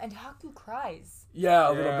 Oh, and Haku cries. Yeah,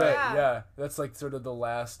 a little bit, Yeah. yeah. That's like sort of the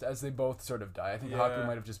last, as they both sort of die. I think Haku Yeah.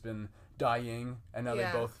 might have just been dying, and now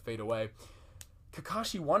Yeah. they both fade away.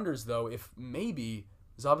 Kakashi wonders, though, if maybe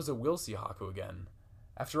Zabuza will see Haku again.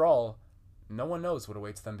 After all, no one knows what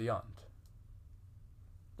awaits them beyond.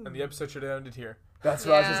 And the episode should have ended here. That's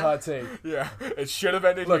Yeah. Raj's hot take. Yeah, it should have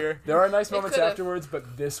ended Look, here. there are nice It moments could've. afterwards,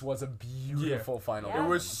 but this was a beautiful final. Yeah. It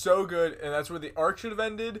moment. was so good, and that's where the arc should have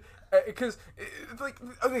ended. Because, like,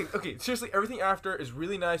 okay. Seriously, everything after is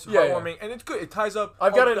really nice, Yeah, yeah. heartwarming, and it's good. It ties up.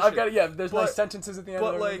 I've all got the it. I've shit. got it. Yeah, there's But- nice sentences at the end.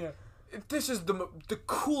 But and like, everything, yeah. this is the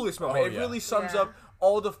coolest moment. Oh, It yeah. really sums Yeah. up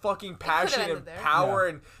all the fucking passion ended and there. power,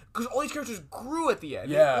 and because all these characters grew at the end.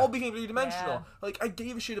 Yeah. They all became three-dimensional. Yeah. Like, I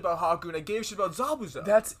gave a shit about Haku, and I gave a shit about Zabuza.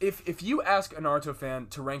 That's if you ask a Naruto fan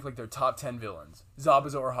to rank like their top 10 villains,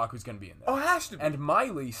 Zabuza or Haku's gonna be in there. oh, it has to be. And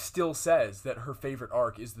Miley still says that her favorite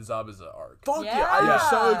arc is the Zabuza arc. Fuck yeah, Yeah. I Yeah.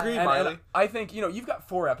 so agree, And Miley. I think, you've got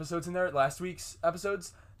 4 episodes in there, last week's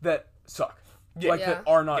episodes, that suck. Yeah. That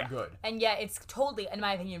are not Yeah. good. And yet it's totally, in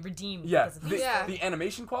my opinion, redeemed Yeah, because of the, these. Yeah. the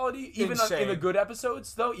animation quality, even in Insane. the good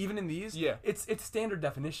episodes, though, even in these, Yeah. it's standard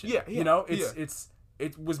definition. Yeah, yeah,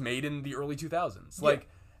 It was made in the early 2000s. Yeah. Like,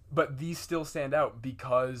 but these still stand out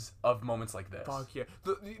because of moments like this. Fuck yeah.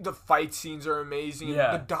 The fight scenes are amazing. And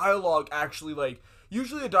Yeah. the dialogue actually, like,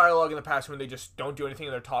 usually the dialogue in the past when they just don't do anything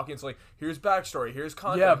and they're talking, it's like, here's backstory, here's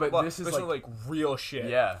content. Yeah, blah, but blah. this is This like- one's, real shit.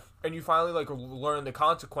 Yeah. And you finally, like, learn the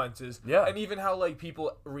consequences. Yeah. And even how, like,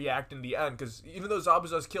 people react in the end. Because even though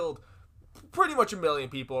Zabuza's killed pretty much 1 million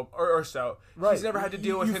people or so, he's never had to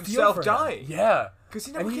deal with You feel himself for him. dying. Yeah. 'Cause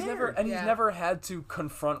he never he's cared. he's Yeah. never had to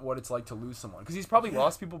confront what it's like to lose someone. Because he's probably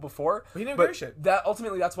lost people before. But he never but gave a shit. that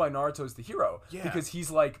ultimately that's why Naruto's the hero. Yeah. Because he's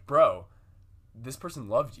like, bro, this person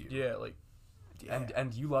loved you. Yeah, like,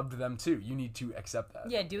 And you loved them too. You need to accept that.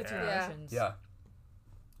 Yeah, do it through Yeah. emotions. Yeah.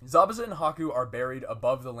 Zabuza and Haku are buried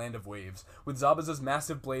above the land of waves, with Zabuza's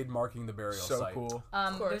massive blade marking the burial so site. cool.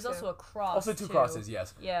 course, There's also yeah. a cross. Also 2 too. crosses,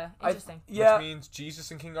 yes. Yeah, I- interesting. Yeah. Which means Jesus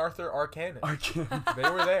and King Arthur are canon. I'm They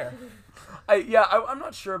were there.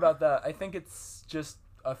 not sure about that. I think it's just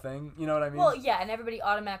a thing. You know what I mean? Well, yeah, and everybody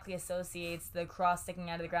automatically associates the cross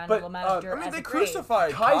sticking out of the ground But, in Little Mountain of I Dirt I mean, as they a grave.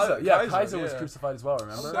 crucified Kaiser was yeah. crucified as well,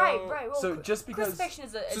 remember? So- Right. Well, So just because- crucifixion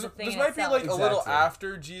is a So thing this in might be itself. like a little Exactly.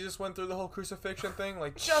 after Jesus went through the whole crucifixion thing,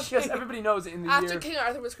 like just Yes, everybody knows in the After year... King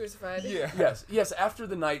Arthur was crucified. yeah. Yes, after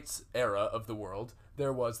the Knights era of the world,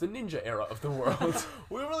 there was the Ninja era of the world.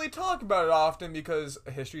 We don't really talk about it often because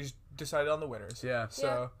history's decided on the winners. Yeah.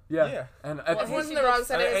 So Yeah. And at Everyone's on the wrong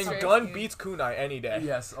side of and history. Gun beats Kunai any day.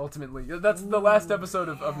 yes, ultimately. That's the last episode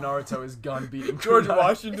of Naruto is Gun beating George Kunai.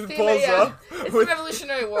 Washington It's pulls up. It's the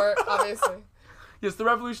Revolutionary War, obviously. Yes, the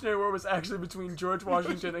Revolutionary War was actually between George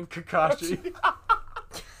Washington and Kakashi.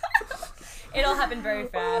 It all happened very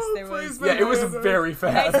fast. There was Please, Yeah, it was very Knights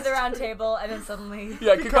of fast. the Round Table, and then suddenly.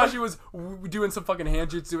 Yeah, Kakashi was doing some fucking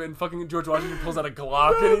handjutsu, and fucking George Washington pulls out a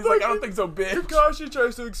Glock, and he's like, I don't think so, bitch. Kakashi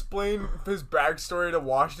tries to explain his backstory to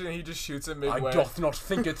Washington, and he just shoots him I midway. doth not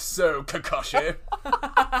think it so, Kakashi.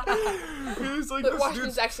 He's like, But this Washington's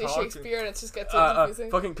dude's actually talking. Shakespeare, and it just gets so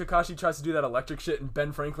confusing. Fucking Kakashi tries to do that electric shit, and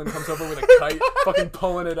Ben Franklin comes over with a kite, fucking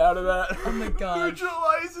pulling it out of that. Oh my god.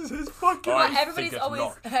 Neutralizes his fucking. I Everybody's think it's always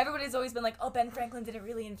not. everybody's always been like, oh, Ben Franklin didn't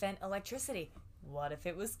really invent electricity. What if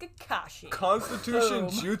it was Kakashi? Constitution Boom.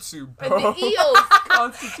 Jutsu, And bro. the eels.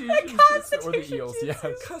 Constitution Jutsu, or the eels, yes.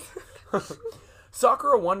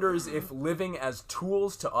 Sakura wonders if living as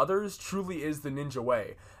tools to others truly is the ninja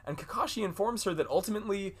way, and Kakashi informs her that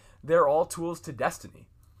ultimately they're all tools to destiny.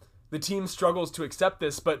 The team struggles to accept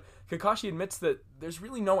this, but Kakashi admits that there's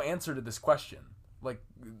really no answer to this question. Like,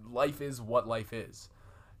 life is what life is.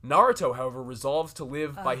 Naruto, however, resolves to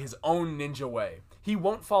live by his own ninja way. He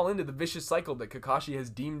won't fall into the vicious cycle that Kakashi has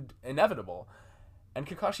deemed inevitable, and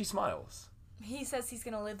Kakashi smiles. He says he's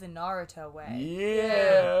gonna live the Naruto way.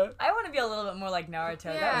 Yeah. I want to be a little bit more like Naruto.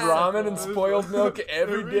 That was Yeah. so Ramen cool. and spoiled milk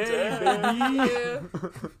every Every day, day.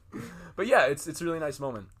 baby. But yeah, it's a really nice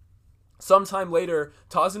moment. Sometime later,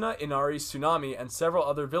 Tazuna, Inari, Tsunami, and several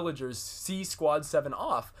other villagers see Squad 7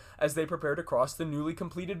 off as they prepare to cross the newly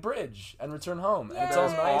completed bridge and return home. And it's all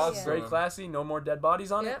Yay. nice, Awesome. very classy, no more dead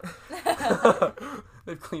bodies on Yep. it.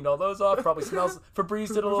 They've cleaned all those off, probably smells. Febreze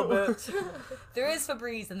did a little bit. There is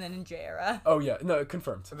Febreze in the Ninja era. Oh yeah, no,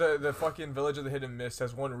 confirmed. The fucking Village of the Hidden Mist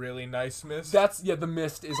has one really nice mist. The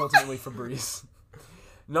mist is ultimately Febreze.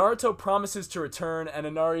 Naruto promises to return, and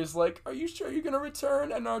Inari's like, "Are you sure you're gonna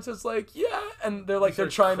return?" And Naruto's like, "Yeah." And they're like, they're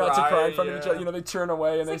trying not to cry in front of each other. You know, they turn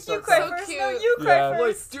away and they You start. cry So first. cute. No, you cry Yeah. Like,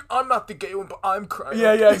 first. dude, I'm not the gay one, but I'm crying.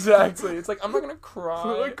 Yeah, exactly. It's like, I'm not gonna cry.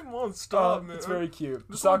 Like, come on, stop, man. It's very cute.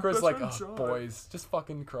 Just let Sakura's best like, friend oh, try." boys, just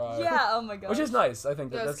fucking cry. Yeah. Oh my god. Which is nice. I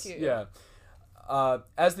think That was that's cute, yeah.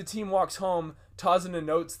 As the team walks home, Tazuna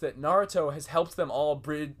notes that Naruto has helped them all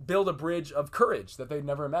build a bridge of courage that they'd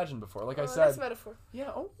never imagined before. Like I said, Nice metaphor.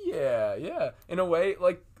 yeah, oh yeah. In a way,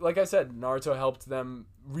 like I said, Naruto helped them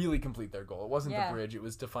really complete their goal. It wasn't Yeah. the bridge; it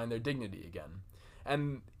was to find their dignity again.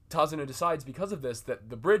 And Tazuna decides, because of this, that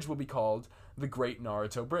the bridge will be called the Great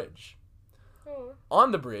Naruto Bridge. Oh.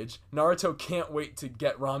 On the bridge, Naruto can't wait to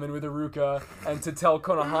get ramen with Iruka and to tell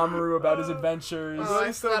Konohamaru about his adventures. Oh, I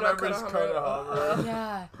He still forgot about remembers Konohamaru. Konohamaru.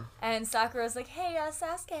 Yeah. And Sakura's like, hey,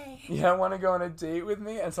 Sasuke. Yeah, want to go on a date with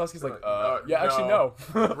me? And Sasuke's like, No, yeah, actually, no.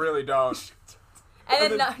 Really don't.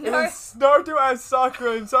 And then, And then Naruto asks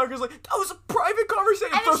Sakura, and Sakura's like, that was a private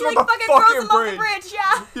conversation. and then Throws she him like off the fucking throws him off bridge. the bridge.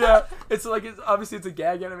 Yeah. Yeah, it's like, obviously it's a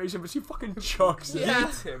gag animation, but she fucking chucks it. Yeah.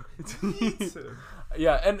 Eats him. Eats him.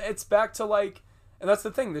 Yeah, and it's back to like, and that's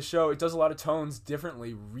the thing, this show, it does a lot of tones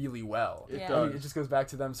differently really well. It Yeah. does. It just goes back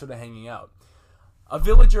to them sort of hanging out. A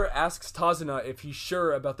villager asks Tazuna if he's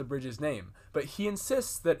sure about the bridge's name, but he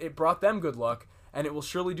insists that it brought them good luck, and it will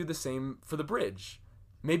surely do the same for the bridge.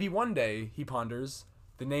 Maybe one day, he ponders,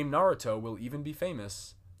 the name Naruto will even be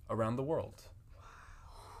famous around the world.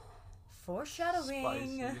 Foreshadowing.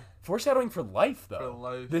 Spicy. Foreshadowing for life, though. For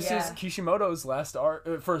life. This Yeah. is Kishimoto's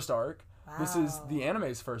first arc. This is Wow. the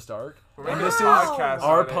anime's first arc. We're And making this a is podcast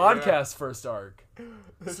our on it, podcast's first arc.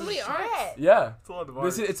 So many arcs. Shit. Yeah. It's a lot of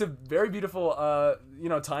This art. it's a very beautiful,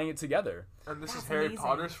 tying it together. And this is That's Harry amazing.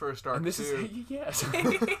 Potter's first arc, And this too. is yes.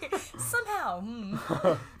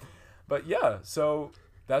 Somehow. But yeah, so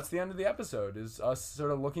that's the end of the episode. Is us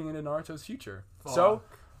sort of looking into Naruto's future. So,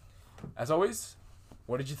 as always,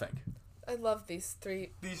 what did you think? I love these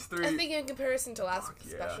three. These three. I think in comparison to last week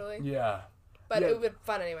yeah. especially. Yeah. But Yeah. it would be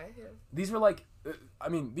fun anyway. Yeah. These were like,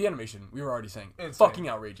 the animation, we were already saying, Insane. fucking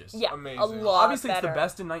outrageous. Yeah. Amazing. A lot Obviously, better. it's the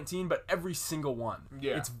best in 19, but every single one,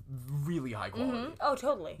 Yeah. it's really high quality. Mhm. Oh,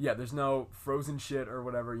 totally. Yeah, there's no frozen shit or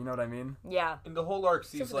whatever, you know what I mean? Yeah. And the whole arc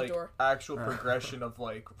sees, for the like, door. actual progression of,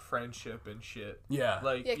 like, friendship and shit. Yeah.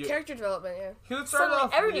 Like, Yeah, character development, yeah. Because it started Suddenly,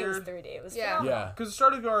 off everything was weird. 3D. It was Yeah. phenomenal. Yeah. Because the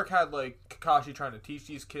start of the arc had, like, Kakashi trying to teach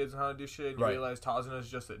these kids how to do shit, and you Right. realize Tazuna's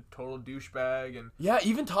just a total douchebag, and Yeah,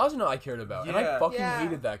 even Tazuna I cared about, and I Yeah. fucking Yeah.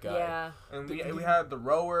 hated that guy. Yeah. we had the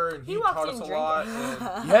rower, and he walked taught in us a drinking. lot,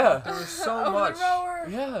 and Yeah. there was so Oh, much. the rower.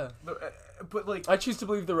 Yeah. But, like, I choose to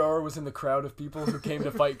believe the rower was in the crowd of people who came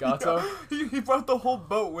to fight Gato. he brought the whole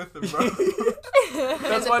boat with him, bro.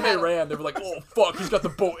 That's why they ran. They were like, oh, fuck, he's got the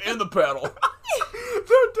boat and the paddle.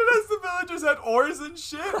 Dude, as the villagers had oars and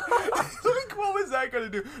shit. Like, what was that gonna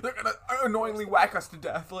do? They're gonna annoyingly whack us to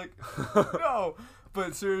death. Like, no.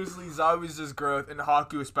 But seriously, Zabuza's growth, and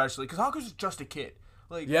Haku especially, because Haku's just a kid.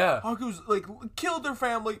 Like, Yeah. Haku's, like, killed their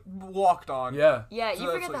family, walked on. Yeah. Yeah, So you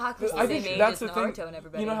that's forget the like- Haku's the I same think age that's as the Naruto thing. and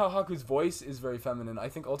everybody. You know how Haku's voice is very feminine? I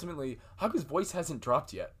think ultimately Haku's voice hasn't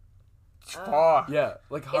dropped yet. Fuck. Yeah,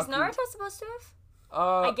 like Haku. Is Naruto supposed to have?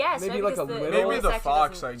 I guess, maybe right? like a Because the- little. Maybe the Voice actor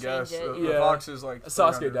fox, doesn't I guess. change it. The Yeah. fox is like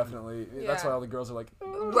Sasuke 300. definitely. That's Yeah. why all the girls are like.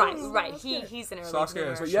 Right. He's an early Sasuke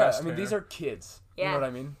bloomer. is But yeah, chest I mean these hair. are kids. You Yeah. know what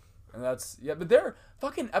I mean? And that's but they're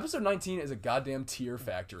fucking episode 19 is a goddamn tear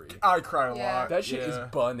factory. I cry a Yeah. lot. That shit Yeah.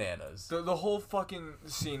 is bananas. The whole fucking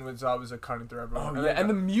scene with Zabuza cutting through everyone. Oh yeah, and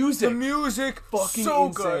the music. the music, fucking so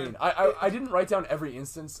insane. good. I didn't write down every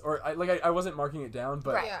instance, or I wasn't marking it down,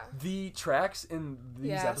 but Right. Yeah. the tracks in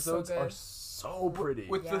these Yeah, so episodes good. are so pretty.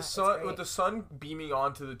 With Yeah, the it's sun, great. with the sun beaming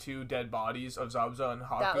onto the two dead bodies of Zabuza and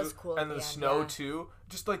Haku, That was cool at and the the end, snow yeah. too.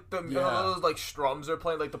 Just like the Yeah. those like strums are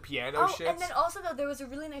playing, like the piano Oh, shits. and then also though there was a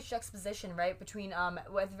really nice juxtaposition, right, between at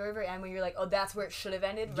the very end when you're like, oh, that's where it should have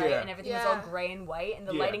ended, right, Yeah. and everything was Yeah. all gray and white, and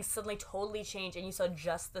the Yeah. lighting suddenly totally changed, and you saw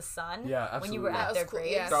just the sun. Yeah, When you were absolutely. at That their was cool,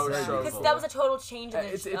 graves. yeah. That was Very so beautiful. Because cool. that was a total change in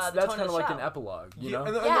It's the that's tone kind of of the like show. an epilogue, you yeah, know?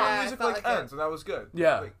 and the Yeah, music I felt like like it. ends, and that was good.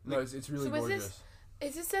 Yeah, Like, no, it's really So was gorgeous. this-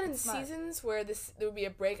 Is this done in Smart. seasons where there would be a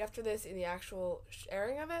break after this in the actual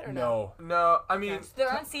airing of it, or No, no, I mean, So there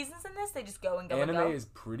aren't seasons in this; they just go and go and anime go. is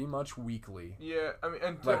pretty much weekly. yeah, I mean,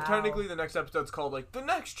 and Wow. technically the next episode's called like the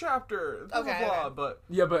next chapter, blah Okay, blah blah. okay. But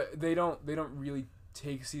Yeah, but they don't really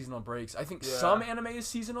take seasonal breaks. I think Yeah. some anime is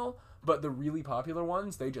seasonal, but the really popular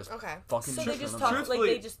ones they just Okay. fucking So they churn just them talk out. like Truthfully-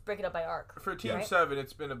 they just break it up by arc. for Team Right. 7,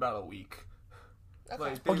 it's been about a week. Okay.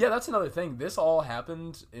 Like, Oh they- yeah, that's another thing. This all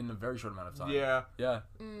happened in a very short amount of time. yeah, Yeah.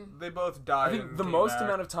 they both died. I think and the came most back.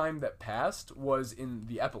 amount of time that passed was in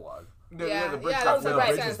the epilogue. The bridge yeah, got that built. makes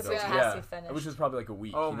bridge sense, is built. yeah. Has to be finished. Which was probably like a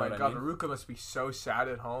week. Oh you know my what god, I mean? Haruka must be so sad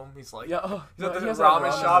at home. He's like, Yeah, he's at he the has that ramen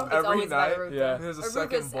ramen. shop It's every always about night. Haruka. Yeah. There's a Haruka's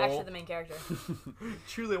second bowl. actually the main character.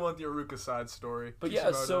 Truly want the Haruka side story. But yeah,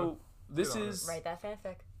 Kishimoto. so this Good on is Write that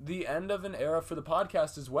fanfic. the end of an era for the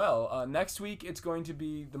podcast as well. Next week, it's going to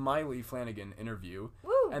be the Miley Flanagan interview.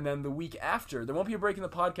 Woo! And then the week after, there won't be a break in the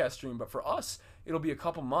podcast stream, but for us, it'll be a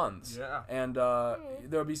couple months. Yeah. And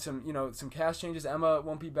there'll be some, some cast changes. Emma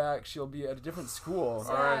won't be back. She'll be at a different school.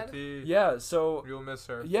 Sad. R.I.P. Yeah, so, You'll miss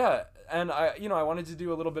her. yeah. And I wanted to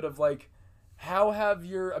do a little bit of like, how have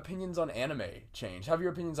your opinions on anime changed? How have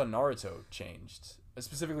your opinions on Naruto changed?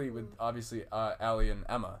 Specifically with, obviously, Ali and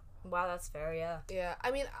Emma. Wow, that's fair, yeah. Yeah,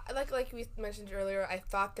 I mean, like we mentioned earlier, I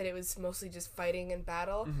thought that it was mostly just fighting and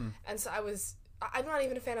battle, and so I'm not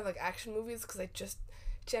even a fan of like action movies because I just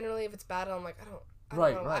generally if it's battle, I'm like I don't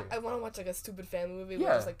Right, know. right. I want to watch like a stupid family movie Yeah.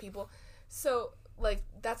 with just like people. So like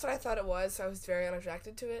that's what I thought it was. So I was very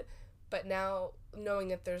unattracted to it. But now knowing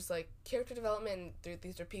that there's like character development and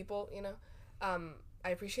these are people, I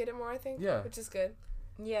appreciate it more. I think, Yeah. which is good.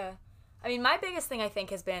 Yeah. I mean, my biggest thing I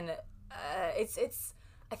think has been,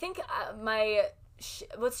 I think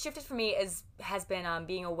what's shifted for me has been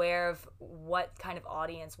being aware of what kind of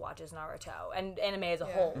audience watches Naruto and anime as a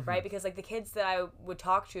Yeah. whole, right? Because like the kids that I would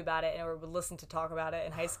talk to about it or would listen to talk about it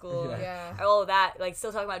in high school, Yeah. Yeah. and all of that, like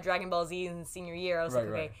still talking about Dragon Ball Z in senior year, I was Right, like,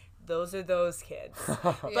 okay, right. those are those kids.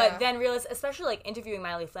 Yeah. But then realize, especially like interviewing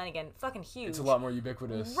Miley Flanagan, fucking huge. It's a lot more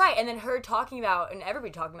ubiquitous. Right, and then her talking about, and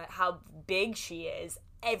everybody talking about how big she is,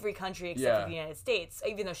 every country except Yeah. for the United States,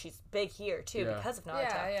 even though she's big here too Yeah. because of Naruto.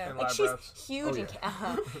 Yeah, yeah. And Like lab she's rats. huge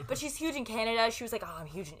Oh, in, but she's huge in Canada. She was like, oh, I'm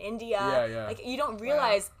huge in India. Yeah, yeah. Like you don't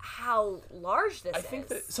realize how large this I is. think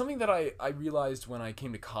that something that I realized when I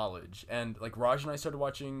came to college and like Raj and I started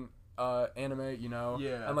watching anime,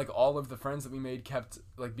 Yeah. and like all of the friends that we made kept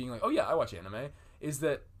like being like, oh yeah, I watch anime, is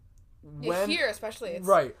that when Here especially, it's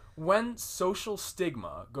right when social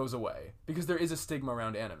stigma goes away, because there is a stigma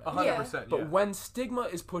around anime, 100%. but when stigma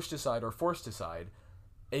is pushed aside or forced aside,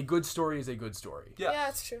 a good story is a good story. Yes. Yeah,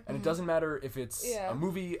 it's true. And it doesn't matter if it's Yeah. a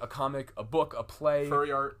movie, a comic, a book, a play,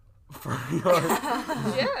 Furry art. furry art,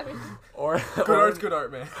 Yeah, I mean, or Good or- art's good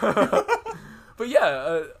art, man. But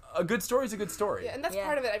yeah, a good story is a good story. yeah, and that's Yeah.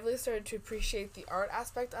 part of it. I really started to appreciate the art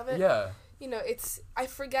aspect of it. Yeah. I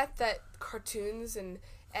forget that cartoons and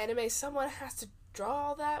anime, someone has to draw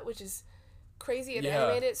all that, which is crazy and Yeah.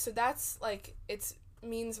 animate it. So that's like it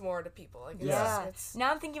means more to people. Like, it's, Yeah. it's Now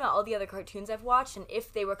I'm thinking about all the other cartoons I've watched, and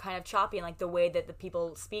if they were kind of choppy and like the way that the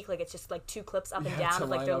people speak, like it's just like two clips up and Yeah, down to of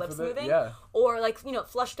like line their up lips with it, moving, yeah. or like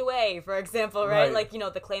flushed away, for example, right? Right. Like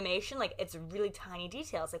the claymation, like it's really tiny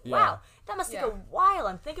details. Like Yeah. wow, that must take Yeah. a while.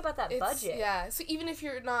 And think about that it's budget. yeah. So even if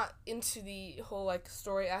you're not into the whole like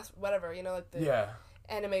story whatever, like the Yeah.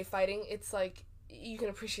 anime fighting, it's like you can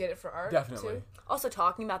appreciate it for art. Definitely. Too. Also,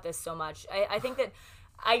 talking about this so much, I think that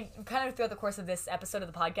I kind of throughout the course of this episode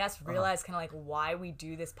of the podcast realized kind of like why we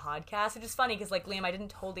do this podcast, which is funny because like Liam, I didn't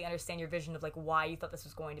totally understand your vision of like why you thought this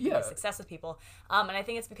was going to be Yeah. a success with people, and I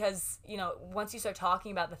think it's because once you start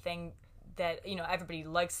talking about the thing that everybody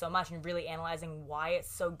likes so much and really analyzing why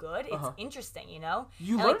it's so good, it's interesting, You and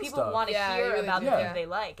learn like people stuff. want to Yeah, hear you really about do. the Yeah. thing they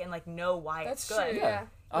like and like know why That's it's good. true. Yeah.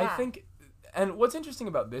 I Yeah. think, and what's interesting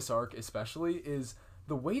about this arc especially is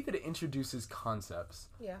the way that it introduces concepts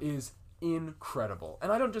Yeah. is incredible.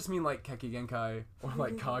 And I don't just mean like Keki Genkai or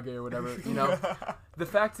like Kage or whatever, The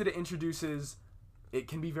fact that it introduces, it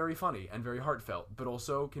can be very funny and very heartfelt, but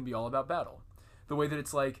also can be all about battle. The way that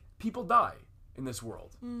it's like, people die in this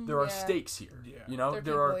world. There are Yeah. stakes here. Yeah. They're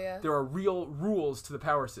There are people, yeah. there are real rules to the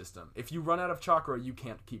power system. If you run out of chakra, you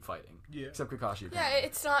can't keep fighting. Yeah. Except Kakashi. Yeah, apparently.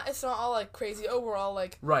 it's not all like crazy. Oh, we're all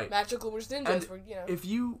like Right. magical witch ninjas. And We're, if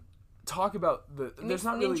you talk about the, It there's makes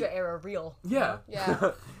not Ninja really era real. yeah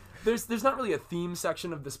Yeah. there's not really a theme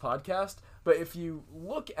section of this podcast, but if you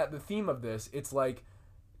look at the theme of this, it's like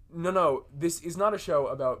no, this is not a show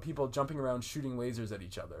about people jumping around shooting lasers at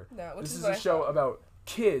each other. No, which This is is what a I show thought. about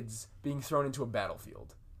kids being thrown into a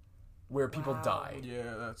battlefield where people Wow. die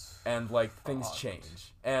Yeah, that's. and like things Fucked.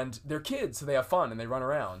 change, and they're kids, so they have fun and they run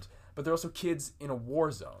around, but they're also kids in a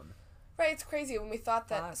war zone. Right, it's crazy when we thought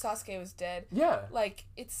that Sasuke was dead. Yeah. Like,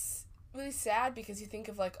 it's really sad because you think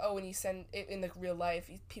of like, oh, when you send it in like real life,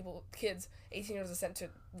 kids, 18-year-olds are sent to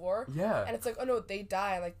war. Yeah. And it's like, oh no, they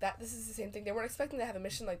die. Like that. This is the same thing. They weren't expecting to have a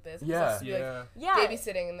mission like this. It was Yeah. supposed to be, like, Yeah. Yeah.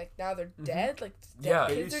 babysitting, and like now they're dead. Like Yeah. dead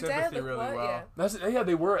They kids use are dead. sympathy Like really what? well. Yeah. That's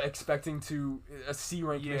they were expecting to a C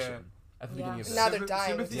rank Yeah. mission at the beginning of And this. now they're dying,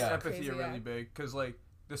 Sympathy which and is empathy crazy, are really yeah. big because, like,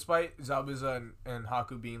 despite Zabuza and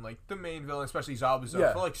Haku being like the main villain, especially Zabuza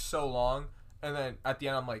Yeah. for like so long, and then at the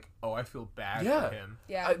end I'm like, oh, I feel bad Yeah. for him.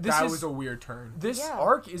 Yeah. That was a weird turn. This Yeah.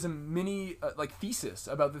 arc is a mini like thesis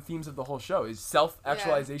about the themes of the whole show: is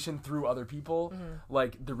self-actualization through other people,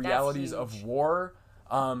 like the realities of huge. war,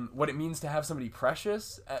 what it means to have somebody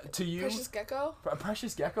precious to you. Precious Gecko. A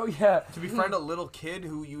precious gecko, yeah. To befriend a little kid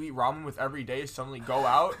who you eat ramen with every day, suddenly go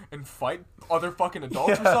out and fight other fucking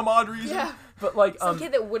adults for some odd reason. Yeah. But like, Some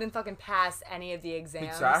kid that wouldn't fucking pass any of the exams.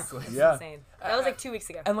 Exactly. It's Yeah. insane. That was like 2 weeks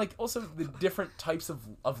ago. and like also the different types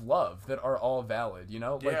of love that are all valid, you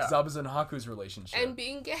know, like Yeah. Zabuza and Haku's relationship, And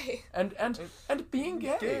being gay. and being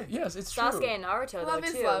gay. gay. Yes, it's true. Sasuke and Naruto, Love though,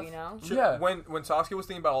 is too, love. you know? Yeah. When Sasuke was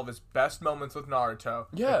thinking about all of his best moments with Naruto,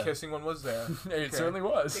 Yeah. the kissing one was there. It certainly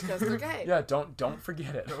was. Because they're gay. Yeah, don't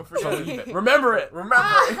forget it. Don't forget Believe it. Remember it. Remember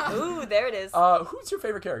it. Ooh, there it is. Who's your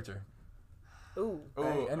favorite character? Ooh. Ooh,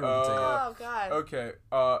 anyone can take it. Oh God. Okay,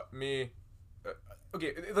 me.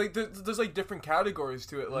 Okay, like there's like different categories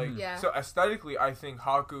to it. Like, Yeah. so aesthetically, I think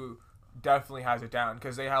Haku definitely has it down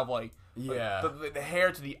because they have like Yeah. the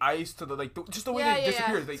hair to the ice to the like just the way Yeah, they yeah,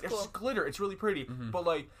 disappear. yeah. Like, It's it's just cool. glitter. It's really pretty. Mm-hmm. But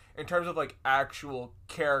like in terms of like actual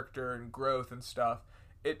character and growth and stuff,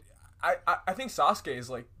 I think Sasuke is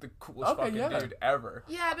like the coolest Okay, fucking yeah. dude ever.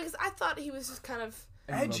 Yeah, because I thought he was just kind of.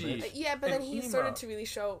 Edgy. Yeah, but And then he emo. started to really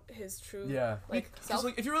show his true. Yeah. Like Because self.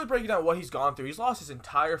 like if you really break down what he's gone through, he's lost his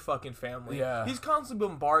entire fucking family. Yeah. He's constantly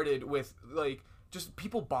bombarded with like just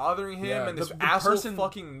people bothering him Yeah, and this the asshole person-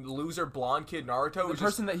 fucking loser blonde kid Naruto. The who's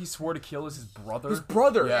person that he swore to kill is his brother. his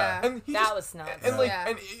brother. Yeah. And he That just, was nuts. And like Yeah.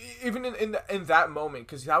 and even in that moment,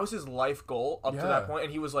 because that was his life goal up to Yeah. that point,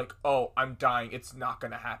 and he was like, "Oh, I'm dying. It's not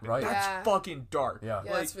gonna happen." Right. That's Yeah. fucking dark. Yeah.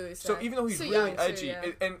 Yeah, Like, that's really so sad. even though he's So really young, too, edgy, yeah.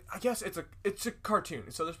 and I guess it's a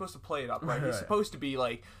cartoon, so they're supposed to play it up, right? Right. He's supposed to be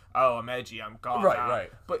like, "Oh, I'm edgy. I'm gone." Right,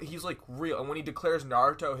 right. But he's like real, and when he declares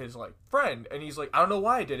Naruto his like friend, and he's like, "I don't know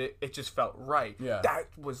why I did it. It just felt right." Yeah. That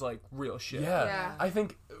was like real shit. Yeah. Yeah. I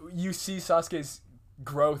think you see Sasuke's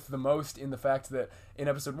growth the most in the fact that in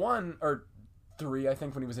episode 1 or 3, I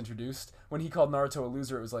think, when he was introduced, when he called Naruto a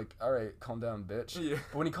loser, it was like, all right, calm down, bitch. Yeah.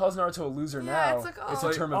 But when he calls Naruto a loser Yeah, now, it's like, it's oh.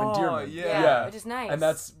 a term of Like, oh, endearment. yeah. Which is nice. And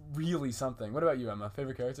that's really something. What about you, Emma?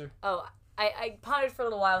 Favorite character? Oh, I pondered for a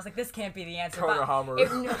little while. I was like, this can't be the answer. Konohamaru.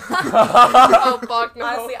 Oh fuck no.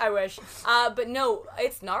 Honestly, I wish. But no,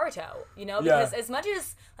 it's Naruto. You know, Yeah. because as much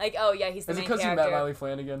as like, oh yeah, he's the Is it main because you character. met Riley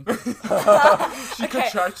Flanagan? She Okay,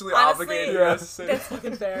 contractually honestly, obligated Yeah. us to say That's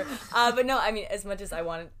fucking fair. But no, I mean, as much as I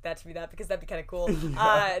wanted that to be that, because that'd be kind of cool.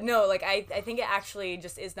 No, like, I think it actually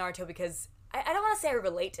just is Naruto because I don't want to say I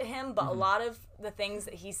relate to him, but a lot of the things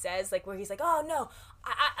that he says, like where he's like, oh no,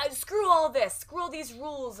 I screw all of this, screw all these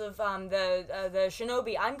rules of the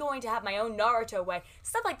shinobi. I'm going to have my own Naruto way,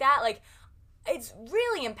 stuff like that. Like, it's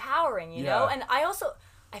really empowering, you know. Yeah. And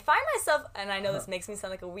I find myself, and I know this makes me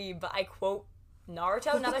sound like a weeb, but I quote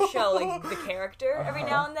Naruto, not a show, like the character every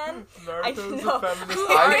now and then. Naruto's know. a feminist Who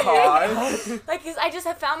are you? icon. Like, because I just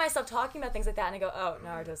have found myself talking about things like that, and I go, "Oh,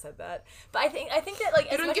 Naruto said that." But I think that like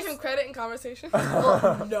You as don't much give as, him credit in conversation.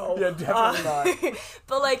 well, no, Yeah, definitely not.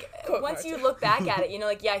 but like Quote once Naruto. you look back at it, you know,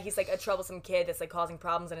 like yeah, he's like a troublesome kid that's like causing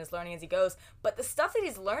problems and is learning as he goes. But the stuff that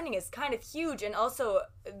he's learning is kind of huge, and also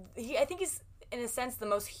I think he's in a sense the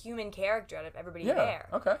most human character out of everybody Yeah. there.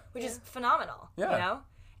 Okay. Which is phenomenal. Yeah. You know.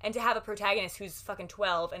 And to have a protagonist who's fucking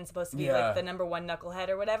 12 and supposed to be Yeah. like the number one knucklehead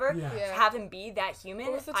or whatever, Yeah. Yeah. to have him be that human,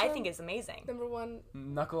 What was the I term? think is amazing. Number one.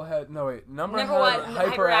 Knucklehead. No, wait. Number Number one,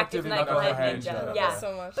 hyperactive knucklehead knucklehead ninja. ninja. Yeah.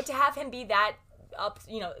 So much. But to have him be that up,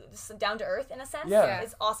 you know, down to earth in a sense, Yeah.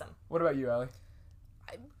 is awesome. What about you, Ali?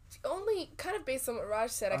 Only kind of based on what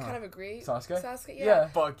Raj said, I kind of agree. Sasuke? Sasuke, Yeah. yeah.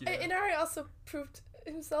 Fuck yeah. And Inari also proved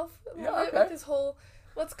himself a little Yeah, bit okay. with his whole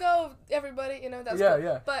 "let's go, everybody," you know. That's Yeah, cool.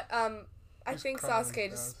 yeah. But I think crying Sasuke in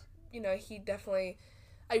just, you know, he definitely.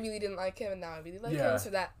 I really didn't like him, and now I really like Yeah. him. So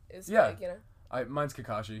that is Yeah. big, you know. Mine's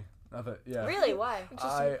Kakashi. Not that. Yeah. Really? Why?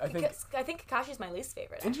 I think Because I think Kakashi's my least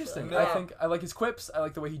favorite. interesting. Actually. I Yeah. think I like his quips. I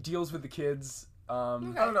like the way he deals with the kids. I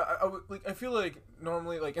don't know. I feel like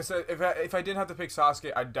normally, like instead, if I didn't have to pick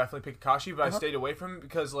Sasuke, I'd definitely pick Kakashi, but I stayed away from him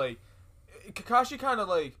because like Kakashi kind of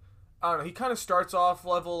like I don't know. He kind of starts off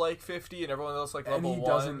level like 50, and everyone else like And level he 1.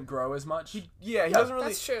 doesn't grow as much. He doesn't really.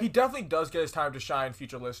 That's true. He definitely does get his time to shine,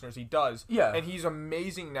 future listeners. He does. Yeah. And he's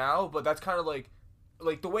amazing now, but that's kind of like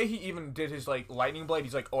the way he even did his like lightning blade.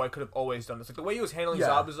 He's like, oh, I could have always done this. Like the way he was handling Yeah.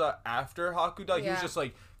 Zabuza after Haku died, he was Yeah. just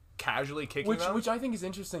like casually kicking which them. which I think is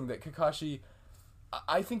interesting that Kakashi.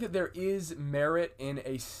 I think that there is merit in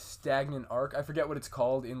a stagnant arc. I forget what it's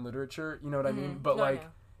called in literature. You know what I mean? But No, I like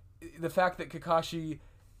the fact that Kakashi.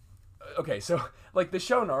 Okay, so like the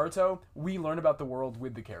show Naruto, we learn about the world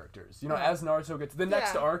with the characters. You know, as Naruto gets the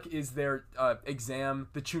next Yeah. arc is their exam,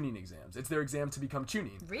 the Chunin exams. It's their exam to become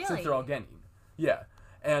Chunin. Really? Since they're all Genin. Yeah,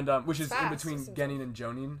 and which is in fast. between It seems Genin and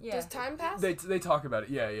Jonin. Yeah. Does time pass? They talk about it.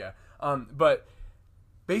 Yeah. But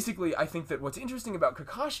basically, I think that what's interesting about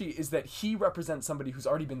Kakashi is that he represents somebody who's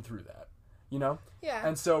already been through that. You know? Yeah.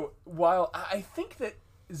 And so while I think that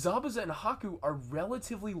Zabuza and Haku are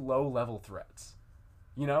relatively low-level threats,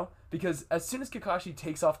 you know? Because as soon as Kakashi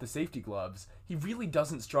takes off the safety gloves, he really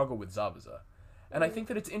doesn't struggle with Zabuza. And I think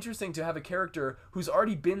that it's interesting to have a character who's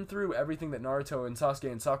already been through everything that Naruto and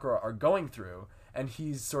Sasuke and Sakura are going through, and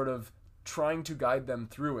he's sort of trying to guide them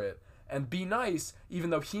through it and be nice, even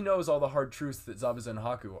though he knows all the hard truths that Zabuza and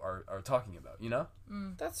Haku are talking about, you know?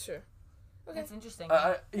 That's true. Okay. That's interesting.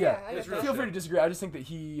 I It's get really Feel true. free to disagree. I just think that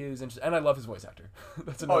he is interesting, and I love his voice actor.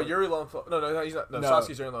 That's Oh, another. Yuri Lowenthal. No, he's not. No,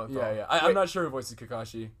 Sasuke's Yuri Lowenthal. Yeah. I'm not sure who voices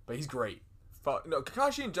Kakashi, but he's great. No,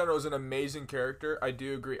 Kakashi in general is an amazing character. I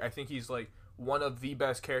do agree. I think he's like one of the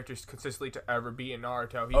best characters consistently to ever be in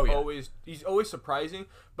Naruto. He's always surprising,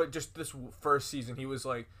 but just this first season, he was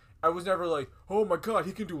like, I was never like, oh my god,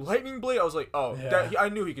 he can do lightning blade. I was like, oh, Yeah. I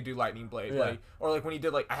knew he could do lightning blade. Yeah. Like, or like when he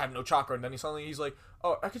did like, I have no chakra, and then he's like,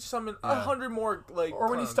 oh, I could summon 100 more like. Or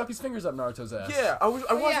when he stuck his fingers up Naruto's ass. Yeah, I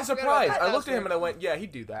wasn't yeah, I forgot about surprised. that. I That looked was at him weird. and I went, yeah,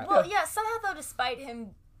 he'd do that. Well, yeah, somehow though, despite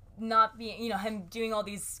him not being, him doing all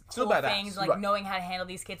these Still cool badass. things, like Right. knowing how to handle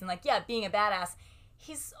these kids, and like, yeah, being a badass,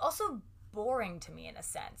 he's also boring to me in a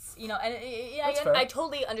sense, and That's fair. I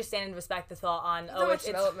totally understand and respect the thought on Not much it's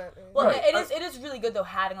development. well, Right. it is really good though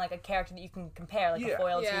having like a character that you can compare like Yeah. a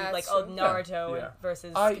foil Yeah, to like it's true. Naruto Yeah.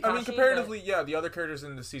 versus I I mean, Kakashi, comparatively, yeah, the other characters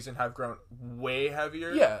in the season have grown way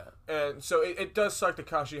heavier. Yeah. And so it does suck that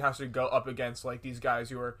Kakashi has to go up against like these guys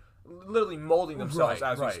who are literally molding themselves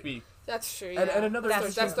Right, as right. we speak. That's true. And Yeah. another that's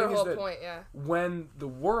interesting their thing is whole that point. Yeah. when the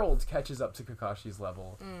world catches up to Kakashi's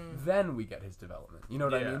level, then we get his development. You know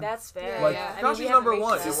what I Yeah. mean? That's fair. Yeah, Like, yeah. I mean, Kakashi's we haven't number reached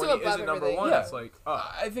one, that. and He's when so he above isn't number everything. one, Yeah. it's like,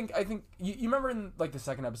 I think you remember in like the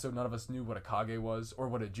second episode, none of us knew what a Kage was or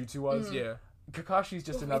what a Jutsu was. yeah. Kakashi's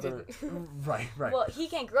just We another. Right. Well, he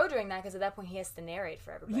can't grow during that because at that point he has to narrate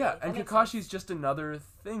for everybody. Yeah, That and makes Kakashi's sense. just another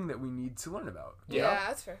thing that we need to learn about. you Yeah, know?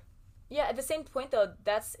 that's fair. Yeah, at the same point though,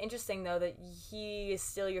 that's interesting though that he is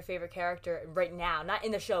still your favorite character right now, not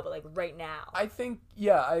in the show, but like right now. I think,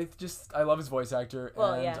 I love his voice actor,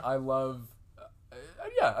 Well, and yeah. I love,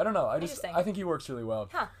 I don't know, Interesting. I think he works really well.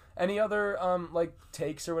 Huh. Any other, like,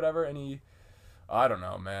 takes or whatever, I don't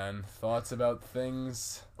know, man, thoughts about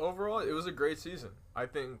things? Overall, it was a great season. I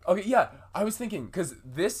think. Okay, yeah, I was thinking, because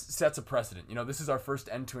this sets a precedent, this is our first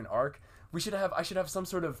end to an arc, I should have some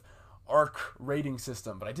sort of arc rating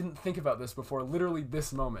system, but I didn't think about this before literally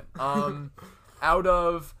this moment. Out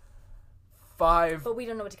of 5 But we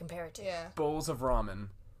don't know what to compare it to. Yeah. bowls of ramen,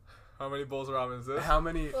 How many bowls of ramen is this? how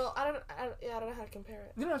many... Well, I don't know how to compare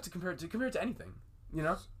it. You don't have to compare it to anything, you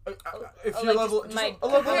know? If Oh, your like level, just just my- a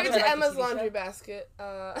level, Compared of, Like to a Emma's TV show? laundry basket.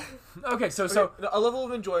 Okay, so a level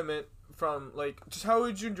of enjoyment from like, just how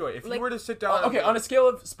would you enjoy it? If you Like- were to sit down. okay, on a scale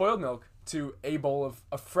of spoiled milk to a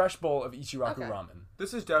fresh bowl of Ichiraku Okay. ramen.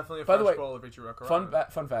 This is definitely a By the fresh way, bowl of Ichiraku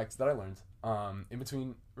ramen. Fun fact that I learned in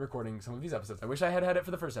between recording some of these episodes. I wish I had it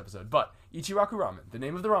for the first episode, but Ichiraku Ramen, the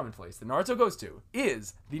name of the ramen place that Naruto goes to,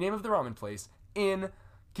 is the name of the ramen place in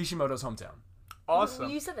Kishimoto's hometown. Awesome.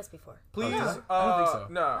 You said this before. Please. I don't think so.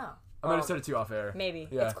 No. Oh, I might have said it to you off air. maybe.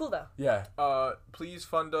 Yeah. It's cool though. Yeah. Please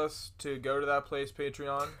fund us to go to that place.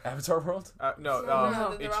 Patreon. Avatar World? No.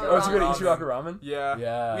 No, the Ichiraku ramen. Oh, to go to ramen. Ichiraku Ramen? Yeah.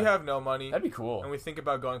 Yeah. We have no money, That'd be cool. and we think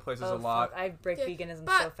about going places Oh, a lot. fuck. I break Yeah, veganism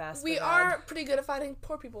but so fast. we so bad. are pretty good at finding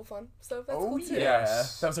poor people fun, so that's cool too. yeah.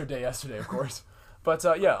 Yes. That was our day yesterday, of course. But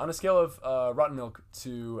yeah, on a scale of rotten milk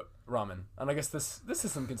to ramen, and I guess this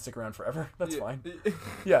system can stick around forever. That's Yeah. fine.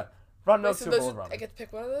 Yeah, rotten Wait, milk so to a bowl of I ramen. get to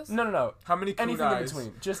pick one of those? No. How many Anything in kunais?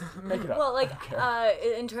 between. Just make it up. Well, like I don't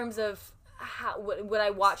care. in terms of how would I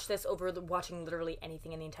watch this over watching literally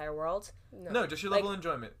anything in the entire world? No, just your Like- level of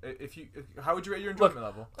enjoyment. How would you rate your enjoyment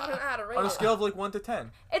level? I don't know how to rate On a it. scale of like 1 to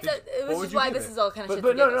 10. It's Did- what which would is you why give this it? is all kind of But, shit.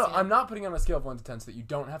 but no, together, I'm not putting on a scale of 1 to 10 so that you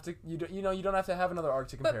don't have to. You don't have to have another arc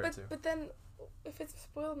to compare it to. But then, if it's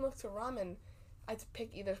spoiled milk to ramen, I have to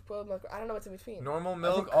pick either spoiled milk or I don't know what's in between. Normal I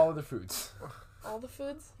milk. think all of the foods. All the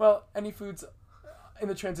foods. Well, any foods in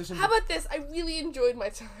the transition. How about this? I really enjoyed my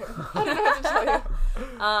time. I don't know what to tell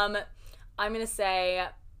you. I'm gonna say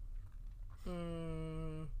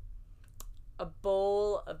a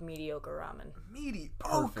bowl of mediocre ramen.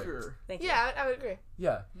 Mediocre. Thank you. Yeah, I would agree.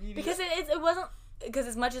 Yeah. Because it wasn't because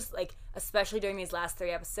as much as like especially during these last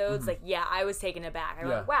 3 episodes, like yeah, I was taken aback. I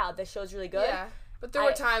Yeah. went, wow, this show's really good. Yeah, but there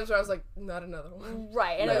were times where I was like, not another one.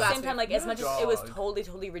 Right, and Yeah. at the Last same time, week. like as much as it was Dog.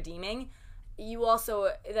 totally redeeming, you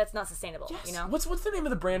also that's not sustainable. You know. What's the name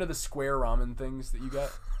of the brand of the square ramen things that you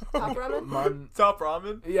got? Top ramen. Mon. Top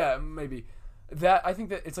ramen. Yeah, maybe. That I think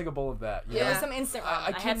that it's like a bowl of that. you Yeah. know? It was some instant ramen. I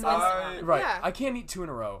had can't- some instant ramen. Right. Yeah. I can't eat 2 in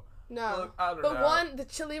a row. No, Look, I don't but know. one, the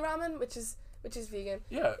chili ramen, which is vegan,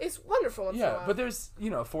 Yeah. it's wonderful once in a Yeah, while. but there's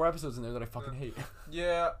 4 episodes in there that I fucking hate.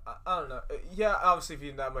 Yeah, I don't know. Yeah, obviously if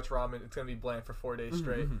you eat that much ramen, it's gonna be bland for 4 days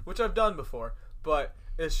straight, Mm-hmm. which I've done before. But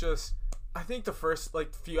it's just, I think the first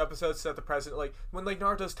few episodes set the precedent. When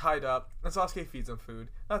Naruto's tied up and Sasuke feeds him food,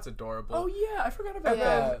 that's adorable. Oh yeah, I forgot about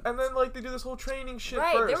Yeah. that. And then they do this whole training shit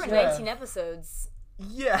Right, first. there were Yeah. 19 episodes.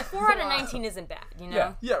 Yeah. 4 out of 19 isn't bad, you know?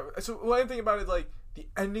 Yeah. Yeah. So one thing about it, the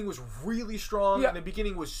ending was really strong, Yeah. and the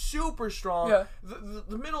beginning was super strong. Yeah.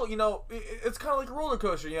 The middle, it's kind of like a roller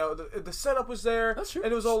coaster. The setup was there, That's true. and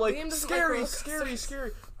it was all Liam doesn't like scary, roller scary, coasters.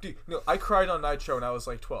 scary. Dude, I cried on Nitro when I was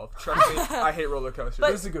 12. Trust me, I hate roller coasters.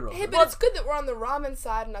 This is a good roll. Hey, but it's good that we're on the ramen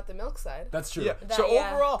side and not the milk side. That's true. yeah. That- So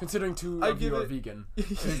yeah. overall, Considering 2 I of you give are it- vegan,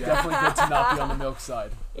 it's definitely good to not be on the milk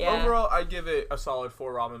side. Yeah. overall, I give it a solid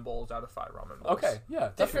 4 ramen bowls out of 5 ramen bowls. Okay, yeah,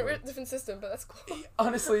 definitely. Different system, but that's cool.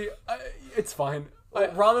 Honestly, it's fine.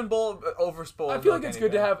 Ramen bowl over bowl. I feel like it's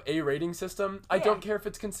good to have a rating system. I don't care if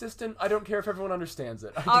it's consistent. I don't care if everyone understands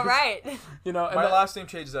it. All right. You know, and My that- last name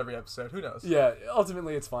changes every episode. Who knows? Yeah,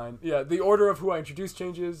 ultimately it's fine. Yeah, the order of who I introduce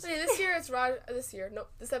changes. Hey, this year it's Raj.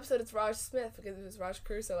 This episode it's Raj Smith because it was Raj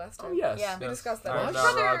Caruso last time. Oh yes. Yeah. We discussed that. I'm Raj not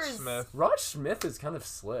Raj Brothers. Smith. Raj Smith is kind of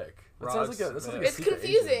slick. That Raj sounds like a Smith. It's secret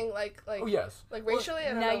confusing, agent. like Oh yes. like racially.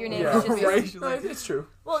 I don't now know. your name Yeah, is just Racially. It's true.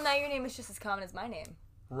 Well, now your name is just as common as my name.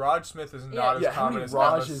 Raj Smith is not as Yeah, how common many as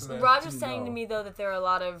Raj Emma is- Smith. Raj do was you saying to know? me though that there are a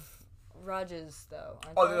lot of Rajas though.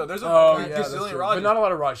 aren't Oh there? no, there's a Oh yeah, that's gazillion true. Rajas. But not a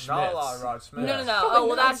lot of Raj Smiths. Not a lot of Raj Smith. No, no, no. Probably Oh,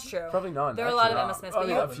 well, none. that's true. Probably none. There are a lot of actually. Emma Smiths, Oh but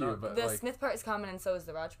yeah, yeah, a few, but The like, Smith part is common, and so is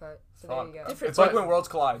the Raj part. So there you go. Fuck. Different. It's like But- when worlds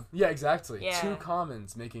collide. yeah, exactly. Yeah. 2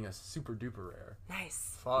 commons making a super duper rare.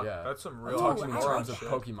 Nice. Fuck, Yeah. that's some I'm real talking in moron terms of shit.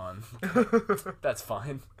 Pokemon. That's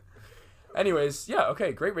fine. Anyways, yeah,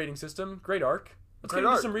 okay, great rating system, great arc. Let's Great get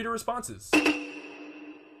into arc. some reader responses.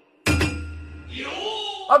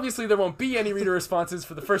 Obviously, there won't be any reader responses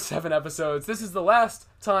for the first 7 episodes. This is the last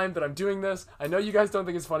time that I'm doing this. I know you guys don't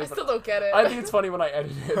think it's funny, I but still don't get it. I think it's funny when I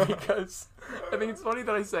edit it because I think it's funny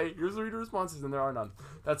that I say, here's the reader responses, and there are none.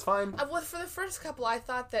 That's fine. Well, for the first couple, I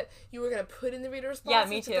thought that you were gonna put in the reader responses. Yeah,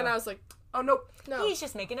 me But then too. I was like, Oh, nope. no. He's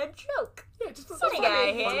just making a joke. Yeah, just Funny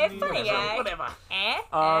guy here. Funny guy. Whatever.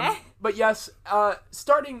 Eh? But yes,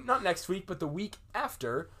 starting not next week, but the week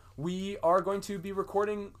after, we are going to be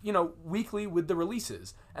recording, weekly with the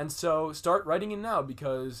releases. And so start writing in now,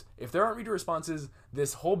 because if there aren't reader responses,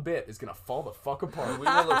 this whole bit is going to fall the fuck apart. We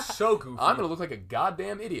will look so goofy. I'm going to look like a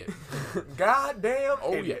goddamn idiot. Goddamn.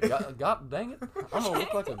 Oh, idiot. yeah. God dang it. I'm going to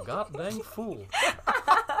look like a goddamn fool.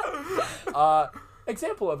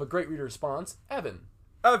 Example of a great reader response, Evan.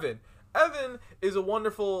 Evan. Evan is a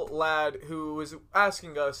wonderful lad who was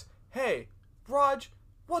asking us, hey, Raj,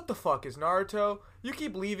 what the fuck is Naruto? You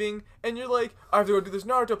keep leaving, and you're like, I have to go do this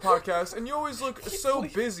Naruto podcast, and you always look so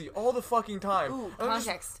busy all the fucking time. Ooh, And I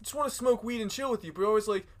context. just want to smoke weed and chill with you, but you're always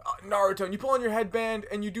like, Naruto, and you pull on your headband,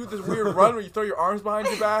 and you do this weird run where you throw your arms behind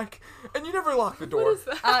your back, and you never lock the door.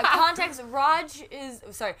 Context,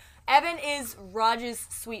 Evan is Raj's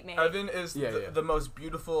sweet mate. Evan is Yeah. the most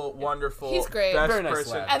beautiful, wonderful, He's great. best Very nice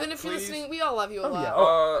person. lad. Evan, if you're Please. listening, we all love you a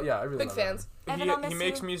lot. Yeah, I really Big love fans. Evan, I'll miss He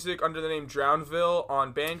makes you. music under the name Drownville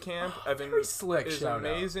on Bandcamp. Evan Very slick is shout out.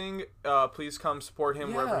 amazing. Please come support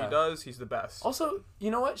him wherever Yeah. he does. He's the best. Also,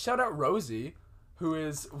 you know what? Shout out Rosie, who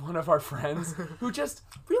is one of our friends, who just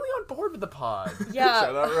really on board with the pod. Yeah.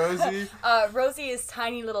 Shout out Rosie. Rosie is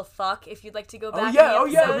tiny little fuck. If you'd like to go back. Oh in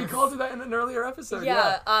yeah, the we episodes. called her that in an earlier episode.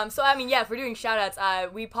 Yeah. So I mean, yeah, if we're doing shout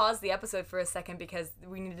outs, we paused the episode for a second because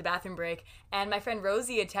we needed a bathroom break, and my friend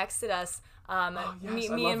Rosie had texted us. yes, I me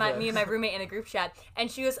love and that. me and my roommate in a group chat,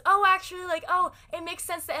 and she goes, "Oh, actually, it makes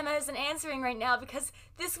sense that Emma isn't answering right now because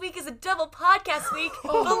this week is a double podcast week.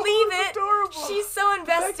 Believe it, adorable. she's so The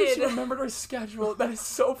fact that she invested." remembered our schedule, that is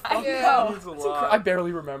so funny. know. Means a It's lot. I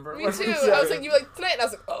barely remember. Me too. I was like, you were like tonight, and I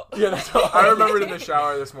was like, oh. Yeah, that's all. I remembered in the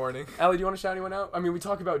shower this morning. Allie, do you want to shout anyone out? I mean, we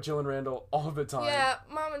talk about Jill and Randall all the time. Yeah,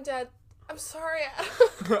 Mom and Dad, I'm sorry.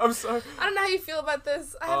 I'm sorry. I don't know how you feel about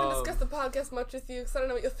this. I haven't Um, discussed the podcast much with you because I don't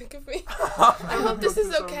know what you'll think of me. I hope this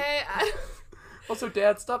is okay. Also,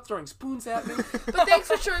 Dad, stop throwing spoons at me. But thanks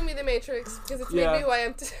for showing me the Matrix because it's Yeah. made me who I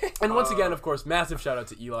am today. And once again, of course, massive shout out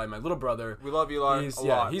to Eli, my little brother. We love Eli He's a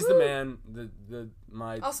lot. he's the man.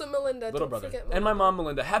 My Also, Melinda. little don't brother, forget and my mom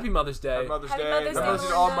Melinda. Happy Mother's Day. Happy Mother's Happy Day. Mother's Happy Day, Mother's Day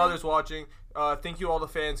to all Melinda. mothers watching. Thank you all the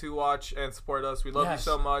fans who watch and support us. We love Yes.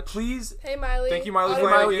 you so much. Please. Hey, Miley. Thank you, Miley Hey,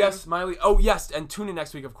 Flanagan. Miley, yes, Miley. Oh, yes, and tune in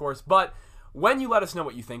next week, of course. But when you let us know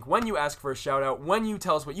what you think, when you ask for a shout out, when you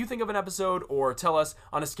tell us what you think of an episode, or tell us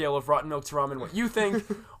on a scale of Rotten Milk to Ramen what you think,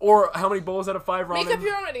 or how many bowls out of 5 ramen. Make up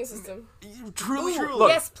your own rating system. Truly, Ooh, look,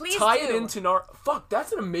 yes, please tie do. it into Fuck,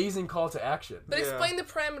 that's an amazing call to action. But explain the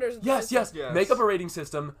parameters of the Yes, system. yes, Make up a rating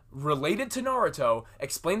system related to Naruto,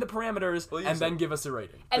 explain the parameters, and then give us a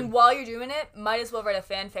rating. And while you're doing it, might as well write a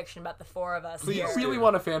fan fiction about the 4 of us. You here. really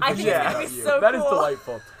want a fan I fiction think it's gonna about be you. so That is cool.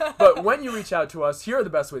 delightful. But when you reach out to us, here are the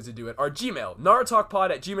best ways to do it. Our Gmail,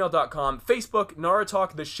 narutalkpod@gmail.com, Facebook,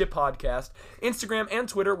 Narutalk the Ship Podcast, Instagram and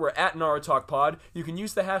Twitter, we're at narutalkpod. You can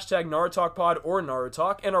use the hashtag narutalkpod or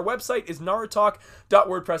narutalk, and our website is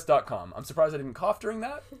narutalk.wordpress.com. I'm surprised I didn't cough during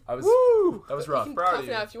that. That was rough. You can Proud of cough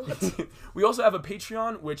you. now if you want to. We also have a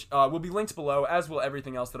Patreon, which will be linked below, as will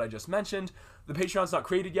everything else that I just mentioned. The Patreon's not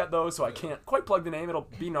created yet, though, so I can't quite plug the name. It'll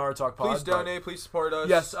be Narutalk Pod. Please donate. Please support us.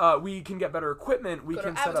 Yes, we can get better equipment. We Go to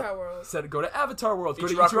can set Avatar up. World. Go to Avatar World. Go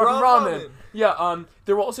to Ichiraku Ichiraku Ramen. Ramen. Yeah.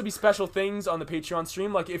 There will also be special things on the Patreon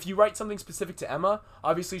stream. Like if you write something specific to Emma,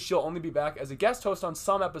 obviously she'll only be back as a guest host on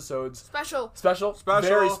some episodes. Special. Special,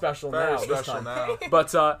 very special Very now. this special time. now.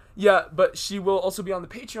 But she will also be on the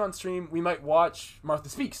Patreon stream. We might watch Martha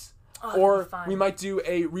Speaks. that'd be Or fun. we might do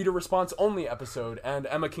a reader response only episode, and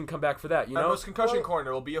Emma can come back for that. You know? Emma's Concussion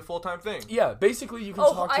Corner will be a full-time thing. Yeah, basically you can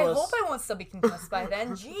Oh, talk to I us. hope I won't still be concussed by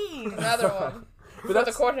then. Jeez. Another one. But For the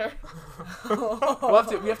that's corner.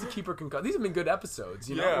 we have to keep her concussed. These have been good episodes,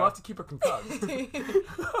 you know. Yeah. We'll have to keep her concussed.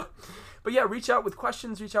 But yeah, reach out with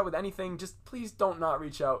questions, reach out with anything. Just please don't not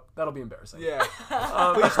reach out. That'll be embarrassing. Yeah.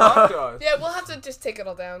 Please talk to us. Yeah, we'll have to just take it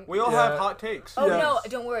all down. We all Yeah. have hot takes. Oh Yes. no,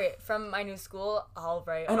 don't worry. From my new school, I'll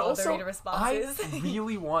write And all the also, reader I responses.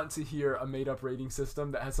 really want to hear a made-up rating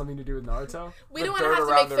system that has something to do with Naruto. We The don't want to dirt have to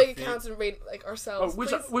around make their fake feet. accounts and rate like Oh, ourselves. which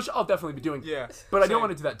please. I'll definitely be doing. Yeah. But I Same. don't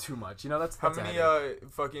want to do that too much. You know, that's How a many headache.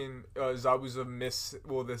 fucking Zabuza miss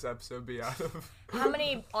will this episode be out of? How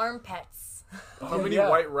many armpits? How many yeah.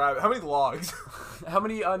 white rabbit? How many logs? How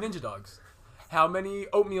many ninja dogs? How many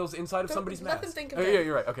oatmeals inside of Don't- somebody's let them mask? think of Oh, that. yeah,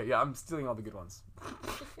 you're right. Okay, yeah, I'm stealing all the good ones.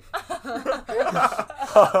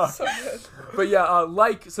 So good. But yeah,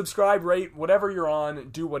 like, subscribe, rate, whatever you're on,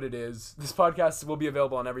 do what it is. This podcast will be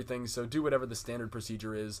available on everything, so do whatever the standard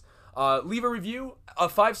procedure is. Leave a review. A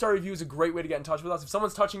 5-star review is a great way to get in touch with us. If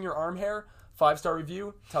someone's touching your arm hair, 5-star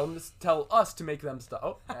review. Tell us to make them stop.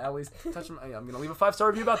 Oh, Allie's touching. I'm gonna leave a 5-star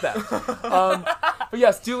review about that. But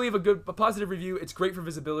yes, do leave a positive review. It's great for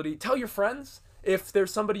visibility. Tell your friends. If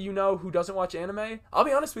there's somebody you know who doesn't watch anime, I'll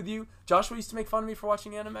be honest with you, Joshua used to make fun of me for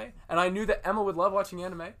watching anime, and I knew that Emma would love watching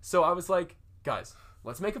anime, so I was like, guys,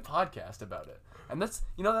 let's make a podcast about it. And that's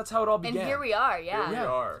how it all And began. here we are, yeah. we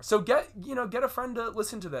are. So get a friend to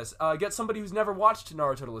listen to this. Get somebody who's never watched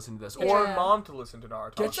Naruto to listen to this. Or Or Yeah. mom to listen to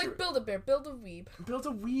Naruto. Get It's like Build-A-Bear, build a weeb. build a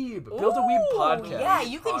weeb. Build a weeb Ooh, podcast. Yeah,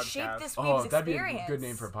 you can Podcast. shape this Oh, weeb's that'd be experience. a good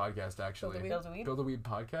name for a podcast, actually. Build a Weeb? Build a Weeb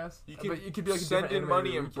podcast. You can, But it could be like a send different in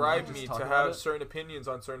money animated and week, you know, bribe just me talk to about have it. certain opinions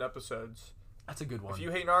on certain episodes. That's a good one. If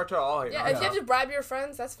you hate Naruto, I'll hate Yeah, Naruto. if you have to bribe your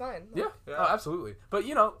friends, that's fine. Yeah. Yeah. Oh, absolutely. But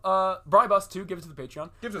bribe us too. Give it to the Patreon.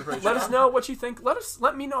 Give it to the Patreon. Let us know what you think.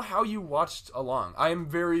 Let me know how you watched along. I am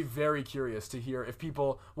very, very curious to hear if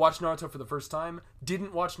people watched Naruto for the first time,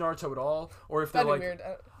 didn't watch Naruto at all, or if they're That'd be like,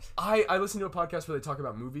 weird. I listened to a podcast where they talk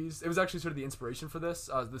about movies. It was actually sort of the inspiration for this,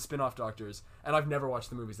 the Spin-off Doctors, and I've never watched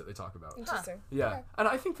the movies that they talk about. Interesting. Yeah, Okay. and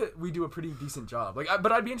I think that we do a pretty decent job.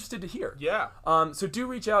 But I'd be interested to hear. Yeah. So do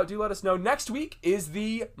reach out. Do let us know. Next week is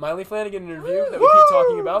the Miley Flanagan interview that we keep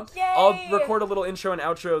talking about. Yay! I'll record a little intro and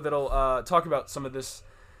outro that'll talk about some of this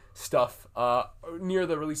stuff near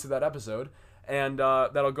the release of that episode, and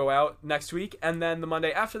that'll go out next week. And then the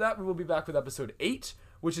Monday after that, we will be back with episode 8,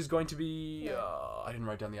 which is going to be I didn't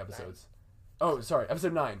write down the episodes. Oh, sorry,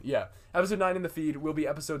 episode 9. Yeah, episode 9 in the feed will be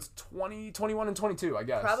episodes 20, 21, and 22, I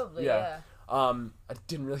guess. Probably, yeah. I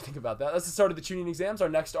didn't really think about that. That's the start of the tuning exams, our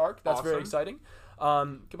next arc. That's very Awesome. exciting.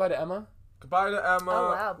 Goodbye to Emma. Goodbye to Emma. Oh,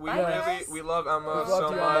 wow. We Bye, really guys. we love Emma We so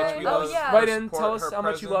loved you, much. Emma. We Oh, love yeah. her Write in, support, tell us her how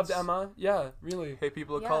much you loved presence. Emma. Yeah, really. Hey,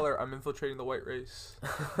 people of Yeah. color, I'm infiltrating the white race.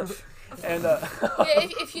 And Yeah,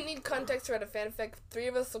 if you need context to write a fanfic, 3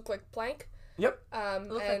 of us look like Plank. yep, Look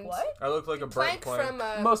and like what? I look like a burnt Plank plank.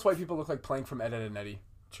 from. most white people look like Plank from Ed, Ed and Eddie.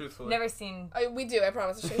 Truthfully. Never seen. We do, I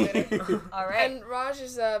promise. I'll show you later. All right. And Raj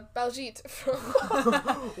is Baljeet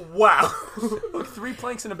from. Wow. Look, 3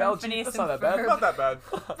 planks in a Baljeet. Phineas That's and not that bad. Ferb. Not that bad.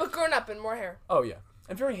 but grown up and more hair. Oh yeah,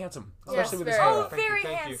 and very handsome, Yes, especially with his very. hair. Oh, up. Thank you, very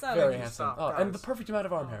thank you. handsome. Very you. handsome. Stop, And the guys. perfect amount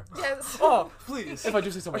of arm hair. Yes. Oh, please. If I do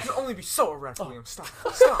say so I can myself. only be so erect, Liam. Stop.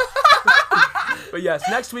 Stop. But yes,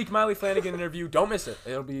 next week, Miley Flanagan interview. Don't miss it.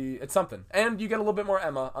 It's something. And you get a little bit more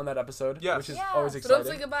Emma on that episode, Yes. which is Yeah. always So exciting.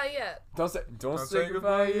 don't say goodbye yet. Don't say say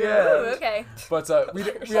goodbye goodbye yet. Ooh, okay. But we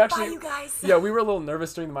Bye, actually, you guys. yeah, we were a little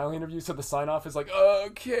nervous during the Miley interview, so the sign off is like,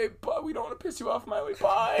 okay, but we don't want to piss you off, Miley.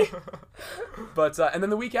 Bye. But and then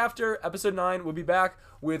the week after, episode 9, we'll be back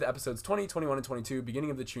with episodes 20, 21, and 22,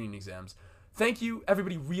 beginning of the tuning exams. Thank you,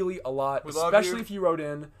 everybody, really a lot, We love especially you. if you wrote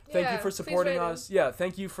in. Thank you Yeah, for please supporting write in. us. Yeah,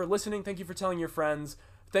 thank you for listening. Thank you for telling your friends.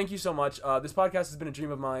 Thank you so much. This podcast has been a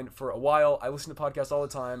dream of mine for a while. I listen to podcasts all the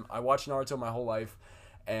time. I watch Naruto my whole life,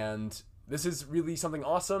 and this is really something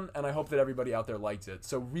awesome, and I hope that everybody out there liked it.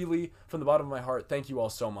 So really, from the bottom of my heart, thank you all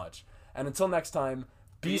so much. And until next time,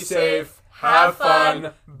 be safe, have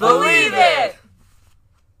fun, believe it!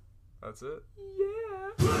 That's it.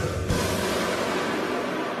 Yeah.